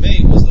fuck up he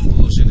made was them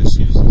bullshit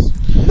excuses.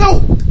 No,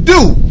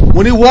 dude,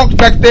 when he walked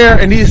back there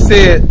and he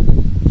said,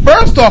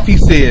 first off he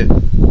said,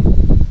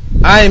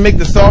 I ain't make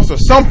the sauce or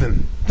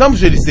something. Some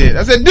shit he said.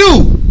 I said,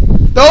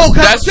 dude, the whole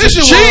That's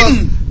competition just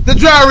cheating. was the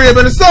dry rib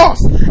and the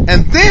sauce.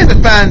 And then to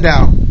find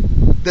out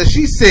that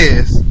she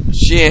says,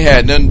 She ain't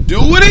had nothing to do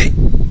with it.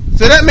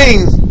 so that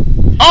means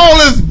all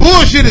this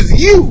bullshit is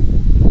you.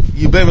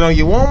 You blame it on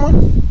your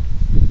woman?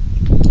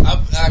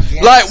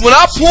 Like when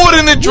I pulled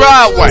in the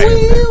driveway,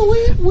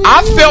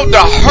 I felt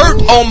the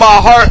hurt on my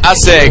heart. I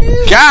said,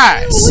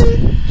 guys,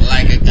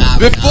 Like a guy.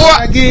 before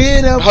I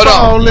get up Hold on.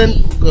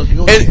 falling.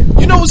 Go ahead. and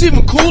you know what's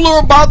even cooler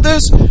about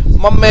this?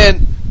 My man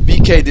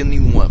BK didn't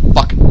even want to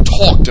fucking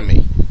talk to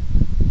me.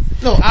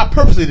 No, I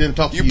purposely didn't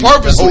talk to you, You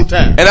purposely. the whole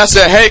time. And I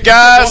said, hey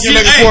guys, Walking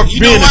back and Hey, forth you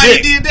know being a why he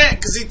dick. did that?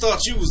 Because he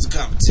thought you was the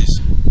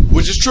competition,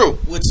 which is true.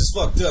 which is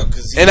fucked up.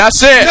 Cause And I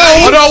said, No.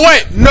 hold on,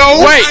 wait.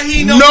 No, Wait. Why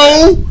he know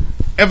no.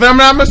 If I'm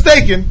not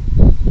mistaken,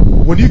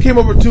 when you came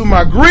over to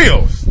my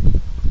grills,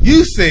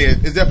 you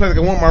said, "Is that place like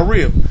I want my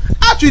rib?"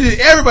 I treated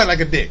everybody like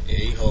a dick. Yeah,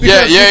 he hold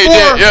Yeah, Because yeah, he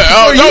before- did. Yeah.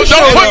 Oh, before you don't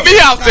showed put up- me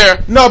out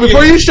there. No,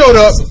 before you showed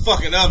up, It's a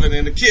fucking oven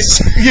in the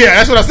kitchen. yeah,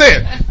 that's what I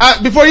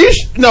said. Before you,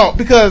 no,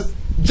 because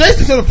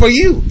Jason showed up for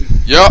you,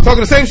 Yup.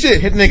 talking the same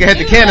shit. Hit the nigga had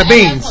the You can of was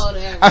an beans. asshole to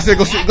everybody. I said,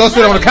 go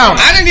sit on the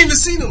counter. I didn't even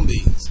see them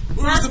beans.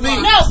 Where was the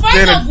beans? No, first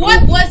Then off,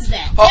 what was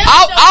that? Oh, Never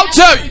I'll don't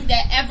tell ever you. do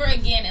that ever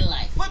again in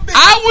life. What beans?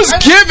 I was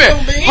didn't given. see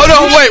them beans. Hold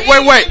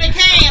on, wait. In the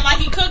can, like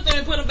he cooked them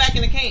and put them back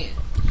in the can.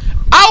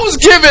 I was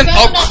given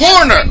a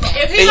corner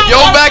If he in don't your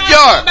go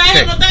backyard. back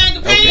in the thing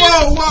of peas,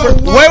 Whoa.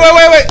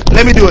 Wait.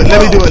 Let me do it.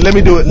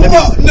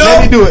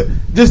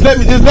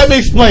 Let me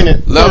explain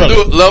it. Let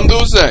him do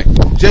his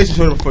thing. Jason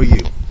showed up for you.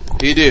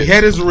 He He did.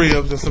 had his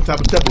ribs in some type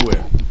of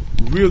Tupperware.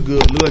 Real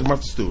good. Looked like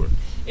Martha Stewart.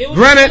 it was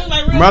Granted,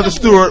 like real Martha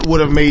simple. Stewart would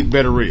have made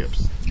better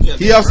ribs.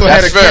 He also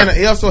That's had a fair. can.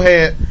 He also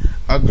had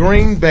a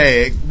green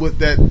bag with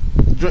that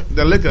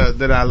the liquor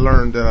that I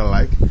learned that I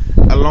like,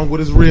 along with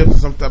his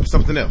ribs and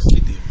something else.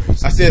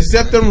 I said,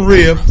 set them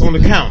ribs on the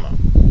counter,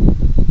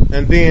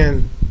 and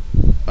then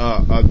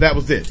that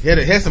was it. He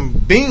had some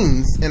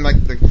beans and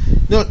like the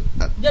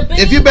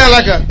if you buy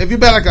like a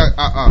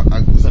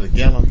what's that, a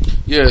gallon?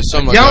 Yeah,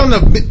 something like Gallon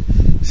that.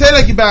 of say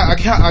like you buy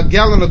a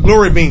gallon of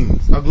glory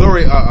beans, a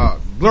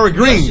glory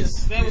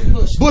greens. That was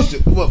bush.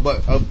 Bushes, what?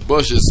 But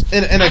Bushes.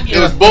 in a It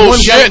was one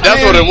bullshit. gallon That's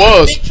can. what it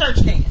was. Big church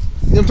can.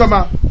 You know what I'm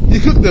talking about? You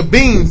cook the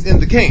beans in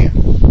the can.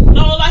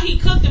 No, like he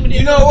cooked them and then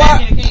You know put them what?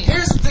 back in the can.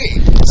 Here's the thing.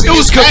 It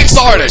was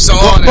cathartic. So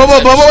on But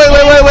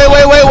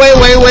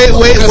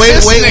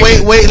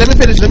wait. Let me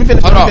finish.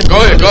 Hold on. Go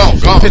ahead. Go on.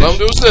 Let him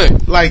do his thing.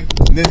 Like,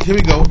 then here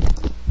we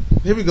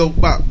go.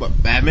 About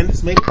 5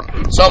 minutes, maybe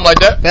Something like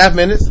that. 5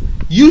 minutes.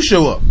 You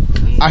show up.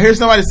 I hear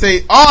somebody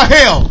say, "Oh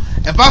hell!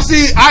 If I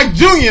see Ike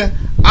Jr.,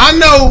 I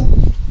know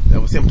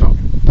that was him talking."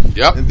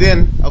 Yep. And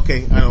then,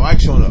 okay, I know Ike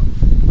showing up.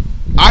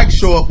 Ike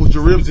show up with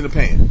your ribs in the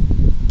pan.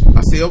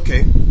 I say,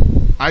 okay.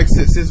 Ike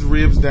sets his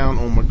ribs down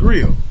on my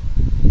grill.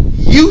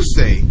 You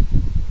say,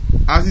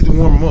 I need to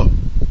warm them up.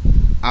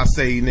 I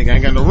say, nigga, I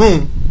ain't got no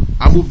room.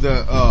 I moved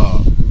the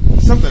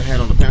something I had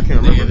on the pan. I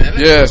can't remember. That's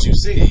Yeah. what you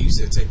said. You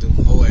said take them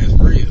whole ass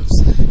ribs.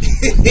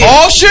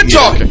 All shit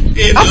talking.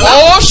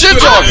 All shit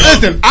talking.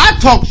 Listen, I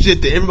talk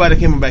shit to everybody that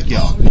came in my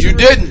backyard. You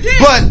didn't.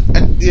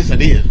 But yes, I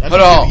did. I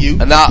Hold talked on. shit to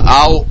you. And now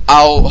I'll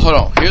hold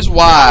on. Here's I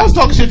why was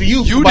talking shit to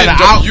you. you but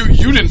didn't.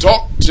 You didn't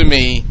talk to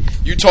me.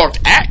 You talked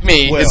at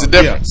me. well, It's a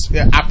difference.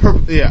 Yeah,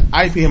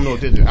 I didn't pay him no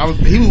attention.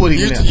 He was what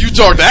he was. You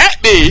talked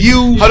at me.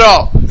 You- hold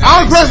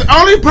on.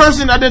 Only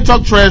person I didn't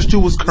talk trash to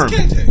was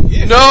Kermit.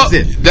 Yeah. No, That's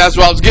it. that's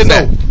what I was getting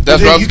at.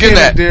 That's then what I was you getting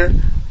came at. up there.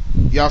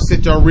 Y'all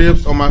set your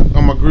ribs on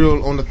my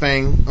grill on the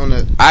thing on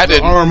the I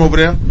didn't. arm over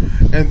there,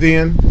 and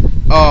then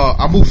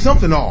I moved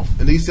something off,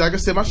 and he said I can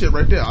set my shit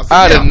right there. said,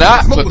 I did yeah,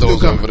 not smoke put was still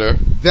those coming. over there.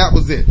 That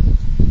was it.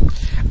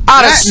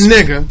 Out That of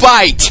nigga.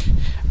 spite,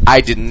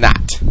 I did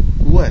not.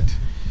 What?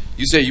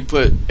 You said you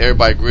put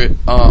everybody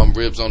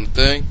ribs on the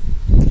thing.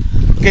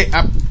 Okay,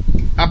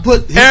 I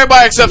put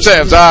Everybody except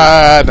Sam's.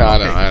 I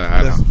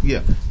know.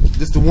 Yeah,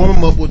 just to warm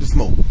him up with the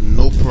smoke.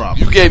 No problem.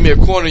 You gave me a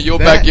corner in your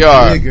That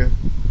backyard. nigga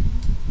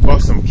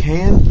bought some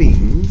canned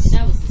beans.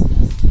 That was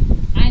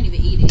disgusting. I didn't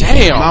even eat it.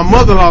 Damn. My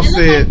mother-in-law It looked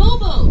said, like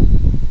boo-boo.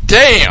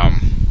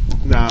 Damn.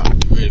 "Nah,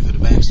 Ready for the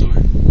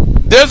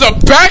backstory? There's a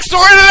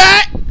backstory to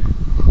that?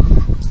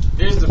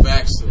 Here's the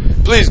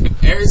backstory. Please.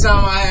 Every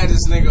time I had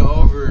this nigga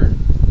over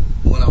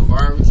when I'm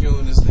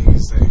barbecuing, this nigga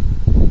say,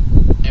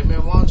 "Hey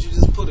man, why don't you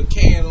just put a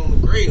can on the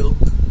grill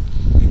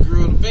and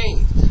grill the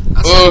beans?"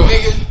 I said,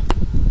 "Nigga,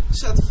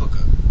 shut the fuck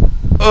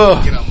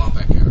up. Get out my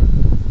backyard.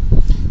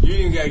 You ain't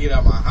even gotta get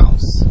out my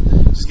house.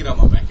 Just get out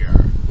my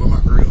backyard where my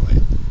grill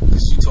at.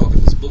 Because you talking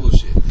this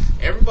bullshit.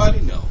 Everybody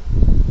know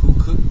who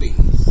cook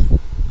beans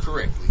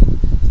correctly.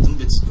 Them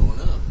bitches going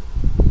up.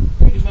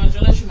 Pretty much,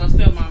 unless you my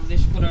stepmom, then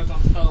she put hers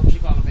on the stove. She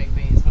call them baked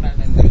beans, but I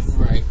think that's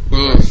Right.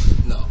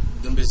 No,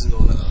 them bitches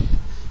going up.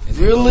 And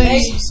they Really? go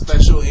with some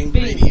special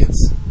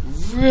ingredients.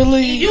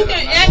 Really? You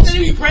can after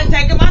you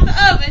take them out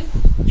the oven.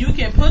 You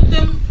can put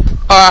them.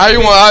 How you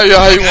want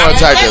to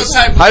attack this?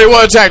 How you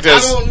want to attack I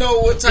this? don't know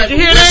what type Did you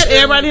hear of that? whiskey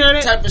Everybody hear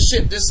that? type of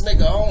shit this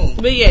nigga on.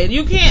 But yeah,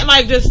 you can't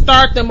like just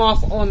start them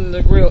off on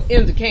the grill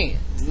in the can.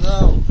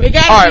 No. It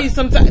got to All be right.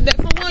 some type.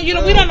 For one, you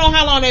know, we don't know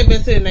how long they've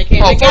been sitting in that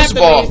can. Oh, It got first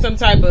to of all- be some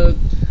type of.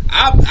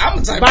 I'm a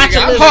type of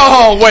nigga. Botulism.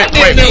 Hold on,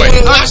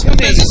 wait. Wash them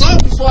bitches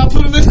off before I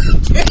put them in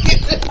the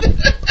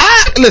pan.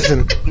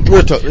 listen,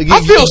 we're talking.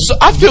 I feel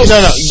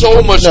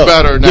so much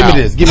better now. Give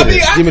me this. Give me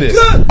this. Give me this.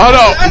 Hold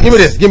on. Give me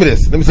this. Give me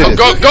this. Let me say this.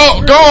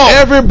 Go on.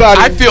 Everybody.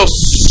 I feel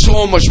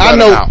so much better I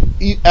know now.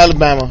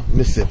 Alabama,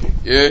 Mississippi.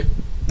 Yeah.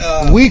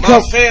 We my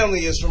come-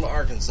 family is from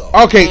Arkansas.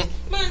 Okay,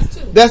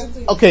 that's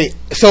okay.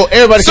 So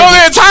everybody. So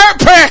the entire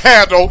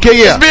panhandle Okay,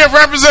 yeah. is being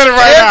represented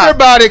right now.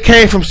 Everybody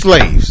came from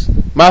slaves.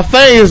 My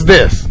thing is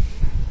this.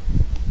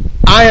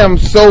 I am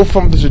so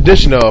from the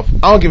tradition of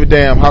I don't give a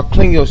damn how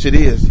clean your shit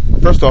is.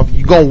 First off,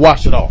 you gonna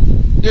wash it off.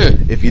 Yeah.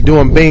 If you're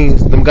doing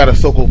beans, them gotta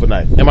soak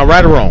overnight. Am I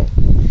right or wrong?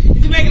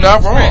 You make it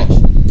Not from wrong.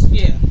 scratch.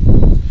 Yeah.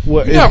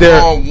 What You're is not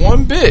there? wrong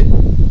one bit.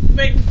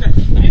 Make from scratch.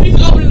 If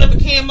you open up a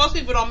can, most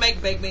people don't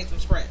make baked beans from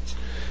scratch.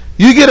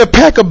 You get a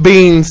pack of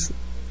beans,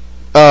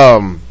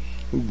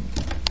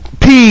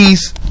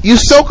 peas. You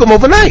soak them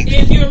overnight.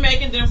 If you're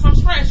making them from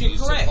scratch, you're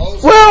correct.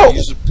 Well,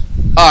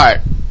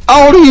 Alright.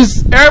 all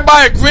these.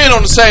 Everybody agreeing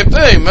on the same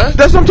thing, man.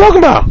 That's what I'm talking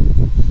about.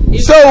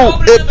 If So, you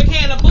open it- up a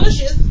can of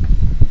bushes,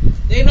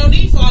 they no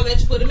need for all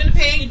that. You put them in the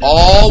pan. You do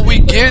All we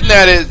getting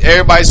at is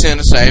everybody saying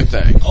the same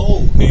thing.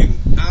 Oh, and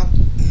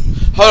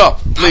Hold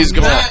on. Please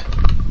go on.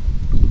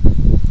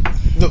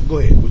 No, go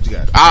ahead. What you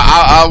got?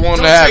 I want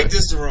Don't to have take it.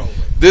 this the wrong way.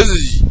 This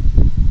is.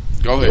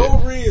 Go ahead. Your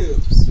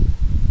ribs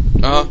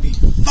Uh-huh. would be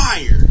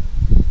fire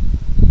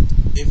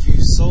if you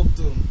soak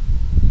them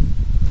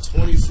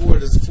 24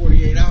 to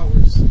 48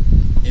 hours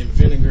in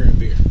vinegar and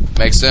beer.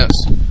 Makes sense.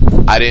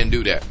 I didn't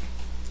do that.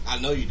 I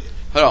know you did.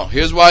 Hold on.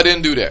 Here's why I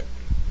didn't do that.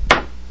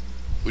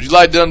 Would you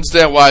like to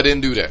understand why I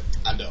didn't do that?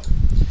 I don't.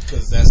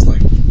 Because that's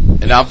like.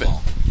 And I'm.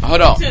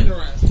 Hold on.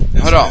 Tenderized.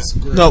 Hold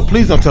on. No,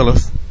 please don't tell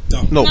us.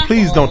 Don't. No,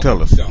 please don't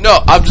tell us. No,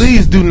 I'm just.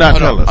 Please do not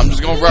Hold tell on. us. I'm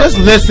just gonna Just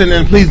listen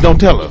and please don't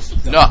tell us.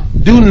 No.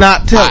 Do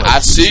not tell I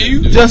us. see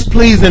you. Just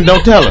please and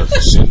don't tell us.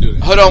 Shouldn't do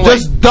that. Hold on. Wait.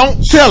 Just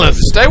don't tell us.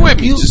 Stay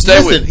with me. You Just stay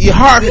listen, with me. you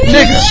hard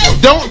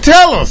nigga. Don't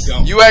tell us.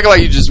 You act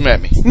like you just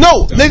met me.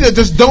 No, nigga,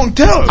 just don't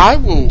tell us. I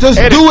will. Just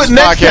edit do it this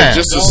next podcast time.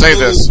 Just to Don't say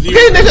lose this. viewers.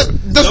 Okay,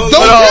 nigga, just don't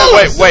Hold on, tell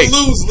wait, us. wait.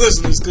 Don't lose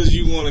listeners because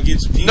you want to get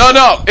your piece.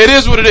 No. It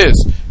is what it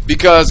is.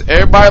 Because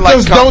everybody likes.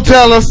 Just don't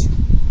tell us.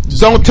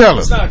 Don't tell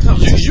us. It's not a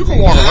competition. You can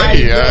walk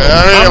away. I'm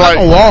I not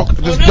mean, gonna walk.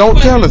 Just don't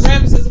tell us.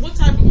 Rabbit says, what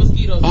type of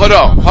mosquitoes? Hold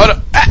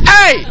on.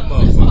 Hey.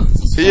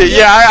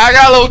 Yeah. I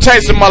got a little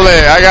taste in my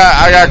leg. I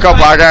got a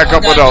couple. I got a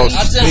couple of those.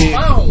 I just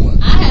found one.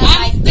 I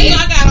had like See,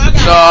 I got.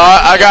 No,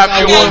 I got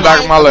a few on the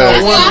back of my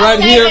leg. One I right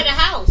stayed here. at the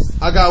house.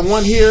 I got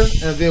one here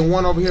and then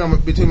one over here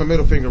between my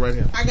middle finger right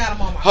here. I got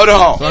them on my. Hold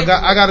on. So I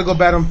got to go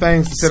buy them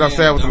things to sit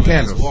outside with them Dumbass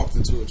candles. Walked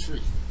into a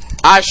tree.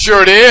 I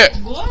sure did.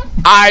 What?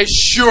 I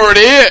sure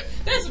did.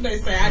 That's what they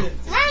say. I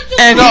didn't.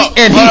 And No,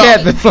 he hold on.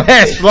 had the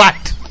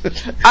flashlight.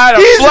 I had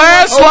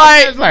a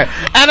flashlight.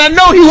 And I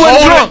know he wasn't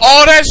Holding drunk.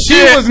 all that He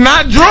shit. was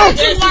not drunk.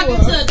 Just walked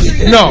into a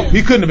tree. No,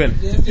 he couldn't have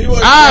been. No,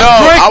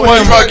 I with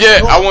wasn't him. drunk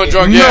yet. I wasn't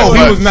drunk yet. No, he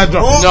but was not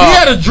drunk. No. He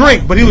had a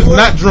drink, but he was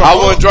not drunk. I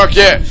wasn't drunk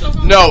yet.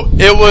 No,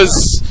 it was.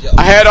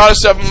 I had all this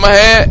stuff in my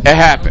head. It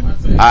happened.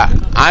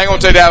 I ain't gonna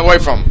take that away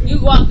from him. You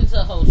walked into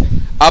a whole tree.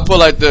 I put it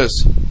like this.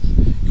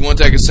 You want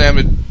to take a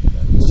salmon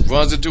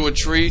runs into a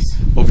tree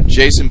over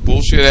Jason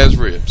bullshit ass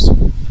ribs.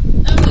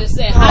 I'm just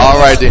saying. All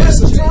right then. I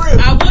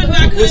would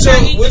not. Could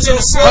not eat With them.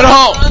 your Hold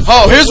on.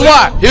 Oh, here's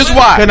why. Here's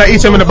why. Couldn't I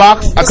eat him in the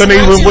box? I couldn't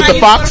eat him with the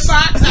fox.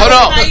 Hold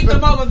on. I eat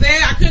them over there.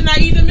 I could not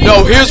eat them.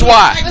 No, here's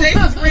why. I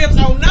Jason's ribs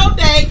on no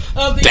day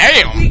of the.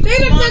 Damn. They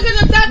didn't take it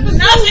to Dr.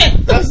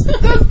 Nothing.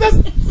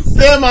 That's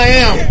Sam I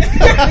am.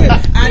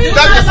 I do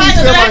Dr. not C like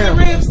Sam I Jason am.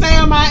 ribs.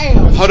 Sam, I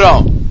am. Hold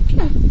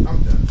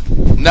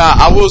on. Nah,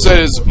 I will say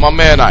this. My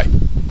man,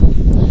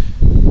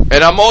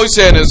 and I'm always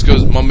saying this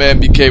because my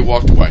man BK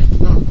walked away.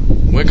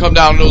 When it come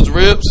down to those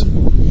ribs,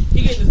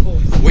 He get his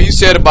voice. when you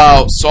said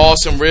about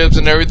sauce and ribs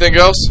and everything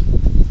else,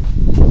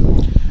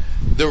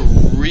 the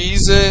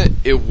reason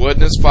it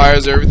wasn't as fire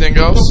as everything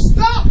else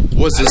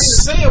was I didn't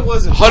this. say it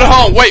wasn't. Hold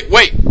on,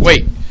 wait.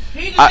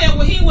 He just said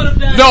what he would have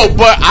done. No,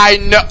 but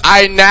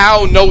I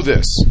now know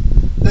this.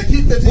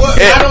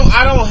 What?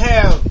 I don't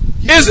have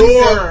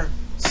your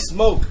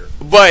smoker.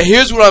 But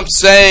here's what I'm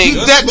saying.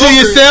 Keep that to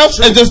yourself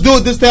and just do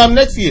it this time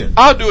next year.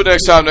 I'll do it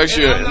next time next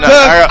year.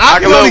 Because I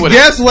can live only with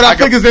guess it. what I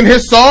think is in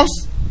his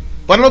sauce,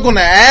 but I'm not going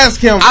to ask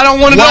him. I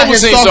don't want to know why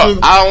what's his in his sauce. is-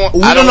 I don't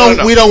wanna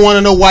know. We don't want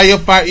to know why your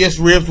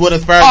ribs were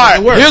as fire All as right,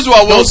 they were. here's what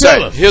I will Don't tell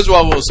say. us. Here's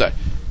what I will say.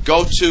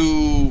 Go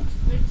to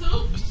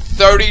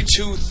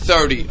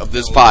 3230 of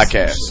this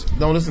podcast.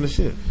 Don't listen to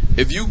shit.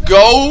 If you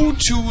go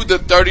to the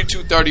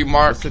 3230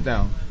 mark, Sit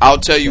down. I'll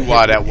tell you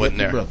why that Hit wasn't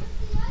your there. brother.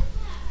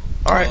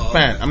 All right,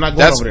 fine. I'm not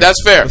going over there.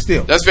 That's fair. But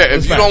still, That's fair. If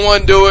it's you fine. don't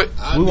want to do it,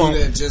 I We do won't.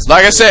 that just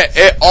like I said,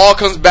 it all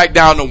comes back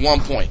down to one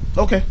point.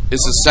 Okay.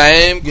 It's the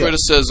same Yeah.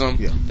 criticism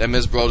Yeah. that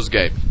Ms. Broders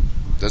gave me.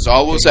 That's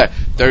all we'll say.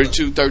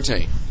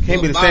 3213.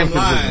 Can't be the same bottom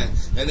line,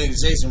 criticism. that nigga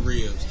Jason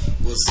Reeves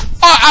was.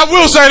 I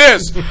will say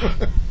this.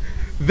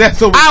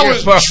 That's over I here,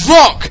 was fuck.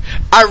 drunk.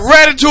 I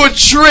ran into a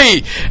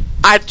tree.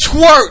 I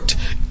twerked.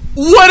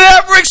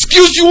 Whatever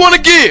excuse you want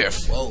to give.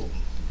 Whoa.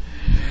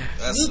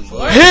 That's some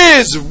bull.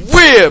 His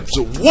ribs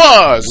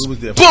was was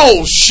there.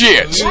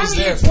 bullshit. He was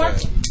there for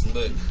that.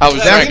 But I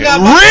was That's drinking.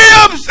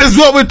 not- Ribs is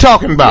what we're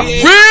talking about.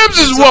 Ribs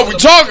is what we're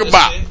talking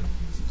about.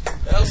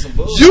 That was some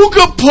bullshit. You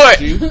could put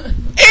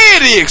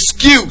any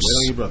excuse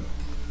Your brother.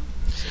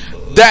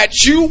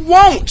 that you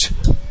want.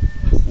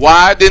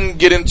 Why I didn't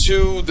get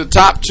into the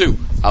top 2.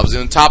 I was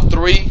in the top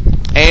 3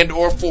 and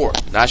or 4.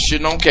 Not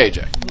shitting on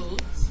KJ.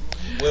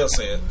 Well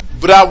said.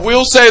 But I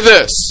will say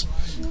this.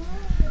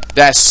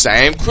 That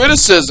same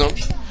criticism.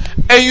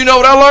 And you know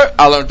what I learned?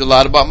 I learned a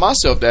lot about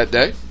myself that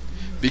day.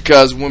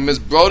 Because when Ms.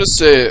 Broder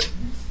said,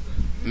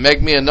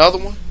 make me another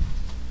one,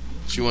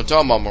 she wasn't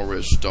talking about my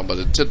ribs. She was talking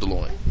about the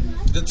tenderloin.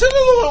 The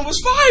tenderloin was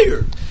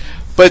fire.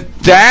 But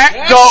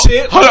that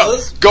shit hold up,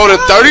 was go to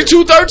fire.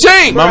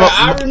 3213. Mama-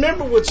 I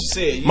remember what you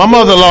said. My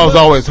mother-in-law is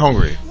always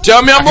hungry.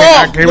 Tell me I'm I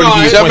wrong. can't really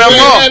give you Tell me I'm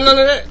points. wrong. None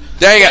of that.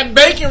 They ain't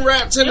That bacon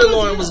wrap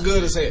tenderloin was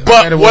good as hell.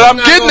 But what I'm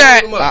not getting gonna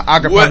at, hold them up. I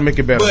could What- probably make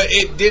it better. But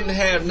it didn't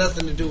have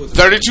nothing to do with it.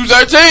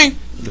 3213.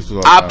 This is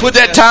all I right. put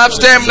that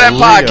timestamp in that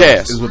Leah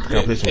podcast. is what the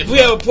competition If is we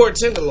about. have a pork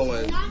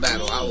tenderloin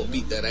battle, I will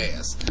beat that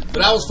ass.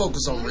 But I was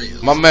focused on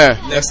ribs. My man.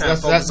 Next time,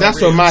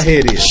 That's where my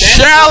head is.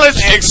 Challenge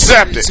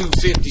accepted.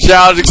 250.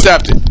 Challenge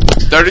accepted.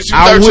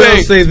 I will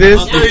 3213. say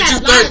this.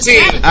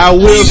 3213. I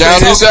will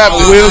Challenge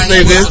accepted.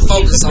 say this.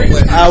 Focus on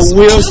what I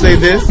will say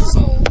this.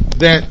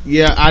 That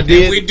yeah, I we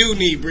did. do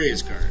need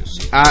bridge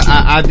cards.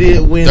 I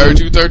did win.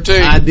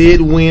 3213. I did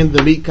win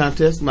the meat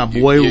contest. My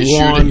boy you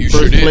sure won did. You sure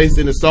first did. place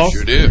in the sauce.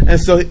 Sure did. And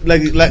so,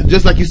 like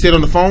just like you said on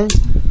the phone,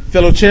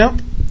 fellow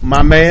champ,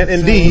 my man,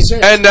 indeed.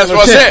 And that's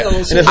what I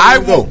And said. that's I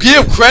where we will go.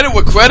 give credit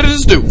where credit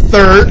is due.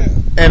 Third,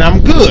 and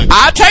I'm good.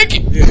 I take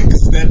it. Yeah,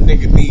 because that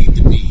nigga need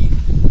to be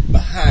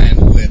behind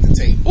who at the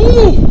table.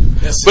 Ooh.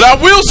 But I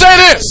will say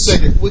this.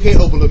 Second, we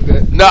can't overlook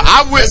that. No,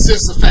 I will. That's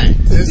just a fact.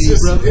 That's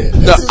just, No,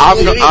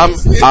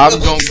 I'm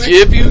gonna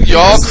give you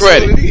y'all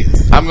credit.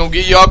 I'm gonna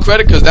give y'all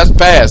credit because that's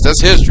past.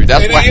 That's history.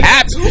 That's what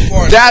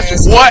happened.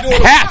 That's what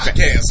happened.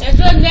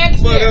 Until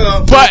next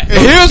year. But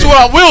here's what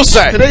I will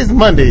say. Today's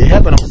Monday. It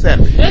happened on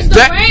Saturday. It's the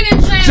that- reigning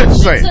Just champ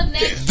saying. until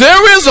next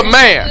There is a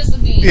man. this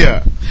again.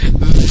 Yeah,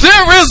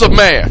 There is a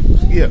man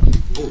yeah.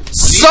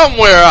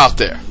 somewhere out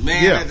there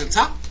Man Yeah. at the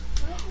top.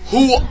 who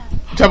You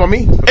talking about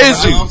me?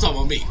 is he? I'm talking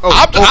about me.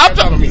 I'm talking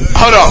about me.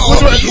 Hold on. Who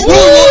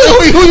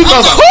you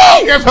talking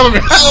about? You talking about me?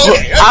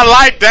 I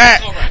like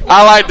that.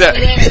 I like that.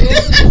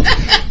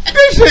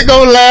 This shit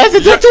gonna last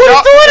until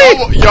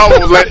 2020. Y'all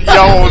won't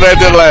let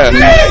that last.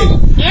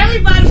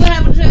 Everybody will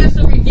have a chance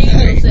to redeem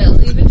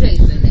themselves, even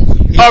Jason.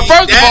 First of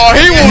all,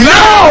 he will not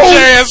have a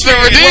chance to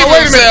redeem Wait a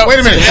himself. minute. Wait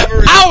a minute.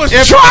 I was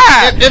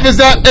trying. If it's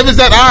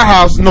at our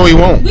house, no, he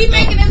won't. We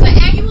make it as an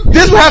annual.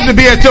 This will have to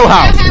be at your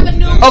house. Have a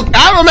new Okay,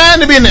 I don't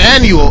mind to be in the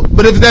annual,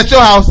 but if it's at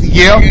your house,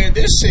 yeah. Yeah,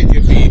 this shit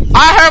could be.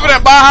 I have it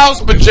at my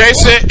house, but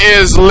Jason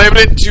is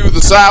limited to the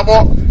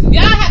sidewalk.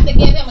 Y'all have to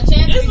give him a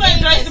chance. Just to let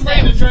redeem Jason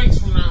bring the himself. drinks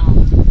from now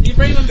on. You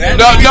bring them. No,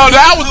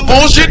 that was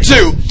bullshit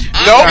too.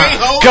 No,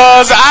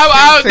 cause Say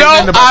nothing I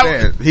about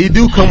that. He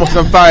do come with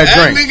some fire That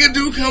drink. nigga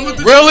do come with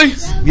the. really,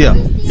 Yeah.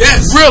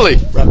 Yes. really.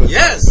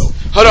 Yes.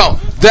 Hold on,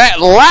 that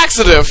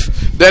laxative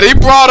that he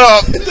brought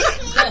up,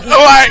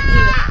 like,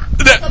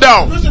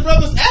 no. Mr.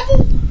 Brothers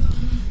Apple?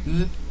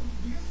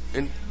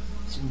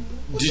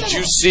 Did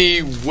you see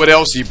what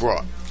else he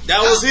brought?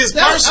 That was his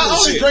personal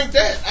shit.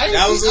 that.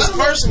 That was his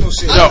personal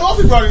shit. No.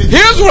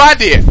 Here's what I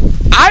did.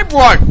 I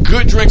brought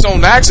good drinks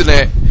on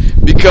accident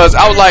because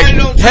I was like,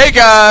 hey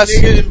guys.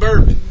 Nigga in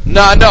bourbon.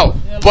 Nah, no.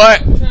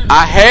 But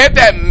I had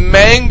that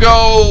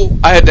mango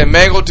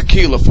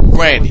tequila for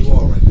Granny.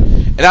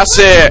 And I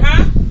said,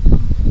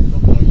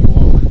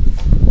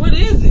 What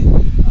is it?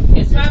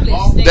 It's probably a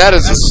stick. that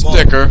is a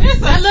sticker.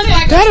 That look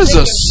like That a is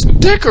a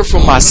sticker for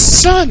my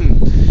son.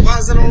 Why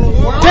is it on the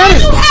wall? That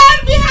is,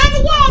 hide behind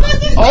the wall.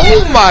 That's his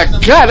oh my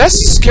god, that's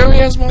a scary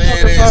ass Badass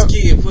motherfucker.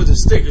 kid put the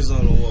stickers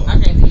on the wall. I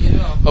can't get it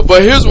off.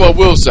 But here's what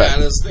we'll say. Got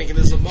us thinking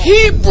it's a moment.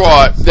 He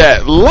brought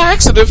that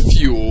laxative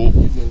fuel.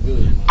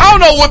 I don't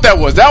know what that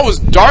was. That was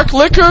dark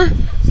liquor,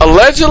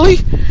 allegedly.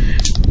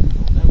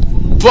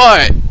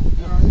 But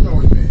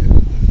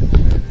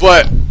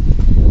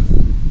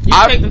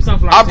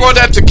I brought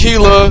that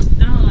tequila. I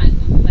don't like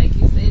them, like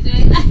you said,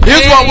 Jay.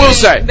 Here's what we'll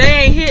say. They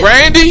ain't hit.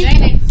 Brandy, They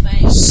ain't the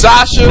same.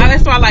 Sasha,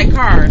 That's why I like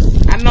cars.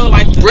 I know,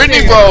 like the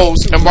Brittany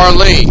Rose, and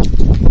Marlene.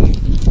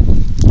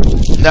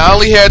 Now I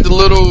only had the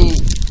little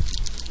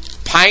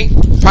pint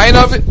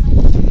of it.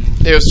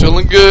 They was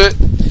feeling good.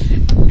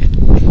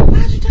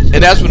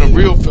 And that's when the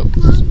real feelings.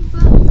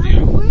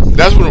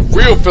 That's when the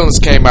real feelings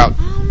came out.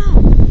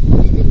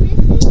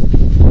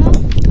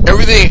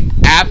 Everything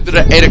after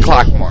the 8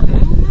 o'clock mark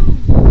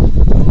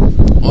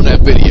on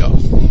that video.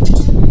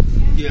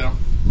 Yeah.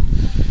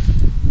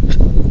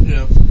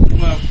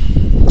 Well,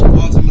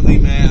 ultimately,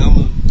 man,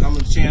 I'm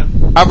a champ.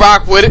 I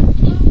rock with it.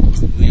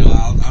 You know,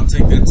 I'll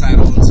take that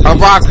title. I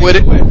rock with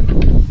it.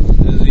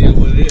 It is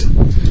what it is.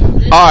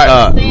 All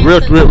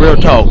right. Real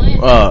talk.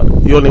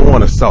 You only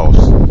want a sauce.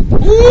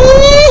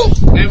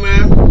 Woo! Hey,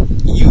 man,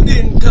 you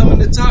didn't come in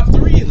the top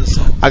 3 in the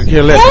sauce. I can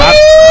care less. I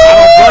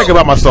don't brag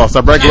about my sauce.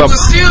 I brag about.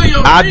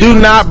 I do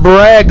not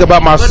brag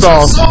about my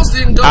sauce.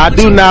 I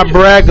do not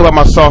brag about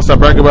my sauce. I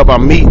brag about my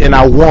meat, and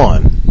I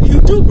won. You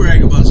do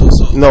brag about your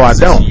sauce. No, I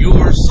don't.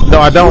 Your sauce. No,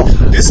 I don't.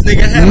 This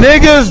nigga had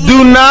Niggas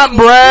do not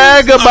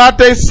brag about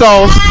their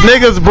sauce.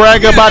 Niggas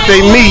brag about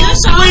their meat.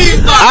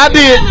 I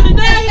did.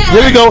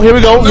 Here we go. He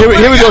the only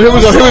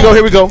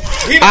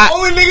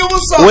nigga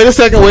with sauce. Wait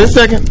a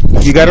second.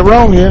 You got it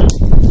wrong here.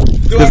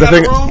 Because I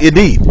think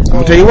indeed. I'm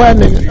gonna tell you why,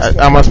 nigga. I'm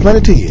gonna explain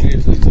it to you.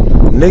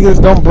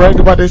 Niggas don't brag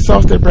about their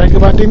sauce. They brag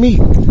about their meat.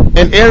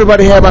 And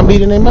everybody had my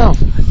meat in their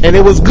mouth, and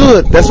it was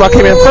good. That's why I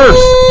came in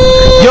first.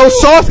 Your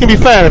sauce can be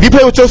fine. If you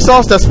play with your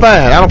sauce, that's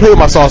fine. I don't play with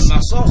my sauce.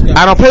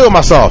 I don't play with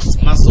my sauce.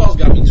 My sauce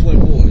got me twin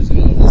boys.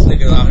 You know, this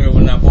nigga out here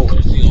with not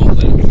boys. You know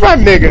what I'm saying? My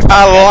nigga,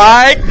 I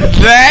like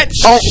that.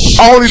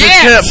 only the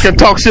champs can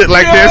talk shit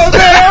like this.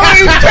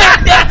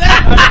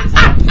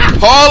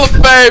 Hall of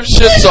Fame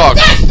shit talk.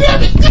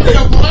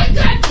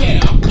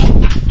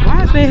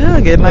 Why is they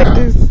hugging like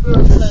this?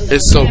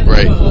 It's so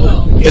great.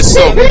 It's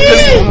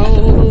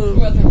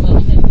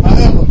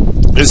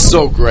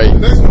so great. The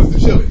next one is the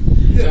chili.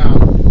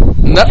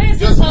 No, Where's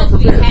this supposed to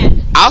be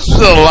happening? I'm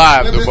still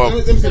alive. Let me see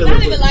I the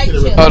don't even like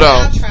chili. Hold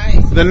on.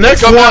 The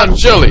next Come one, on,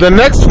 chili. The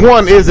next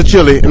one is the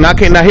chili, and I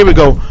can't. Now here we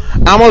go.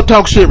 I'm gonna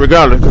talk shit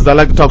regardless because I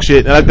like to talk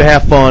shit. I like to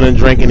have fun and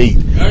drink and eat.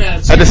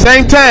 At the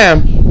same time,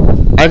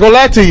 I ain't gonna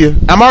lie to you.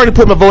 I'm already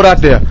putting my vote out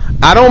there.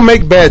 I don't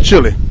make bad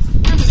chili,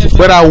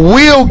 but I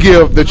will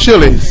give the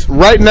chilies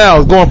right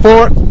now going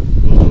forward.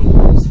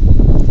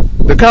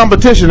 The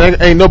competition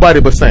ain't nobody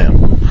but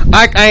Sam.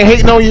 I ain't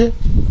hating on you.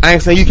 I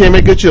ain't saying you can't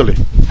make good chili.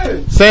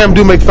 Sam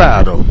do make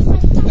fire though.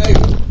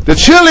 The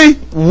chili,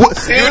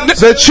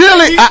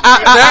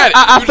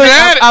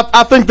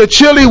 I think the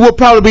chili will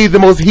probably be the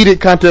most heated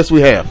contest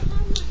we have.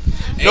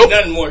 Ain't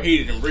nothing more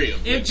heated than real.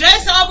 If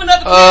Jason opened up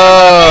the can,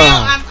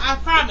 I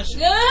promise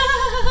you.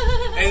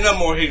 Ain't nothing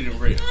more heated than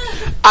real.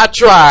 I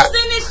tried.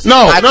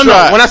 No.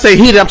 When I say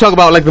heated, I'm talking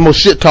about like the most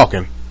shit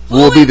talking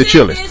will be the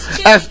chili.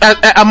 As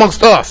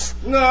amongst us.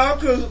 No,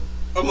 because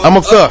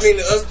amongst us. You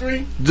mean us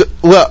 3?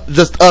 Well,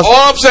 just us.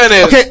 All I'm saying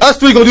is, Okay, us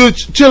 3 gonna do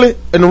the chili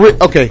and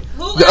okay.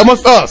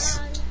 Amongst us.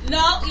 No,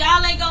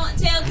 y'all ain't gonna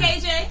tell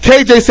KJ.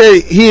 KJ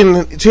said he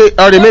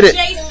already admitted.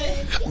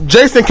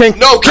 Jason can't.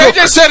 no,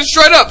 KJ said it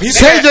straight up. He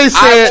said, KJ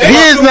said he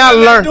is not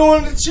learning.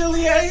 Doing the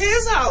chili at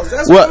his house.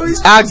 That's Well, what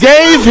he's I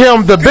gave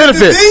him the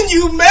benefit. The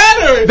venue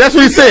mattered. That's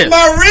what he said.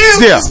 My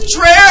ribs Yeah. is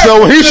trash.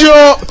 So when he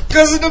showed,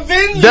 because of the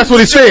venue. that's what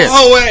he said.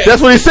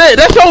 That's what he said.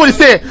 That's what he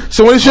said.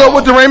 So when he showed up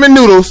with the ramen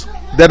noodles,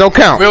 that don't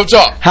count. real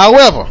talk.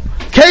 However,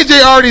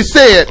 KJ already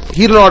said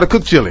he don't know how to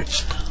cook chili.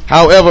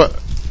 However,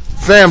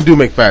 Sam do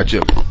make fire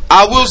chili.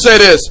 I will say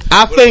this.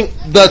 I think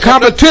the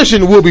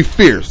competition will be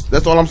fierce.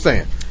 That's all I'm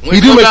saying. When He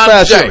it do come make down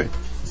fire to Jay. chili.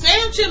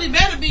 Sam chili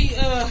better be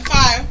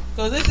fire,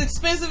 because it's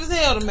expensive as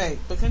hell to make.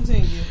 But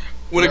continue.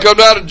 When it comes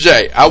down to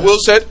Jay, I will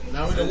say,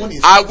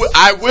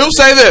 I will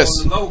say this.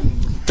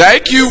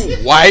 Thank you,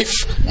 wife.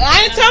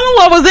 I ain't telling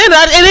what was in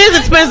it. It is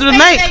expensive to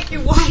make. Thank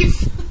you,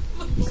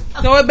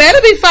 wife. So it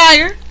better be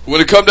fire. When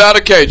it come down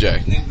to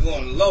KJ, Nigga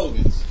going to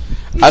Logan's.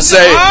 I say,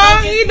 Oh,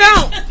 he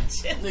don't.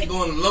 Nigga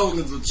going to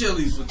Logan's or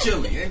Chili's for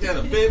chili. Ain't that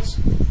a bitch?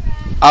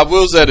 I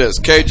will say this,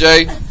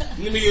 KJ.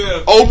 Give me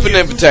a Open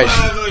invitation.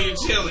 $2 on your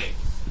chili.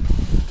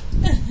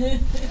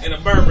 And a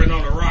bourbon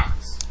on the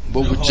rocks.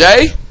 But with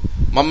Jay,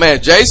 my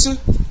man Jason,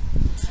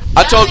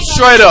 I told him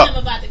straight up.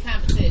 About the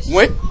competition.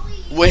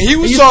 When he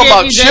was talking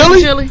about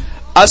chili,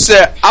 I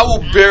said, I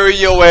will bury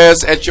your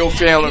ass at your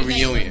family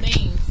reunion.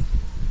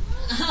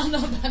 I don't know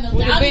about no What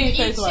the I don't beans even eat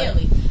taste like?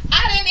 chili.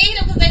 I didn't eat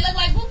them because they look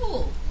like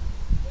boo-boo.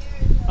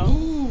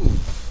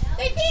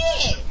 They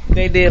did.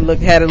 They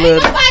did had a Ain't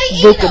little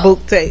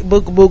nobody eat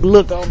book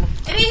look on them.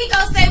 And then he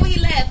gonna say when he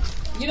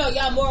left, you know,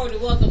 y'all more than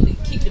welcome to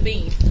keep the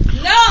beans.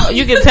 No,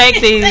 You can take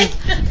these.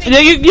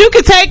 You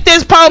can take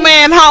this poor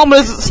man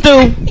homeless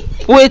stew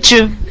with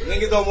you.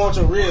 Niggas don't want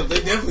your ribs.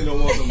 They definitely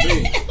don't want them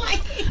beans.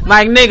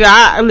 Like,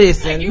 nigga,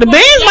 listen. The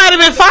beans might have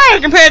been fire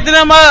compared to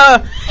them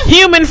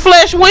human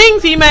flesh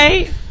wings he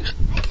made.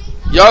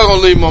 Y'all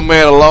gonna leave my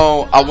man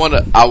alone. I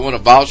wanna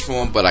vouch for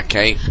him, but I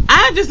can't.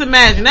 I just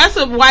imagine that's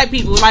what white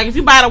people like. If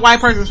you bite a white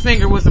person's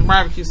finger with some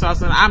barbecue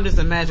sauce, and I'm just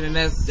imagining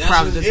that's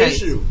probably the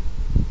taste. issue.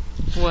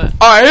 What?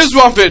 All right, here's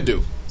what I'm finna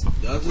do.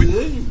 That's the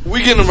issue.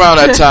 We getting around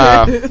that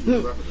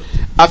time.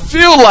 I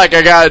feel like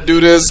I gotta do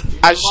this.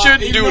 I should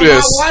do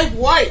this. My wife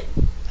white.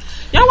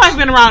 Your wife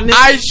been around this.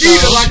 I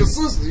She's should. like a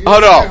sister. You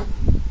Hold know on.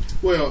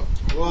 Well,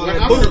 I Well,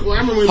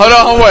 remember when Hold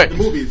on, wait. the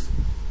movies.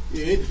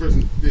 Yeah, ain't the first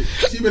one.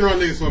 She been around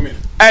niggas for a minute.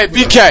 Hey,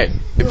 BK,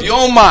 if you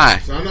don't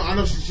mind, So I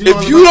know she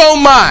if you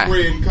don't mind,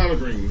 bread and collard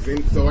greens.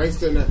 And so I ain't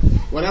saying that.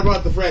 When I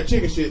brought the fried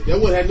chicken shit, that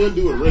wouldn't have nothing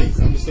to do with race.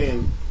 I'm just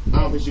saying, I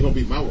don't think she's gonna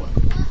beat my wife.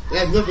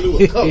 That has nothing to do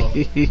with color.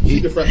 She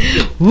the fried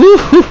chicken.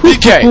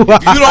 BK,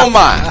 if you don't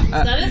mind,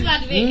 So this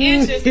about to be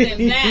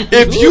interesting now.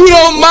 if you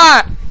don't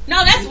mind,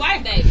 No, that's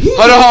white, baby.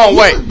 hold on, He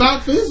wait. was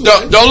vouch for his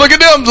wife. Don't look at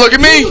them. Look at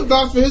He me. was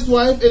vouch for his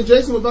wife, and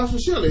Jason was vouch for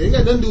Shirley. It ain't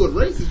got nothing to do with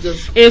race. It's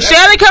just If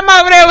Shelly come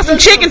over there with some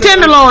chicken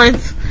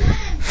tenderloins,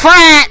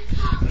 fried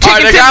All right,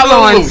 chicken they got a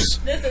little tenderloins, loose.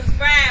 This is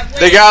fried.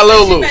 They got a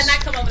little You loose. better not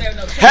come over there with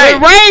no chicken. Hey,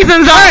 with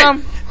raisins on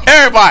them.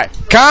 everybody,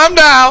 calm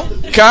down.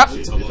 He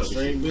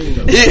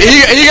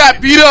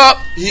got beat up.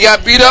 He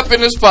got beat up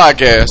in this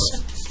podcast.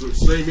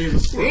 straight beans and He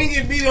squirrel. ain't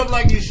get beat up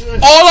like you should.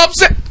 All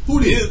upset. Who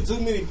did? There's too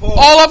many parts.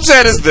 All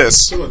upset is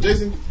this. Come on,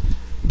 Jason.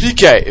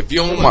 BK, if you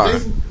don't Come on,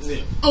 mind.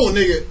 Jason. Oh,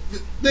 nigga,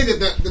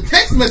 the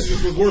text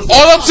messages was worse.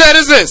 All upset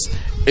is this.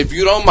 If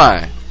you don't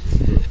mind,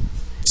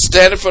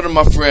 stand in front of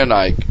my friend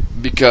Ike,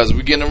 because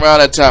we're getting around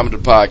that time of the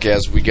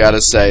podcast. We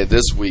gotta say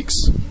this week's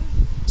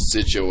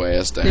sit your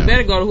ass They down.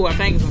 better go to who I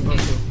think it's gonna go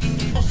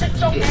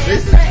to.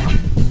 Jason.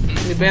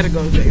 They better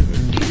go to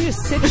Jason. You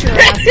just sit your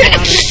ass down.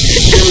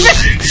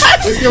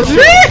 Let's go to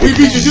it. We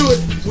beat you to it.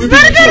 We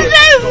beat you to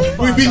it.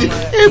 We beat you.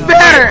 It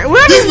better.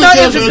 What This is was no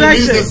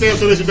Samsonation.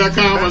 introduction?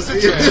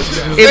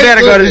 SamSonation.com. It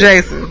better go to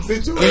Jason.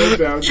 Sit your ass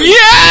down.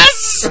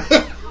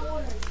 Yes!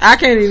 I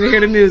can't even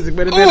hear the music,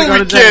 but it better Who go we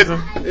to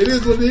Jason. It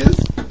is what it is.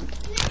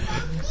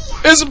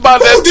 It's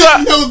about Who that didn't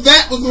time. know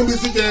that was going to be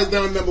sit your ass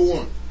down number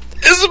one?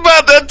 It's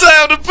about that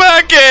time of the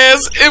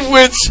podcast in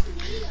which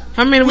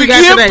How many we we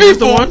got give today? Just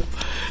the people one?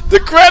 the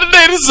credit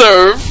they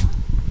deserve.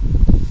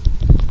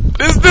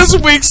 This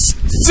week's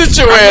sit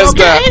your ass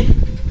down.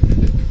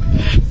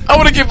 I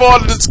want to give all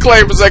the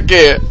disclaimers I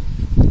can.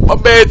 My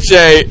man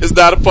Jay is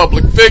not a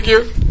public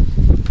figure.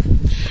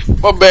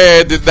 My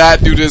man did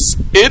not do this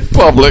in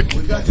public.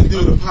 We got to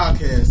do the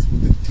podcast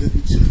with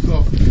the chicken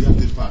coffee. We got to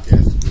do the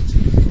podcast with the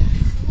chicken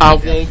coffee. I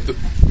want the.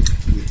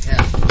 We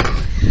have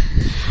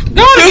to.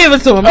 Go on and give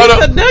it to him. Hold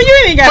on. No,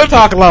 you ain't got to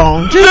talk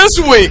long. This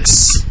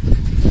week's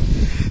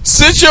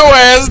sit your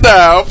ass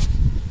down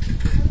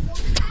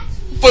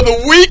for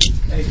the week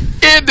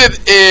ended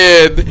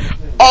in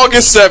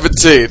August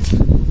 17th.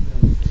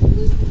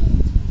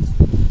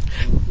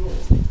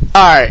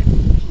 Alright,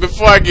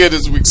 before I get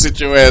this week, sit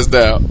your ass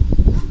down.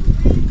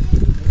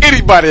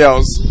 Anybody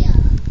else?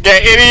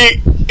 Got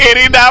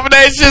any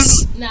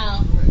nominations?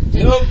 No.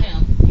 Nope.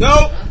 Him.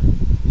 Nope.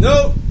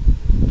 Nope.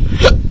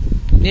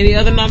 Any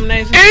other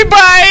nominations?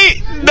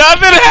 Anybody?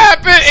 Nothing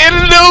happened in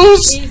the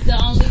news? He's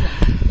the only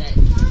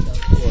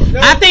one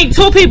that. I think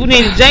 2 people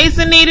needed.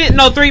 Jason needed.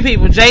 No, 3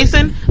 people.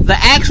 Jason, the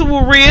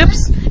actual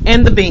ribs,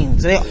 and the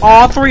beans. They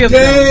all 3 of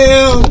them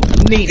Damn.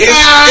 needed.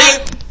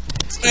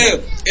 Damn.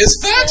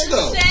 It's facts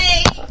though.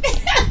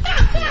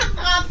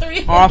 All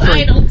three. All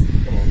three. Items.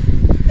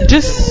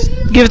 Just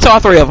give it to all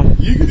 3 of them.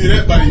 You can do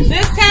that, buddy.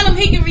 Just tell him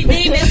he can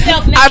redeem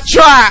himself I next.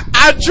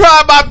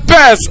 try my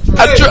best.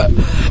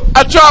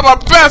 I try my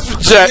best for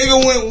Jack.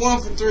 Nigga went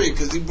 1 for 3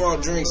 because he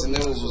brought drinks and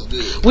that was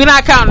good. We're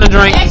not counting the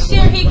drink. Next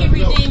year he can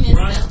redeem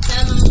himself.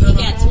 Tell him he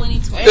got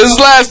 2020. His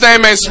last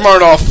name ain't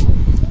Smirnoff.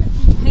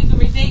 He can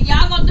redeem.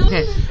 Y'all gonna do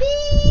it?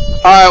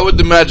 Alright, with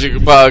the Magic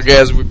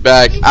Podcast, we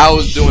back. I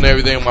was doing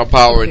everything in my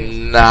power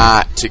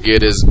not to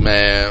get his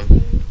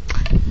man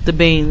The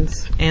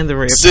beans and the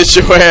ribs. sit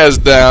your ass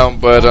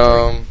down, but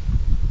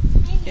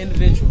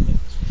Individually.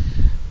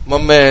 my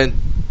man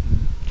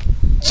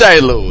Jay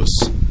Lewis.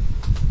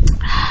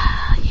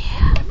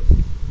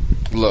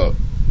 Look,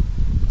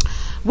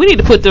 We need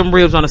to put them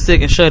ribs on a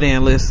sick and shut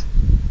in list.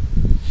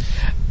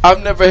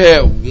 I've never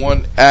had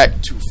one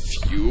act to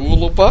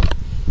fuel a podcast.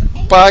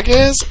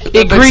 If that makes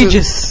sense.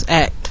 Egregious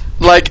act.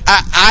 Like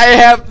I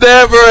have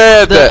never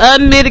had The that.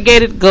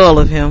 unmitigated gall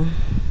of him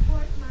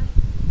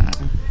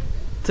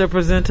to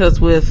present us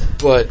with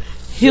But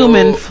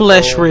human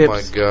flesh oh ribs.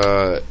 my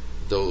god,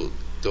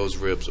 those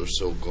ribs are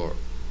so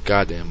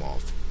goddamn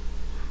awful.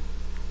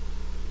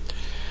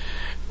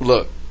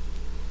 Look,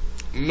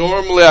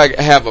 normally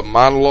I have a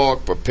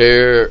monologue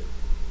prepared,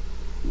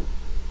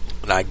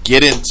 and I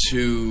get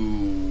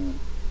into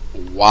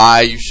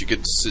why you should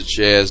get to sit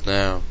your ass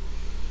down.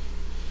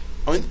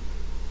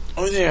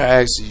 Only thing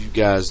I ask you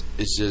guys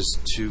is just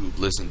to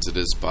listen to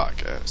this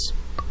podcast.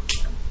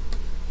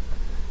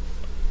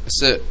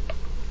 That's it.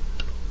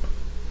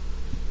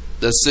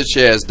 That sit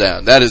your ass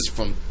down. That is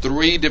from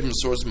 3 different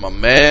sources. My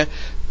man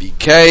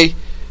BK,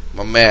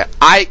 my man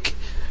Ike,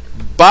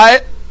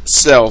 by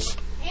itself,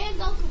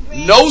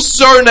 no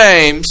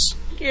surnames.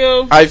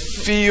 You. I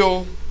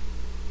feel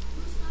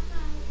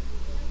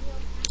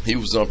he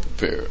was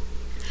unprepared.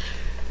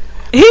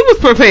 He was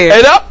prepared.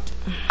 And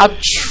I'm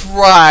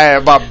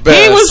trying my best.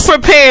 He was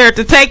prepared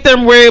to take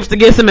them ribs to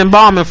get some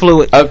embalming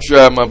fluid. I'm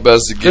trying my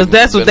best to get. Because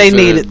that's what they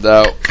needed.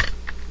 Out.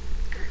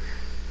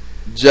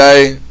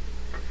 Jay,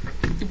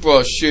 he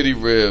brought shitty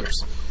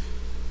ribs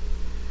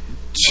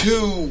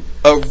to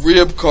a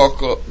rib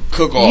cook-off.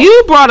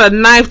 You brought a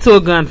knife to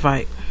a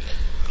gunfight.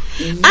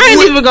 I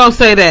ain't even gonna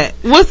say that.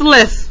 What's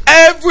less?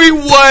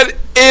 Everyone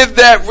in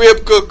that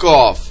rib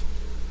cook-off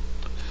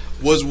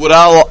was what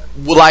I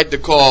would like to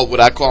call, what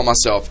I call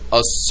myself,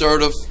 a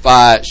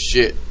certified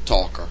shit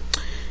talker.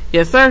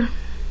 Yes, sir.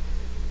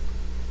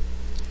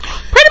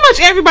 Pretty much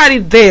everybody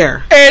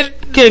there And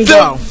can the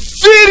go.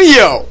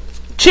 video,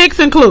 Chicks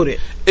included.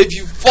 if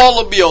you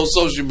follow me on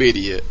social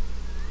media,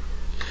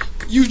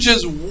 you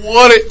just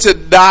wanted to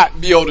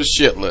not be on the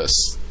shit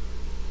list.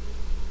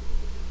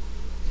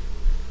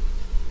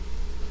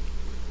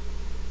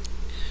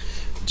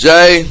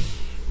 Jay,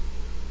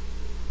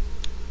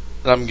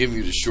 I'm giving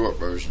you the short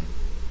version.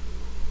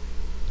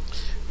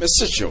 Man,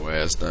 sit your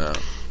ass down.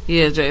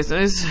 Yeah,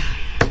 Jason.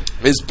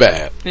 It's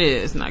bad. Yeah,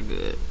 it's not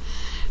good.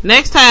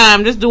 Next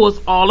time, just do us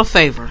all a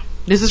favor.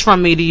 This is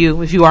from me to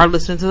you. If you are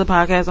listening to the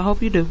podcast, I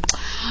hope you do.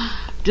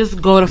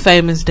 Just go to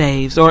Famous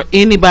Dave's or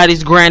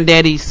anybody's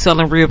granddaddy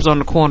selling ribs on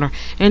the corner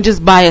and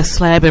just buy a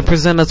slab and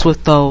present us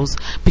with those,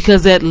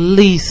 because at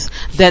least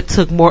that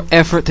took more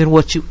effort than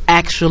what you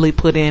actually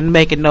put in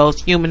making those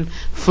human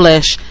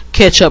flesh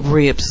ketchup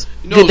ribs.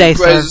 You know Good day, the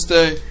sir. craziest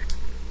thing?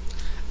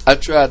 I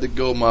tried to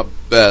go my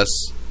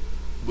best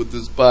with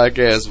this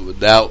podcast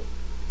without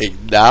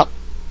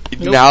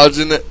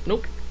acknowledging it.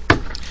 Nope.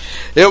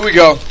 Here we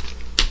go.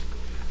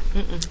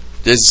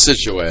 Just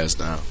sit your ass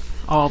down.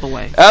 All the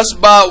way. That's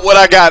about what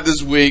I got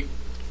this week.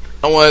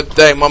 I want to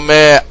thank my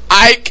man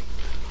Ike,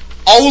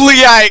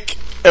 only Ike,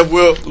 and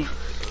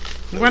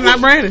We're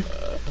not Brandon.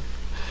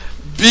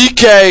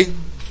 BK.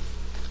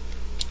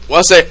 Well,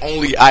 I say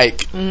only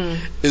Ike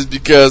is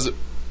because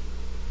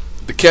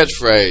the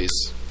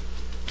catchphrase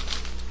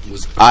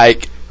was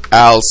Ike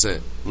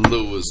Allison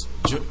Lewis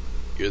Jr.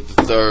 the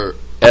third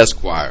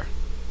Esquire.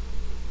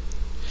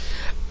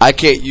 I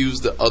can't use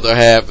the other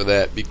half of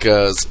that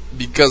because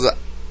of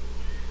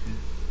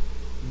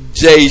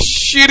Jay's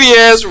shitty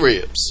ass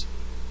ribs.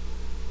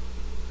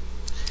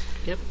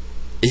 Yep.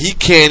 He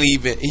can't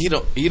even. He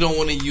don't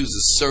want to use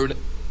a surname.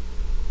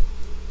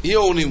 He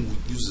don't even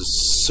use a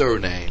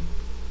surname.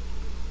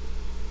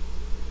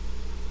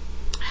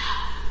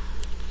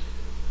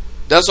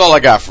 That's all I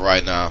got for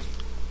right now.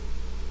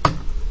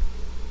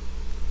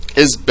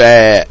 It's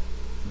bad.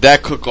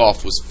 That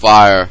cook-off was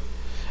fire.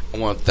 I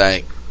want to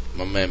thank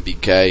my man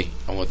BK.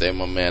 I want to thank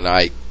my man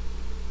Ike,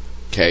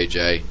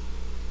 KJ,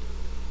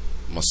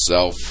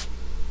 myself,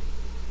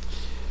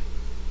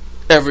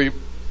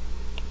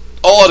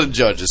 all the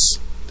judges,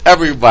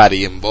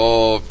 everybody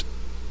involved,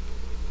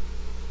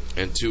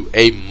 and to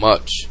a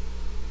much,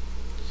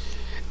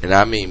 and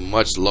I mean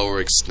much lower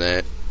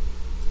extent,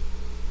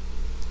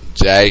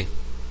 Jay.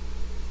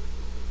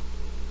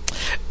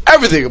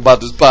 Everything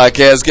about this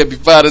podcast can be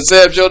found at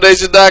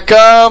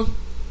SamShowNation.com.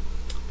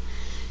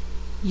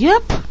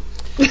 Yep.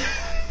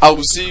 I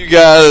will see you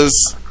guys.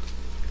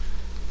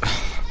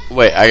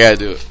 Wait, I gotta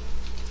do it.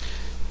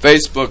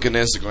 Facebook and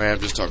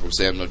Instagram, just talking with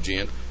Sam. No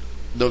G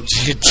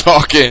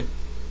talking.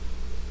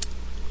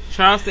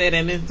 Charles said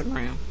on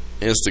Instagram.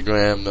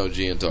 Instagram, no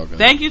G talking.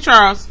 Thank you,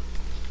 Charles.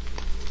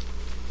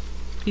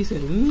 He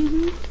said,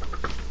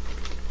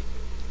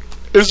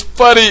 It's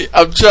funny.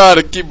 I'm trying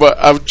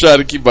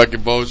to keep my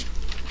composure.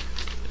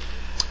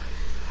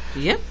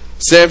 Yep.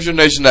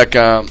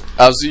 SamShowNation.com.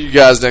 I'll see you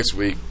guys next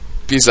week.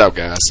 Peace out,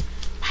 guys.